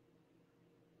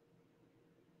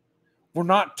we're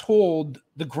not told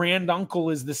the granduncle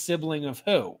is the sibling of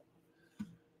who.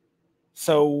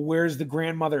 So where's the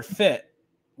grandmother fit?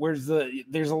 There's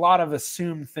a lot of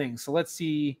assumed things. So let's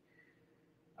see.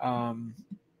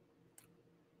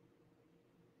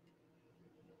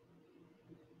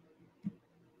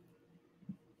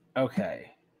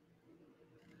 Okay.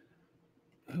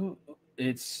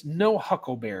 It's no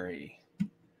Huckleberry.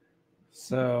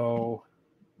 So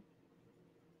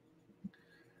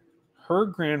her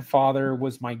grandfather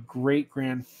was my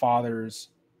great-grandfather's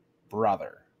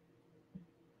brother.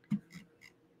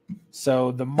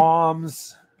 So the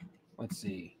mom's, let's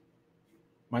see,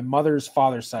 my mother's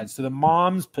father's side. So the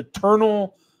mom's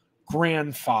paternal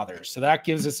grandfather. So that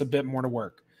gives us a bit more to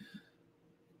work.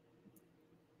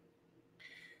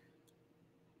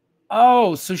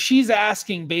 Oh, so she's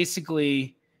asking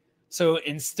basically, so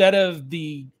instead of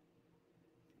the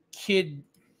kid,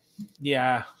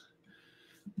 yeah,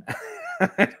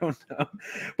 I don't know.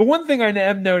 But one thing I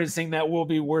am noticing that will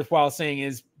be worthwhile saying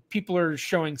is people are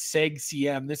showing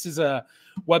SegCM. This is a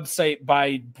website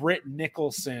by Britt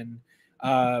Nicholson.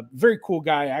 Very cool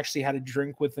guy. I actually had a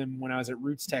drink with him when I was at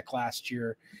Roots Tech last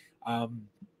year.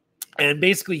 And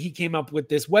basically he came up with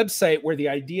this website where the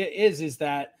idea is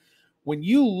that when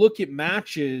you look at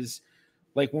matches,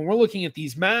 like when we're looking at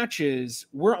these matches,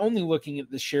 we're only looking at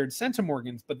the shared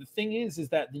centimorgans. But the thing is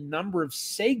that the number of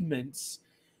segments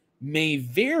may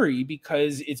vary,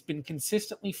 because it's been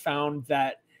consistently found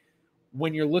that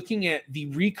when you're looking at the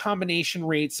recombination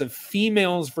rates of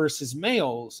females versus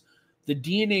males, the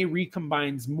DNA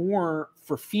recombines more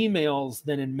for females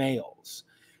than in males.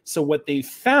 So what they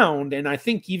found, and I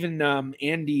think even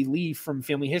Andy Lee from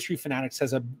Family History Fanatics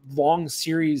has a long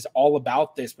series all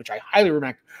about this, which I highly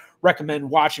recommend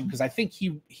watching, because I think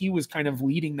he was kind of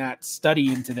leading that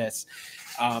study into this,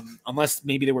 unless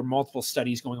maybe there were multiple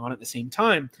studies going on at the same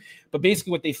time. But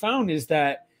basically what they found is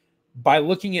that by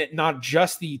looking at not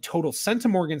just the total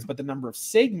centimorgans, but the number of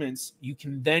segments, you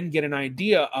can then get an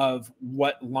idea of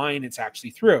what line it's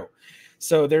actually through.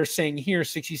 So they're saying here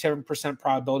 67%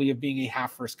 probability of being a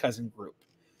half first cousin group.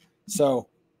 So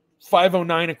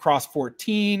 509 across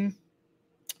 14,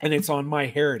 and it's on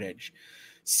MyHeritage.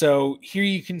 So here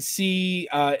you can see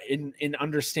in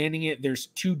understanding it, there's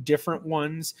two different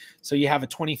ones. So you have a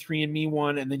 23andMe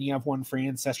one, and then you have one for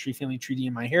Ancestry, Family Tree,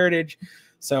 and MyHeritage.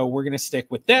 So we're going to stick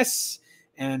with this,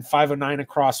 and 509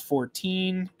 across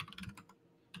 14.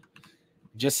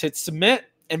 Just hit submit.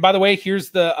 And by the way, here's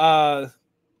the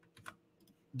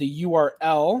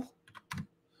URL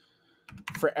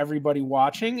for everybody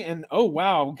watching. And oh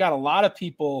wow, we got a lot of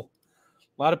people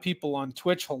on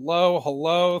Twitch.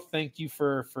 Hello. Thank you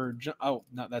for oh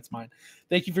no, that's mine.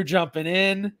 Thank you for jumping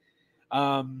in.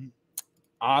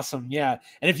 Awesome. Yeah.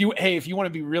 And if you want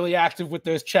to be really active with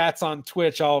those chats on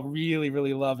Twitch, I'll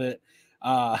really love it.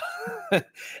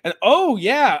 And oh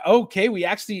yeah, okay, we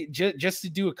actually just to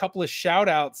do a couple of shout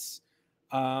outs.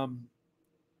 Can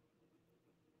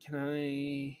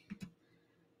I?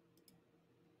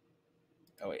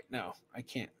 Oh wait, no, I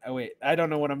can't. Oh wait, I don't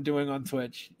know what I'm doing on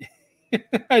Twitch.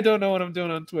 I don't know what I'm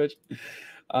doing on Twitch.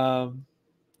 All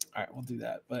right, we'll do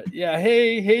that. But yeah,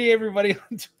 hey everybody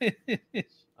on Twitch.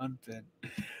 Unpin.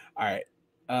 All right.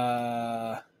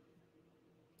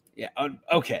 Yeah.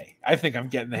 Okay. I think I'm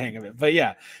getting the hang of it. But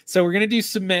yeah, so we're gonna do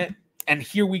submit, and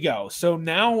here we go. So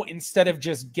now instead of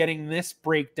just getting this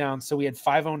breakdown, so we had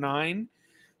 509.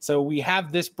 So we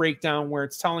have this breakdown where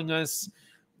it's telling us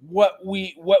what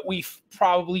we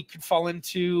probably could fall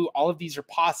into. All of these are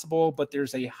possible, but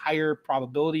there's a higher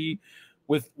probability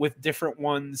with different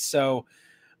ones. So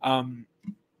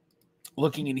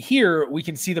looking in here, we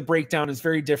can see the breakdown is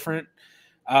very different.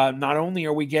 Not only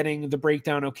are we getting the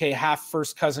breakdown, okay, half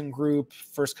first cousin group,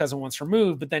 first cousin once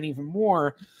removed, but then even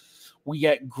more, we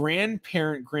get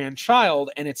grandparent, grandchild,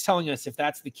 and it's telling us if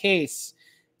that's the case,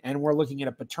 and we're looking at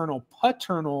a paternal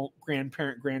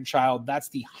grandparent, grandchild, that's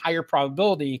the higher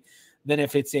probability than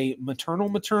if it's a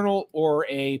maternal or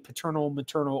a paternal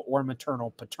or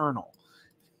maternal.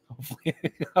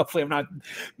 Hopefully I'm not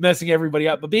messing everybody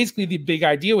up. But basically the big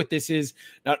idea with this is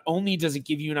not only does it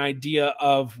give you an idea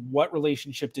of what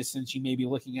relationship distance you may be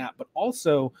looking at, but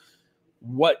also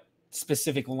what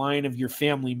specific line of your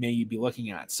family may you be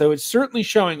looking at. So it's certainly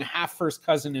showing half first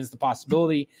cousin is the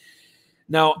possibility.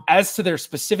 Now, as to their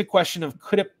specific question of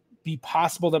could it be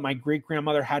possible that my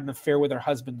great-grandmother had an affair with her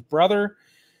husband's brother?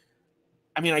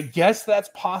 I mean, I guess that's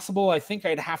possible. I think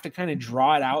I'd have to kind of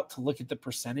draw it out to look at the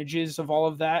percentages of all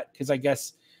of that, because I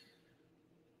guess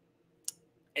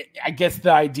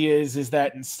the idea is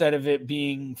that instead of it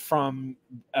being from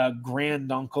a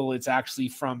granduncle, it's actually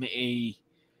from a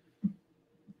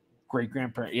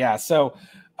great-grandparent. Yeah. So,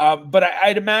 but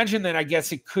I'd imagine that I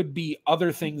guess it could be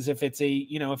other things. If it's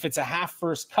a half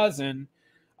first cousin,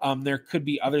 there could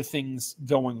be other things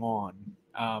going on.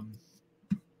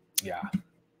 Yeah.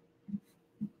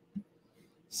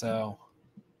 So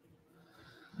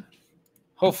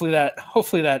hopefully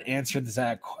that answers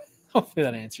that. Hopefully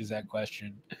that answers that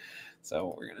question.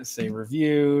 So we're gonna say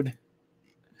reviewed.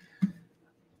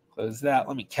 Close that.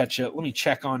 Let me catch it. Let me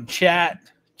check on chat.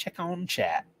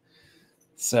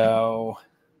 So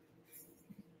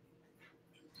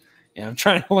yeah, I'm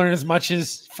trying to learn as much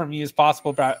from you as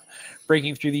possible about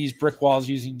breaking through these brick walls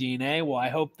using DNA. Well, I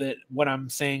hope that what I'm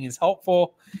saying is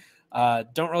helpful.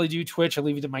 Don't really do Twitch. I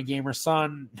leave it to my gamer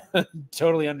son.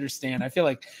 Totally understand. I feel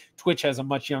like Twitch has a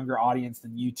much younger audience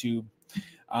than YouTube.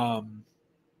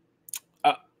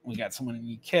 We got someone in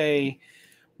the UK.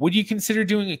 Would you consider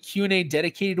doing a Q&A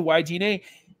dedicated to YDNA?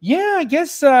 Yeah, I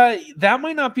guess that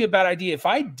might not be a bad idea. If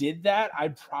I did that,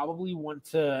 I'd probably want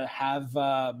to have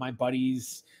my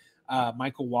buddies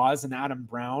Michael Waz and Adam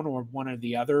Brown, or one or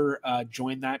the other,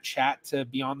 join that chat to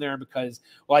be on there, because,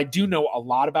 well, I do know a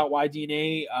lot about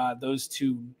YDNA. Those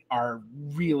two are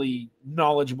really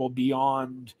knowledgeable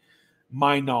beyond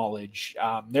my knowledge.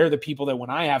 They're the people that when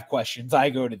I have questions, I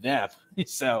go to them.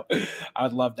 So I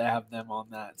would love to have them on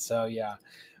that. So yeah.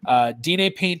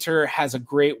 DNA Painter has a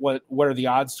great what are the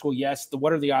odds tool. Yes, the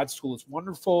what are the odds tool is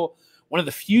wonderful. One of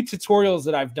the few tutorials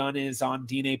that I've done is on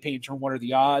DNA Painter and what are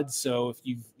the odds. So if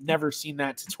you've never seen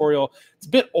that tutorial, it's a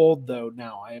bit old though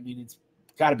now. I mean, it's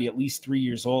got to be at least 3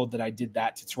 years old that I did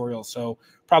that tutorial. So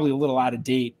probably a little out of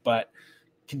date, but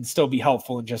can still be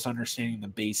helpful in just understanding the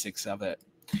basics of it.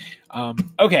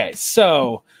 Okay,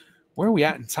 so where are we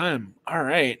at in time? All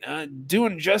right,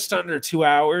 doing just under 2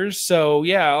 hours. So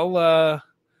yeah, I'll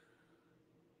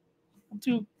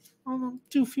do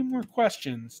a few more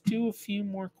questions.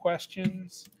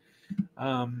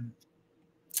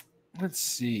 Let's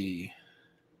see.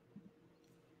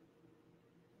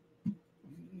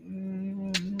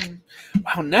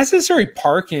 Wow, necessary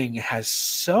parking has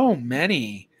so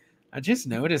many. I just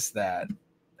noticed that.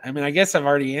 I mean, I guess I've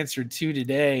already answered 2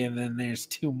 today, and then there's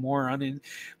 2 more on it.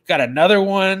 Got another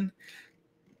one.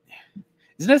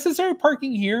 Is necessary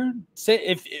parking here? Say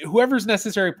if whoever's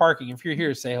necessary parking, if you're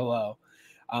here, say hello.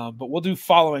 But we'll do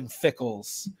following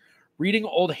Fickles. Reading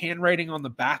old handwriting on the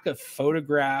back of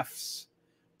photographs,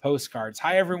 postcards.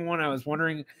 Hi, everyone. I was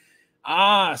wondering.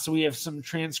 So we have some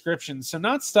transcriptions. So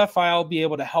not stuff I'll be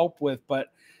able to help with,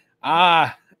 but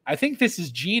I think this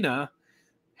is Gina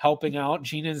helping out.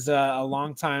 Gina's a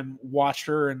longtime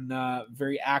watcher and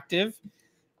very active.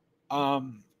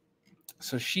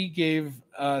 So she gave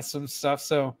some stuff.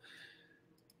 So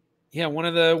yeah, one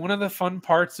of the fun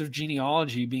parts of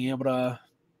genealogy, being able to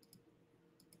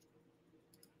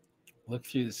look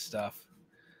through this stuff.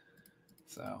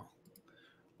 So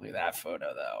look at that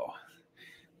photo though.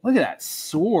 Look at that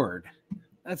sword.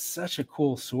 That's such a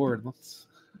cool sword. Look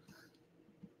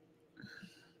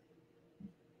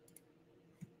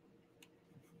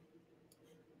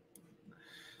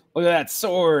at that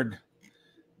sword.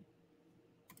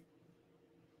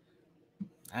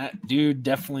 That dude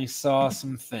definitely saw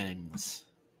some things.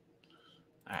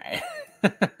 All right.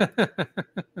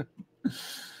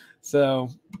 So,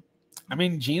 I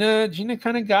mean, Gina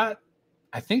kind of got,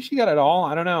 I think she got it all.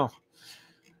 I don't know.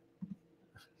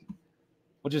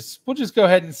 We'll just go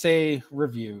ahead and say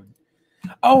reviewed.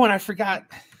 Oh, and I forgot.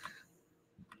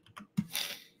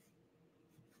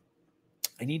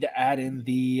 I need to add in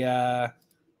the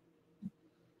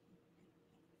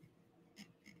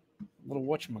little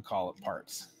whatchamacallit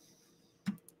parts.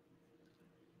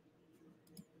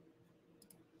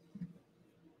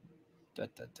 Da,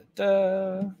 da, da,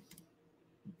 da.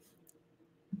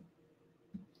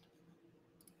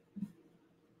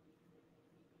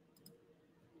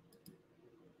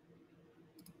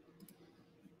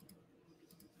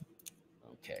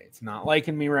 Okay, it's not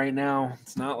liking me right now.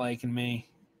 It's not liking me.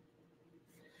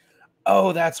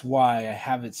 Oh, that's why I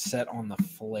have it set on the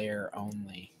flare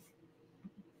only.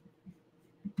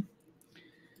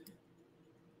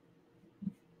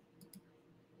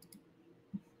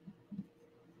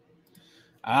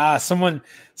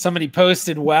 Somebody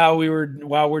posted while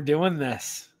we're doing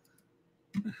this.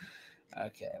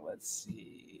 Okay, let's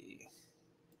see.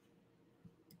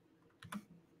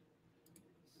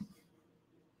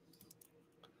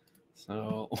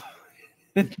 So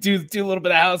do a little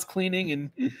bit of house cleaning and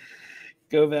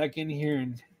go back in here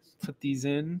and put these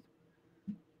in.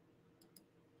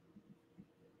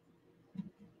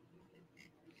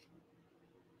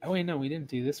 Oh wait, no, we didn't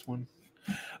do this one.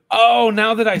 Oh,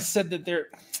 now that I said that they're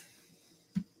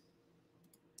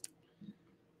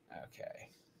okay.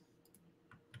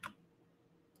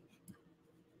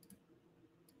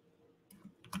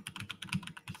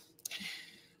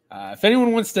 If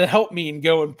anyone wants to help me and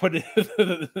go and put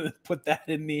it, put that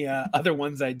in the other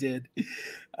ones I did,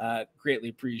 greatly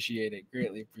appreciate it.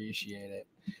 Greatly appreciate it.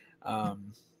 All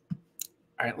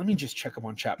right, let me just check up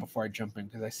on chat before I jump in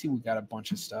because I see we got a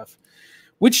bunch of stuff.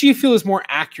 Which do you feel is more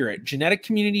accurate, genetic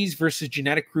communities versus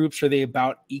genetic groups? Are they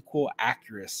about equal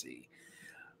accuracy?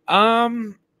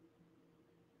 Now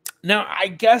I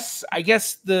guess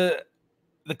the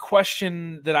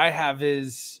question that I have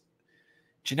is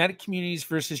genetic communities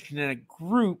versus genetic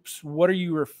groups. What are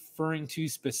you referring to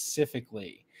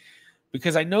specifically?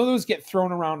 Because I know those get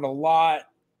thrown around a lot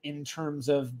in terms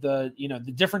of the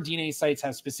different DNA sites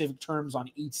have specific terms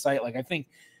on each site. Like I think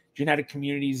genetic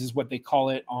communities is what they call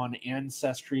it on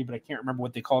Ancestry, but I can't remember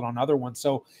what they call it on other ones.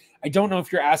 So I don't know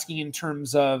if you're asking in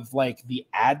terms of like the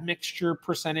admixture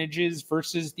percentages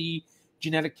versus the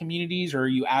genetic communities, or are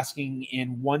you asking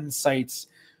in one site's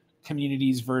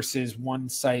communities versus one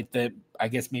site that I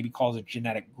guess maybe calls it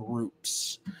genetic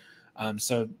groups?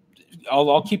 So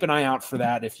I'll keep an eye out for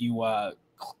that if you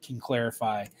can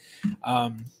clarify.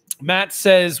 Matt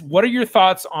says, what are your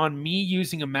thoughts on me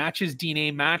using a matches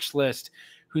DNA match list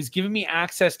who's given me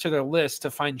access to their list to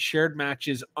find shared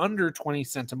matches under 20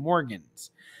 centimorgans?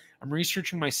 I'm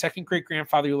researching my second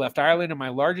great-grandfather who left Ireland, and my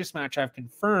largest match I've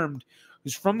confirmed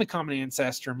who's from the common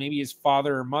ancestor, maybe his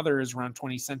father or mother, is around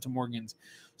 20 centimorgans.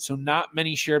 So not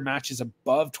many shared matches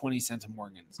above 20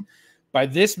 centimorgans. By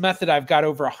this method, I've got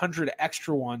over 100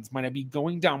 extra ones. Might I be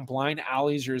going down blind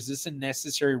alleys, or is this a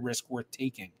necessary risk worth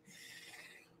taking?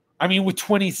 I mean, with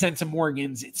 20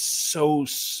 centimorgans, it's so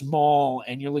small,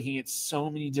 and you're looking at so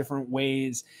many different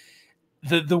ways.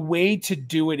 The way to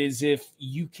do it is if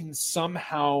you can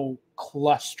somehow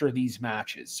cluster these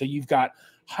matches. So you've got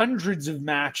hundreds of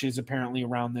matches apparently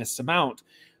around this amount.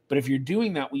 But if you're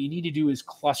doing that, what you need to do is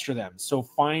cluster them. So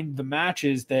find the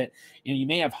matches that, you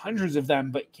may have hundreds of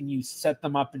them, but can you set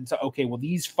them up into, okay, well,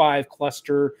 these 5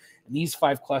 cluster, and these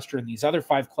 5 cluster, and these other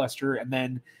 5 cluster, and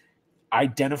then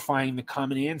identifying the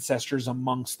common ancestors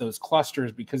amongst those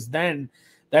clusters, because then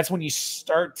that's when you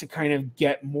start to kind of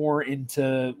get more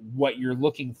into what you're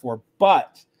looking for.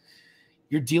 But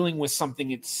you're dealing with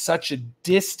something at such a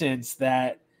distance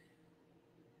that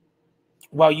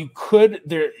while you could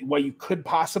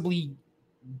possibly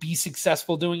be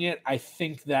successful doing it, I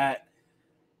think that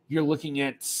you're looking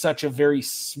at such a very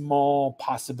small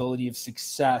possibility of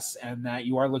success, and that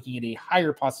you are looking at a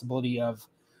higher possibility of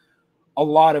a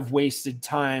lot of wasted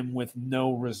time with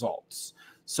no results.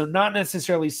 So not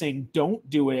necessarily saying don't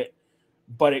do it,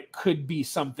 but it could be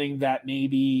something that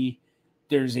maybe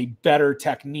there's a better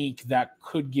technique that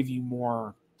could give you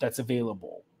more that's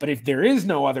available. But if there is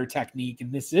no other technique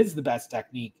and this is the best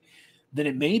technique, then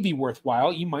it may be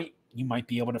worthwhile. You might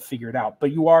be able to figure it out.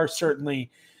 But you are certainly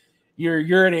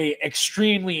you're at a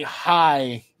extremely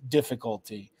high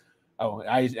difficulty. Oh,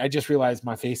 I just realized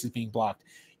my face is being blocked.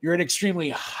 You're at extremely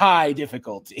high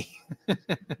difficulty.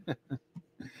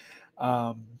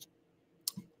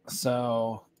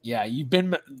 So yeah, you've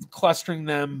been clustering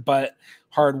them, but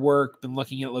hard work, been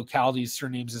looking at localities,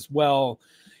 surnames as well.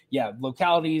 Yeah,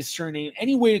 localities, surname,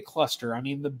 any way to cluster. I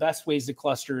mean, the best ways to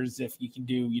cluster is if you can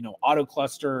do, auto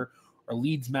cluster or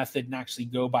leads method and actually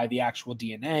go by the actual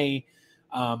DNA.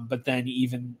 But then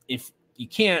even if you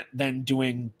can't, then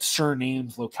doing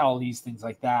surnames, localities, things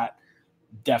like that,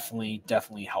 definitely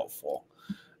helpful.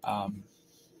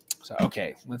 So,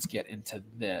 okay, let's get into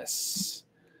this.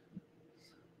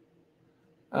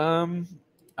 Oh,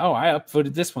 I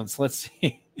upvoted this one. So let's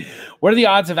see. What are the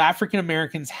odds of African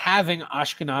Americans having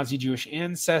Ashkenazi Jewish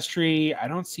ancestry? I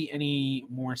don't see any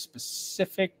more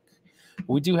specific.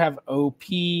 We do have OP.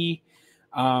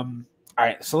 All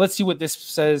right, so let's see what this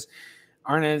says.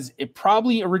 Arnez, it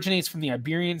probably originates from the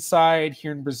Iberian side.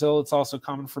 Here in Brazil, it's also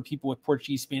common for people with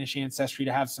Portuguese, Spanish ancestry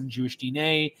to have some Jewish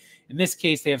DNA. In this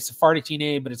case, they have Sephardic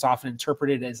DNA, but it's often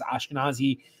interpreted as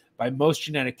Ashkenazi by most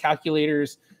genetic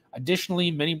calculators. Additionally,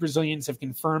 many Brazilians have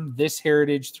confirmed this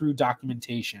heritage through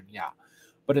documentation. Yeah.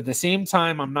 But at the same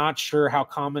time, I'm not sure how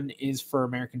common it is for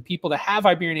American people to have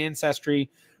Iberian ancestry,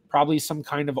 probably some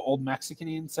kind of old Mexican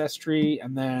ancestry.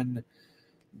 And then,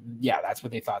 yeah, that's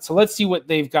what they thought. So let's see what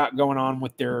they've got going on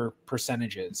with their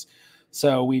percentages.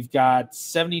 So we've got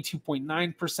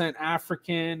 72.9%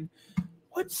 African,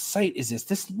 What site is this?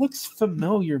 This looks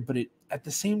familiar, but at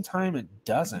the same time, it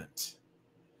doesn't.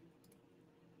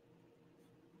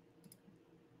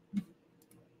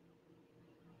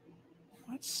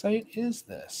 What site is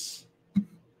this?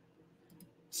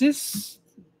 Is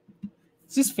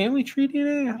this Family Tree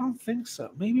DNA? I don't think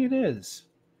so. Maybe it is.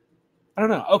 I don't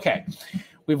know. Okay.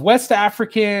 We have West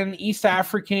African, East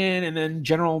African, and then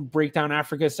general breakdown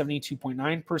Africa,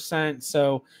 72.9%.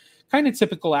 So kind of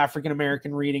typical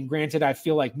African-American reading. Granted, I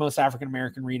feel like most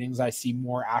African-American readings, I see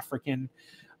more African.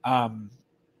 I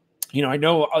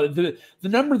know the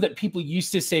number that people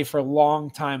used to say for a long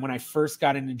time when I first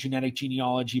got into genetic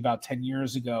genealogy about 10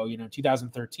 years ago,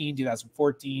 2013,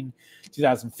 2014,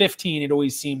 2015, it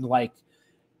always seemed like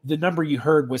the number you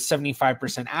heard was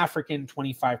 75% African,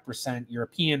 25%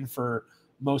 European for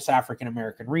most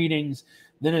African-American readings.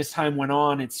 Then as time went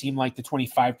on, it seemed like the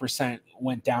 25%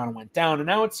 went down. And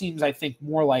now it seems, I think,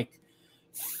 more like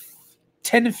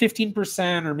 10 to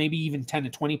 15% or maybe even 10 to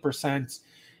 20%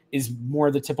 is more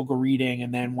the typical reading.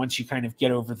 And then once you kind of get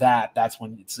over that, that's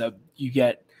when you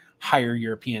get higher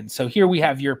European. So here we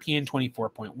have European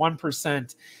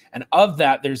 24.1%. And of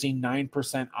that, there's a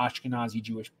 9% Ashkenazi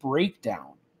Jewish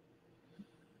breakdown,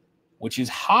 which is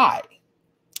high.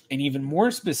 And even more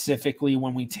specifically,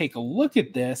 when we take a look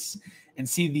at this and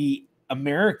see the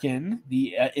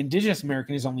indigenous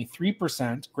American is only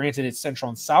 3%. Granted, it's Central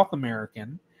and South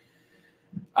American.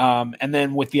 And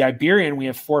then with the Iberian, we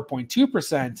have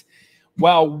 4.2%.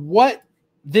 Well, what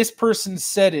this person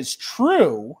said is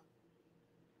true.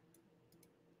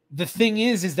 The thing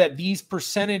is that these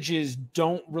percentages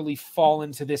don't really fall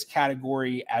into this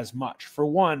category as much. For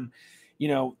one,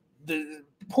 the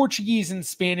Portuguese and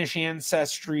Spanish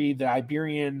ancestry, the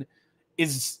Iberian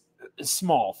is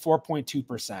small,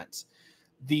 4.2%.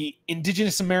 The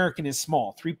indigenous American is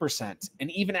small, 3%. And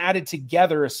even added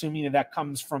together, assuming that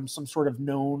comes from some sort of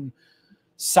known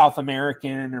South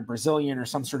American or Brazilian or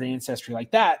some sort of ancestry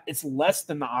like that, it's less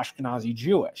than the Ashkenazi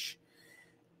Jewish.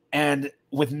 And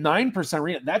with 9%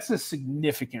 reading, that's a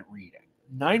significant reading.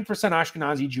 9%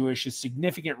 Ashkenazi Jewish is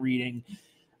significant reading,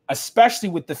 especially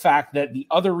with the fact that the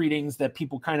other readings that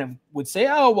people kind of would say,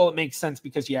 oh, well, it makes sense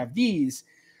because you have these.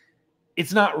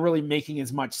 It's not really making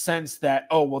as much sense that,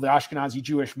 oh, well, the Ashkenazi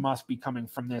Jewish must be coming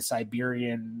from this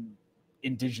Iberian,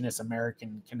 indigenous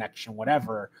American connection,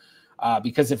 whatever.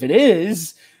 Because if it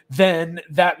is, then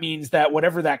that means that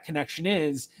whatever that connection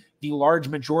is, the large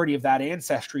majority of that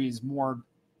ancestry is more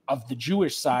of the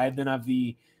Jewish side than of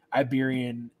the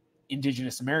Iberian,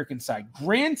 indigenous American side.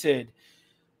 Granted,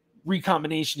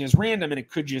 recombination is random, and it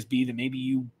could just be that maybe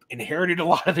you inherited a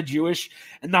lot of the Jewish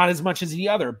and not as much as the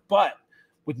other. But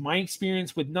with my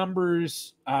experience with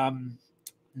numbers,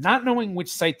 not knowing which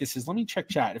site this is, let me check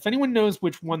chat. If anyone knows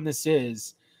which one this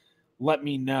is, let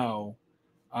me know.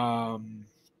 I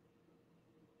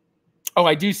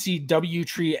do see W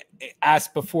Tree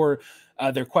asked before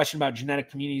their question about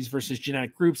genetic communities versus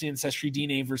genetic groups, Ancestry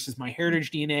DNA versus MyHeritage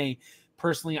DNA.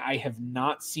 Personally, I have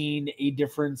not seen a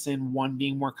difference in one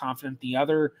being more confident than the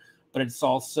other, but it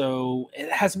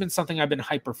hasn't been something I've been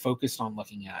hyper focused on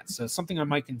looking at. So something I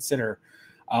might consider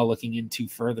looking into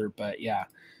further, but yeah.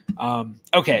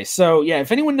 Okay. So yeah,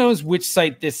 if anyone knows which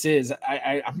site this is,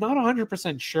 I'm not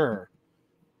 100% sure,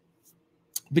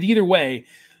 but either way,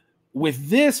 with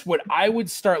this, what I would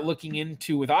start looking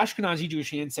into with Ashkenazi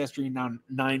Jewish ancestry now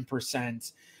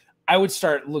 9%, I would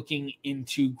start looking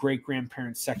into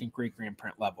great-grandparent, second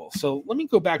great-grandparent level. So let me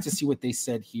go back to see what they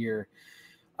said here.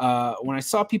 When I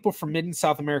saw people from Mid and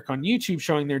South America on YouTube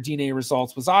showing their DNA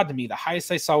results was odd to me. The highest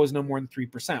I saw was no more than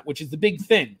 3%, which is the big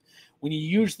thing. When you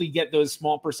usually get those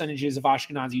small percentages of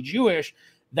Ashkenazi Jewish,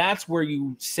 that's where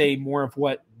you say more of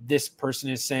what this person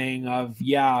is saying of,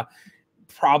 yeah,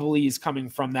 probably is coming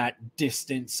from that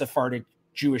distant Sephardic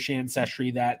Jewish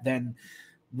ancestry that then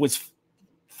was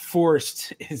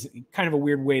forced, is kind of a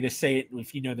weird way to say it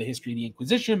if you know the history of the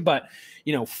Inquisition, but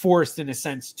forced in a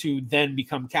sense to then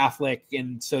become Catholic,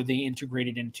 and so they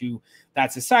integrated into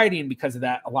that society. And because of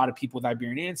that, a lot of people with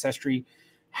Iberian ancestry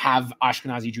have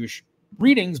Ashkenazi Jewish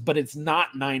readings, but it's not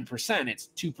 9%,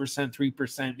 it's 2%,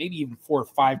 3%, maybe even 4 or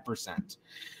 5%.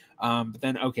 But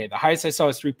then, okay, the highest I saw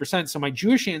is 3%. So my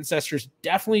Jewish ancestors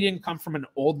definitely didn't come from an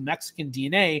old Mexican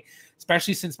DNA,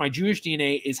 especially since my Jewish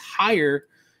DNA is higher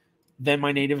than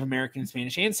my Native American and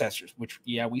Spanish ancestors, which,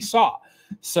 yeah, we saw.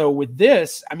 So with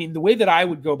this, I mean, the way that I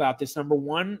would go about this, number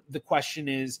one, the question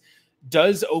is,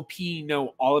 does OP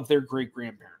know all of their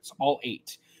great-grandparents, all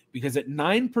 8? Because at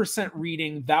 9%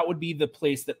 reading, that would be the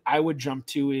place that I would jump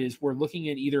to, is we're looking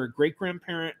at either a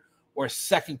great-grandparent or a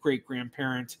second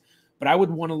great-grandparent. But I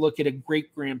would want to look at a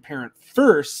great-grandparent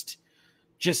first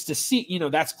just to see, you know,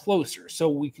 that's closer. So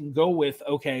we can go with,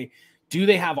 okay, do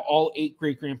they have all 8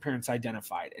 great-grandparents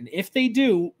identified? And if they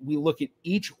do, we look at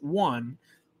each one,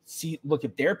 look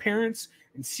at their parents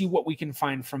and see what we can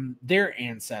find from their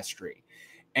ancestry.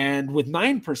 And with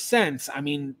 9%, I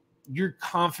mean, you're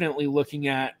confidently looking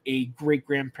at a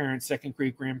great-grandparent, second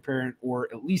great-grandparent, or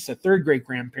at least a third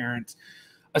great-grandparent,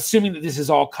 assuming that this is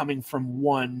all coming from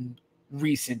one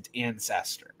recent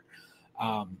ancestor.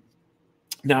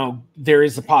 Now, there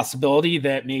is a possibility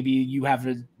that maybe you have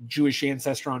a Jewish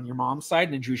ancestor on your mom's side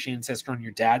and a Jewish ancestor on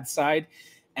your dad's side.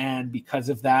 And because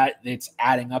of that, it's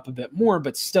adding up a bit more.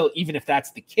 But still, even if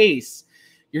that's the case,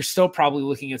 you're still probably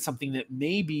looking at something that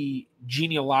may be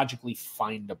genealogically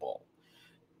findable.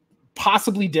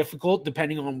 Possibly difficult,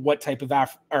 depending on what type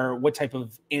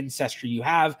of ancestry you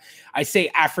have. I say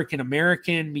African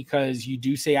American because you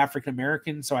do say African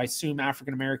American, so I assume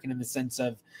African American in the sense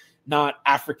of not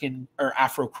African or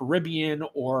Afro-Caribbean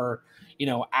or, you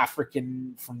know,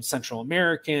 African from Central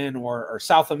American or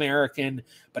South American,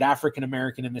 but African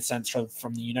American in the sense of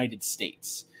from the United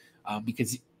States,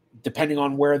 because depending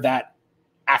on where that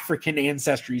African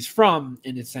ancestry is from,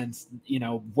 in a sense, you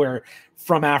know, where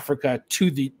from Africa to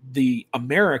the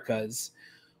Americas,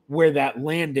 where that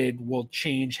landed will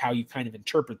change how you kind of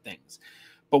interpret things.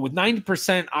 But with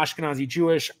 90% Ashkenazi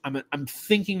Jewish, I'm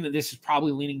thinking that this is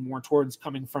probably leaning more towards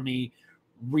coming from a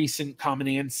recent common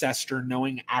ancestor,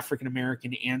 knowing African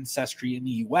American ancestry in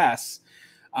the U.S.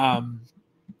 And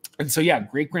so, yeah,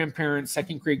 great grandparent,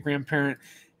 second great grandparent.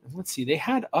 Let's see, they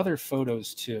had other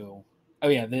photos too. Oh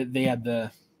yeah, they had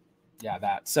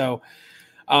that. So,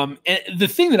 and the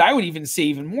thing that I would even say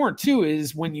even more too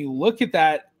is when you look at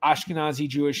that Ashkenazi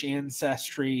Jewish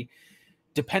ancestry,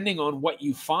 depending on what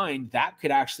you find, that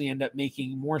could actually end up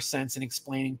making more sense and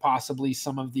explaining possibly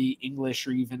some of the English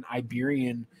or even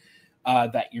Iberian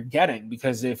that you're getting.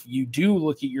 Because if you do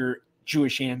look at your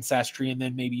Jewish ancestry and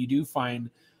then maybe you do find,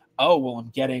 oh, well, I'm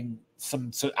getting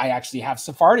so I actually have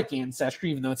Sephardic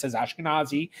ancestry, even though it says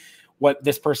Ashkenazi. What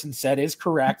this person said is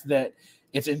correct, that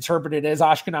it's interpreted as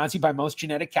Ashkenazi by most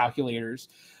genetic calculators.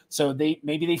 So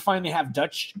maybe they find they have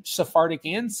Dutch Sephardic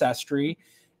ancestry,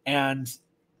 and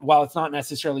while it's not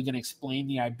necessarily going to explain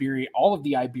the Iberian, all of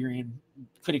the Iberian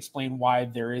could explain why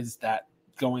there is that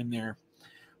going there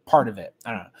part of it.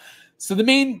 I don't know. So the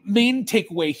main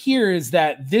takeaway here is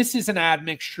that this is an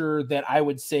admixture that I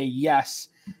would say, yes,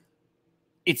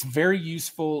 it's very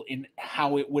useful in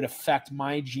how it would affect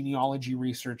my genealogy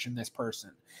research in this person.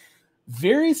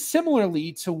 Very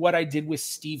similarly to what I did with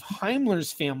Steve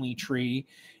Heimler's family tree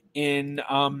in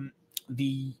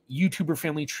the YouTuber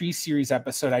Family Tree series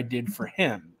episode I did for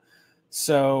him.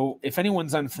 So if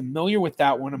anyone's unfamiliar with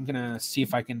that one, I'm going to see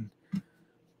if I can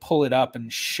pull it up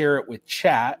and share it with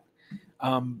chat.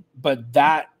 But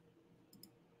that,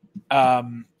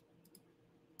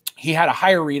 he had a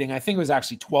higher reading. I think it was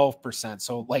actually 12%.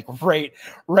 So like right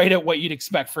at what you'd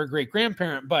expect for a great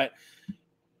grandparent. But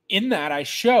in that, I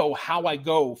show how I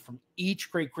go from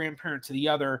each great grandparent to the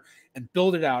other and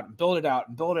build it out and build it out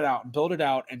and build it out and build it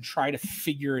out and try to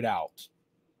figure it out.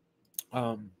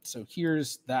 So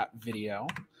here's that video.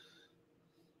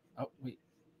 Oh, wait.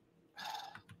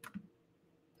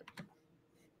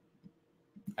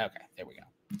 Okay, there we go.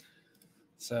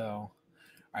 So, all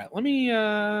right, let me,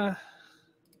 I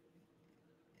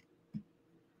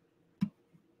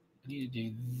need to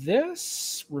do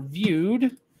this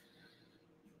reviewed.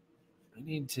 I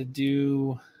need to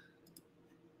do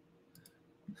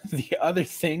the other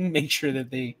thing, make sure that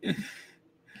they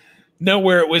know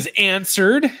where it was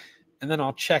answered. And then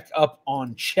I'll check up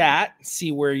on chat,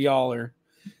 see where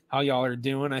how y'all are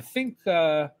doing. I think,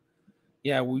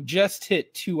 yeah, we just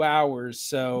hit 2 hours,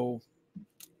 so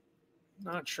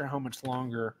not sure how much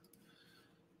longer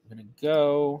I'm going to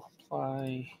go.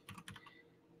 Apply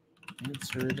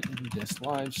answered in this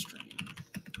live stream.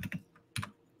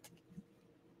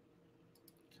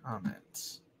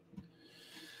 Comments.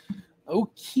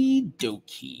 Okie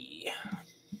dokie.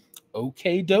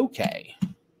 Okay dokey.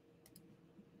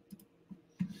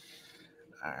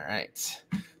 All right.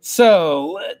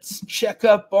 So let's check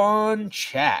up on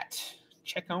chat.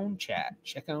 Check on chat.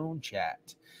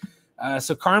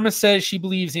 So Karma says she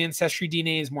believes Ancestry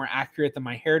DNA is more accurate than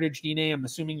MyHeritage DNA. I'm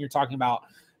assuming you're talking about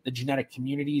the genetic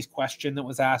communities question that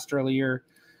was asked earlier.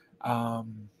 Oh,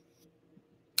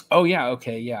 yeah.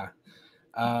 Okay. Yeah.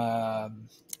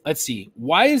 Let's see.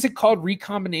 Why is it called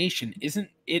recombination? Isn't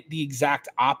it the exact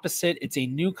opposite? It's a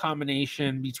new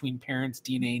combination between parents'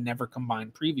 DNA never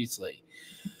combined previously.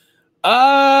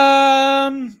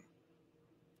 I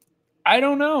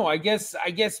don't know. I guess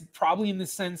probably in the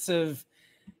sense of,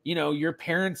 you know, your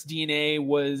parents' DNA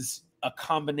was a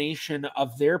combination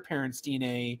of their parents'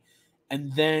 DNA,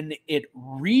 and then it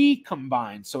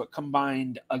recombined. So it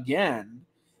combined again,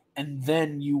 and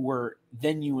then you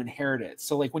inherit it.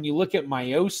 So like when you look at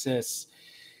meiosis,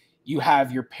 you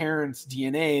have your parents'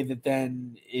 DNA that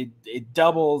then it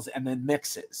doubles and then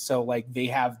mixes. So like they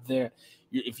have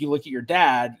if you look at your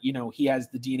dad, you know, he has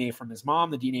the DNA from his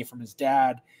mom, the DNA from his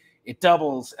dad, it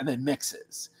doubles and then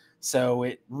mixes. So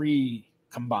it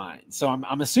recombines. So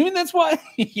I'm assuming that's why,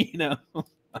 you know,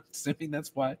 I'm assuming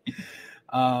that's why.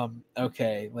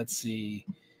 Okay, let's see.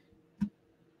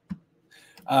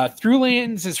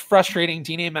 Through-lines is frustrating.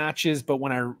 DNA matches, but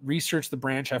when I research the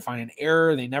branch, I find an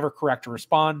error. They never correct or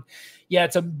respond. Yeah,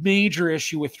 it's a major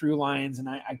issue with through-lines, and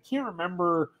I can't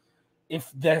remember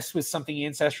if this was something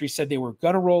Ancestry said they were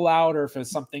going to roll out or if it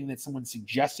was something that someone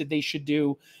suggested they should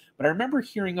do. But I remember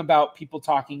hearing about people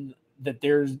talking that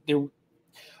there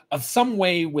of some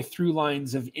way with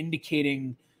through-lines of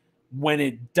indicating when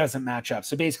it doesn't match up.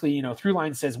 So basically, you know,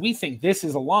 through-line says, we think this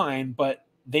is a line, but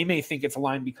they may think it's a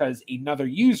line because another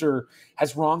user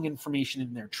has wrong information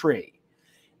in their tree.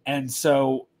 And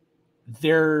so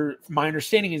my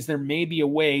understanding is there may be a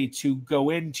way to go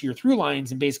into your through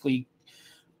lines and basically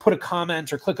put a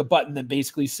comment or click a button that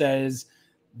basically says,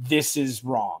 this is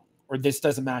wrong, or this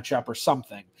doesn't match up or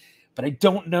something. But I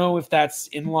don't know if that's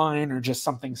in line or just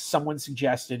something someone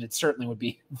suggested. It certainly would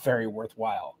be very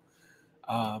worthwhile.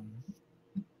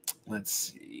 Let's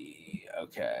see.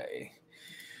 Okay.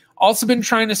 Also been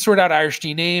trying to sort out Irish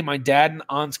DNA. My dad and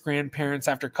aunt's grandparents,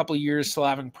 after a couple of years, still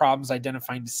having problems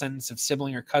identifying descendants of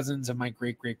sibling or cousins of my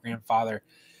great-great-grandfather.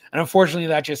 And unfortunately,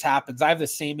 that just happens. I have the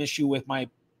same issue with my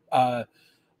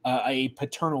a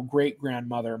paternal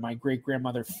great-grandmother, my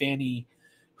great-grandmother Fanny,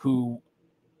 who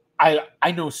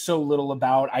I know so little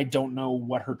about. I don't know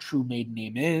what her true maiden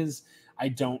name is. I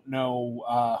don't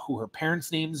know who her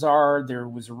parents' names are. There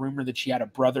was a rumor that she had a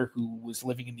brother who was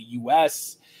living in the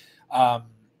U.S.,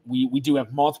 we do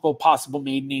have multiple possible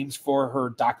maiden names for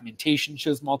her. Documentation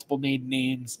shows multiple maiden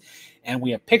names, and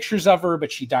we have pictures of her,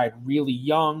 but she died really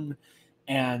young.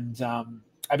 And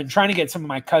I've been trying to get some of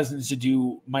my cousins to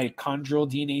do mitochondrial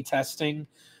DNA testing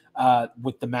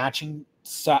with the matching,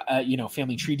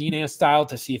 family tree DNA style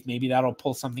to see if maybe that'll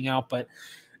pull something out. But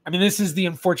I mean, this is the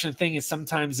unfortunate thing is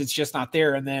sometimes it's just not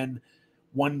there. And then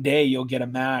one day you'll get a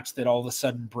match that all of a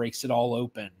sudden breaks it all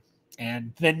open.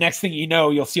 And then next thing you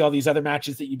know, you'll see all these other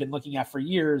matches that you've been looking at for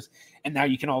years, and now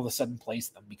you can all of a sudden place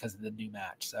them because of the new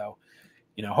match. So,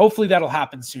 you know, hopefully that'll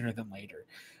happen sooner than later.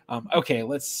 Okay,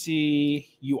 let's see.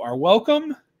 You are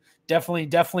welcome. Definitely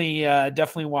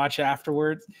watch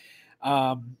afterwards.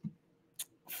 4th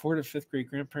to 5th grade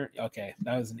grandparent. Okay,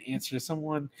 that was an answer to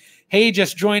someone. Hey,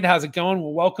 just joined. How's it going?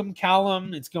 Well, welcome,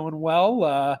 Callum. It's going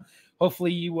well.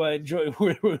 Hopefully you enjoy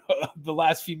the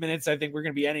last few minutes. I think we're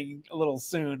going to be ending a little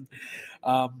soon.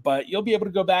 But you'll be able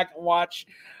to go back and watch.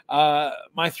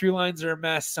 My through lines are a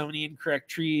mess. So many incorrect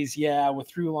trees. Yeah, with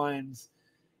through lines,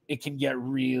 it can get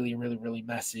really, really, really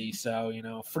messy. So, you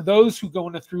know, for those who go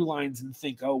into through lines and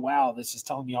think, oh, wow, this is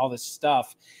telling me all this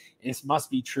stuff, this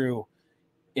must be true.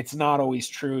 It's not always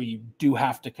true. You do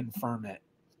have to confirm it.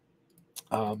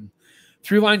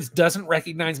 Through lines doesn't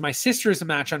recognize my sister as a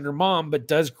match under mom, but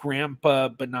does grandpa,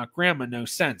 but not grandma. No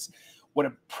sense. What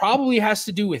it probably has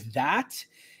to do with that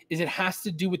is it has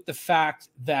to do with the fact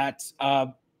that,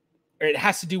 or it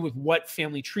has to do with what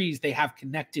family trees they have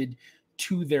connected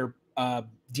to their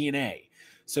DNA.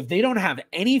 So if they don't have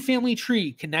any family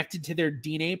tree connected to their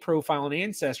DNA profile and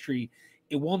ancestry,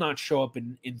 it will not show up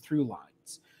in through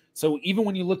lines. So even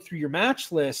when you look through your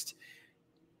match list,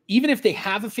 even if they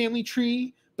have a family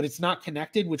tree, but it's not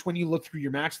connected, which when you look through your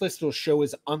match list, it'll show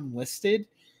as unlisted.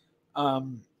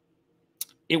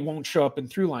 It won't show up in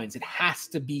through lines. It has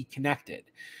to be connected.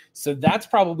 So that's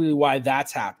probably why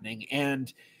that's happening.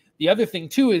 And the other thing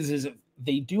too is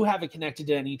they do have it connected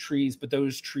to any trees, but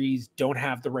those trees don't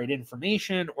have the right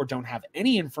information or don't have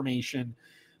any information,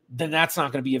 then that's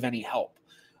not going to be of any help.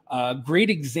 A great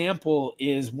example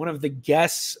is one of the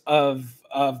guests of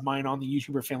mine on the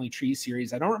YouTuber Family Tree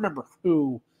series. I don't remember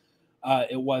who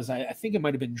it was. I think it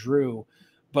might have been Drew,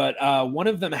 but one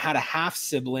of them had a half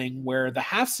sibling where the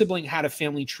half sibling had a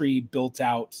family tree built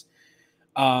out,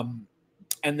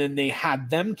 and then they had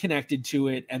them connected to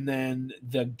it, and then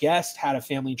the guest had a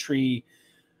family tree,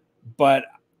 but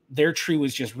their tree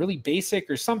was just really basic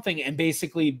or something, and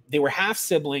basically they were half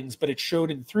siblings, but it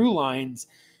showed in through lines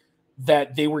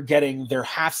that they were getting their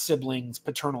half siblings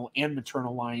paternal and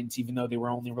maternal lines, even though they were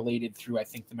only related through, I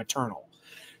think, the maternal.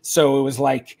 So it was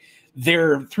like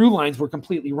their through lines were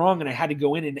completely wrong, and I had to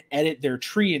go in and edit their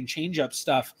tree and change up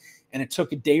stuff, and it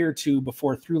took a day or two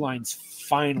before through lines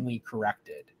finally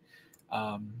corrected.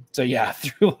 So yeah,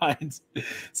 through lines.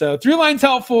 So through lines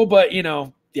helpful, but you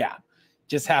know, yeah,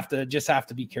 just have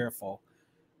to be careful.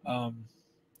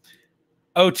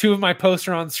 Oh, two of my posts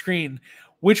are on screen.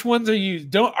 Which ones are you?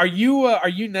 Are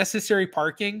you necessary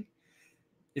parking?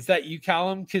 Is that you,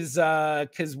 Callum?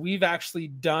 Because we've actually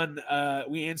done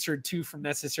we answered two from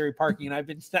necessary parking, and I've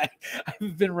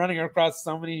been running across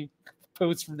so many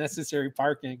posts from necessary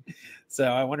parking. So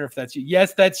I wonder if that's you.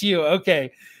 Yes, that's you.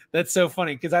 Okay. That's so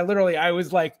funny because I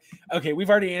was like, okay, we've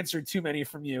already answered too many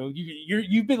from you.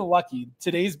 You've been lucky.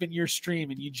 Today's been your stream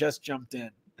and you just jumped in.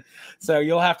 So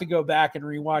you'll have to go back and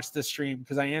rewatch the stream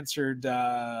because I answered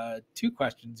two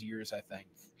questions of yours, I think.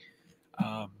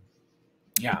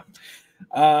 Yeah.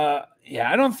 I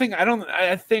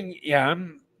think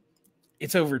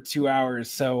it's over 2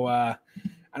 hours. So I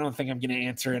don't think I'm going to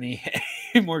answer any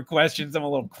more questions. I'm a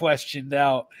little questioned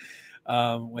out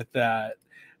with that.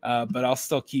 But I'll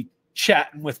still keep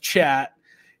chatting with chat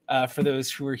for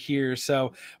those who are here.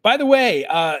 So, by the way,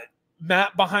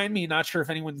 Matt behind me, not sure if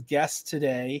anyone's guessed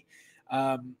today.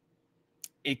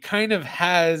 It kind of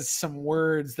has some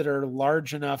words that are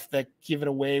large enough that give it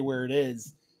away where it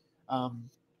is.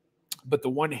 But the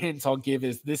one hint I'll give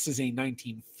is this is a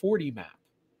 1940 map.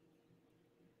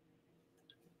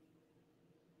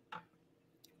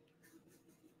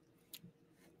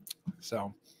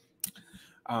 So,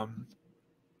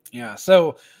 yeah,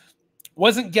 so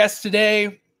wasn't guessed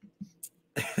today.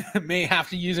 May have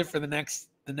to use it for the next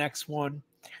one.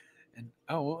 And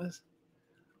what was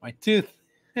my tooth?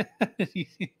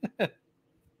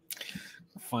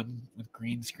 Fun with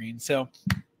green screen. So,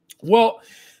 well,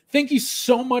 thank you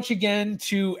so much again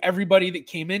to everybody that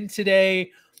came in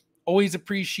today. Always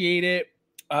appreciate it.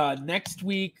 Next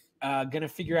week, gonna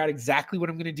figure out exactly what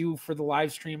I'm gonna do for the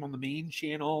live stream on the main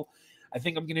channel. I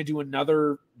think I'm gonna do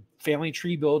another family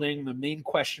tree building. The main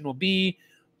question will be,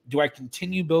 do I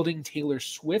continue building Taylor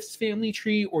Swift's family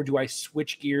tree or do I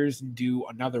switch gears and do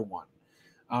another one?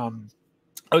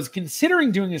 I was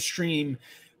considering doing a stream,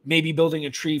 maybe building a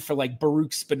tree for like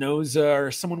Baruch Spinoza or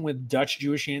someone with Dutch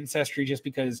Jewish ancestry, just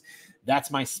because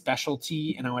that's my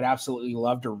specialty. And I would absolutely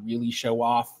love to really show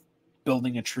off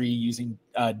building a tree using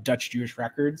Dutch Jewish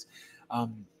records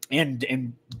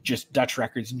and just Dutch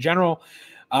records in general.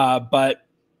 But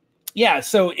yeah,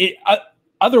 so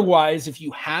otherwise, if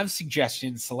you have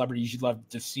suggestions, celebrities you'd love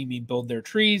to see me build their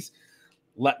trees,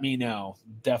 let me know.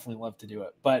 Definitely love to do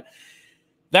it. But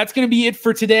that's going to be it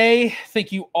for today.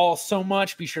 Thank you all so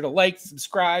much. Be sure to like,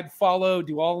 subscribe, follow,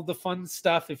 do all of the fun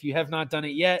stuff if you have not done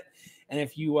it yet. And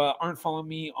if you aren't following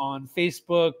me on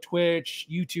Facebook, Twitch,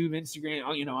 YouTube, Instagram,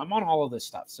 I'm on all of this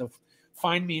stuff. So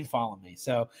find me and follow me.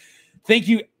 So thank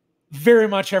you very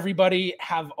much, everybody.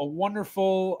 Have a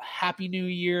wonderful, happy new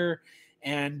year.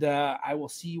 And I will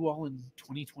see you all in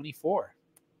 2024.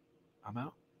 I'm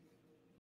out.